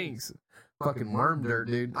stinks. Fucking worm dirt,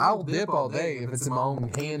 dude. I'll dip all day if it's in my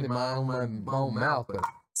own hand, in my own mouth, but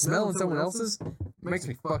smelling someone else's makes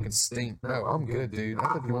me fucking stink. No, I'm good, dude. I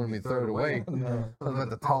thought you wanted me to throw it away. No. I was about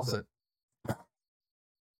to toss it.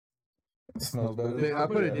 It smells better. Dude, I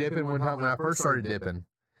put a dip in one time when I first started dipping.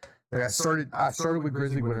 Like I started with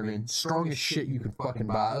Grizzly Wintergreen, strongest shit you can fucking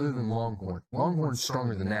buy, other than Longhorn. Longhorn's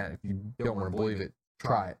stronger than that. If you don't want to believe it,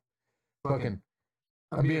 try it. Fucking,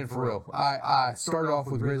 I'm being for real. I started off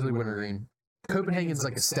with Grizzly Wintergreen. Copenhagen's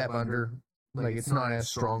like a step under, like it's not as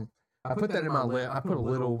strong. I put that in my lip. I put a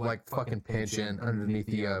little like fucking pinch in underneath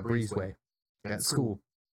the breezeway at school,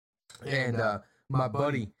 and my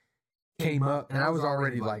buddy came up, and I was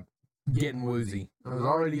already like getting woozy.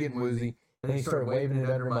 And he started waving it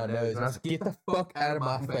under my nose, and I was like, "Get the fuck out of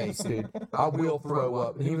my face, dude! I will throw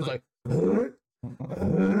up." And he was like, and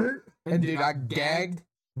dude, I gagged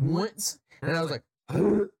once, and I was like,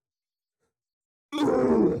 and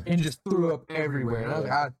just threw up everywhere. And I was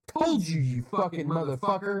like, "I told you, you fucking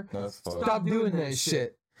motherfucker! Stop doing that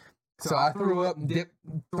shit." So I threw up, and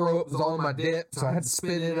throw up was all in my dip, so I had to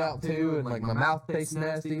spit it out too, and like my mouth tastes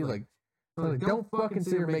nasty. Like, don't fucking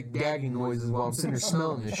sit here and make gagging noises while I'm sitting here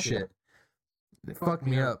smelling this shit. It fucked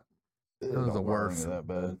me up. It was the worst. That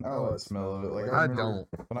bad. I like the smell of it. Like I don't.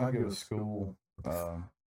 When I go to school,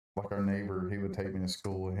 like our neighbor, he would take me to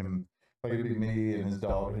school with him. Like it'd be me and his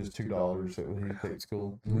daughter, his two daughters that he'd take to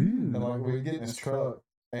school. Ooh. And like we'd get in his truck,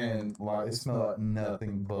 and like it smelled like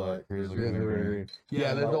nothing but Grizzly Wintergreen.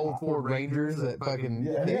 Yeah, those old Ford Rangers that fucking.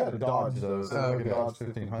 Yeah, he had a Dodge though, so like a Dodge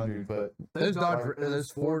 1500. But those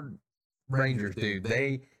Ford Rangers, dude,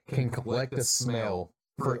 they can collect the smell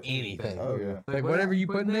for anything. Oh yeah. Like whatever you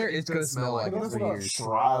put in there, it's gonna smell like it that's for what years. I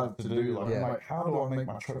strive to do. Like Yeah. I'm like, how do I make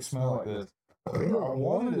my truck smell like this? I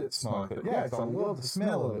wanted it to smell like it. Yeah, because I love the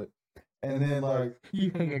smell of it. And then like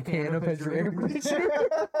You hang a can up as your air conditioner.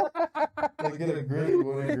 like get a Grizzly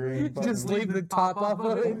Wintergreen. Just leave the top off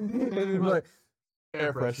of it and then be like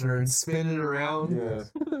air freshener and spin it around. Yeah.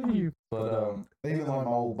 You- But even like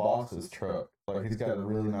my old boss's truck, like he's got a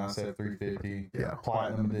really nice F350, Yeah.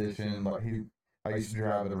 Platinum Edition. Like I used to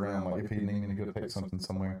drive it around, like if he needed me to go take something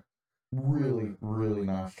somewhere. Really, really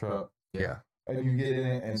nice truck. Yeah. And you get in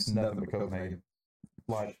it, and it's nothing but Copenhagen.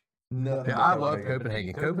 Like nothing. Yeah, I love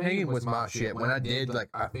Copenhagen. Copenhagen was my shit. When I did like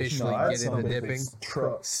officially get into dipping,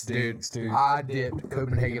 Trucks, dude, dude. I dipped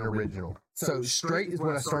Copenhagen original. So straight is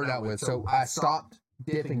what I started out with. So I stopped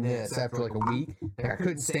dipping this after like a week. Like I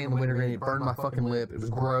couldn't stand the wintergreen. It burned my fucking lip. It was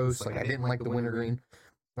gross. Like I didn't like the wintergreen.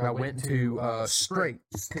 I went to straight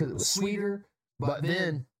because it was sweeter. But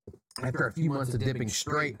then after a few months of dipping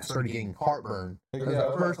straight, I started getting heartburn. It was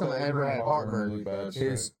the first time I ever had heartburn. Really bad.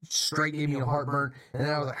 His straight gave me a heartburn, and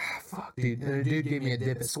then I was like, fuck, dude. And a dude gave me a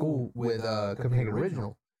dip at school with Copenhagen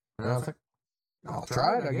Original, and I was like, I'll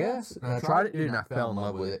try it, I guess. And I tried it, dude, and I fell in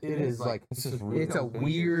love with it. It is like, it's a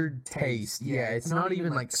weird taste. Yeah, it's not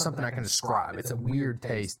even like something I can describe. It's a weird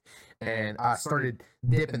taste, and I started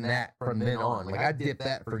dipping that from then on. Like I dipped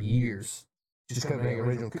that for years, just Copenhagen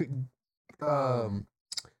Original.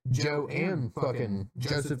 Joe and fucking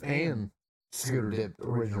Joseph and Scooter dipped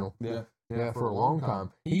original. Yeah. Yeah, for a long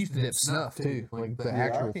time. He used to dip snuff too, like the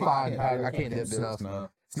actual 5-pack. I can't dip snuff. Snuff,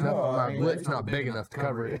 my lip's not big enough to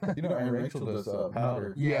cover it. You know, Aunt Rachel does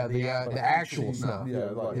powder. Yeah, the actual snuff. Yeah,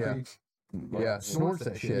 like Yeah, snorts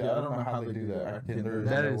that shit. Yeah, I don't know how they do that.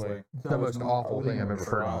 That is the most awful thing I've ever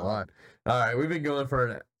heard in my life. All right, we've been going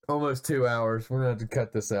for almost 2 hours. We're gonna have to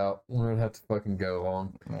cut this out. We're gonna have to fucking go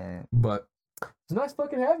long. All right. But it's nice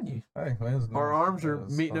fucking having you. Hey, man, Our arms are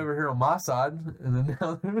meeting over here on my side, and then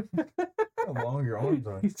now how long your arms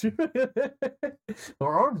are.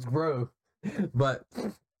 Our arms grow, but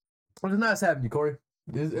it was nice having you, Corey.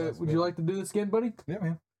 Would you like to do this again, buddy? Yeah,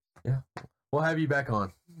 man. Yeah, we'll have you back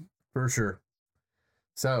on for sure.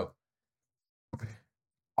 So,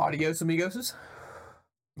 adios, amigos.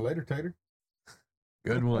 Later, Tater.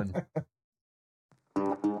 Good one.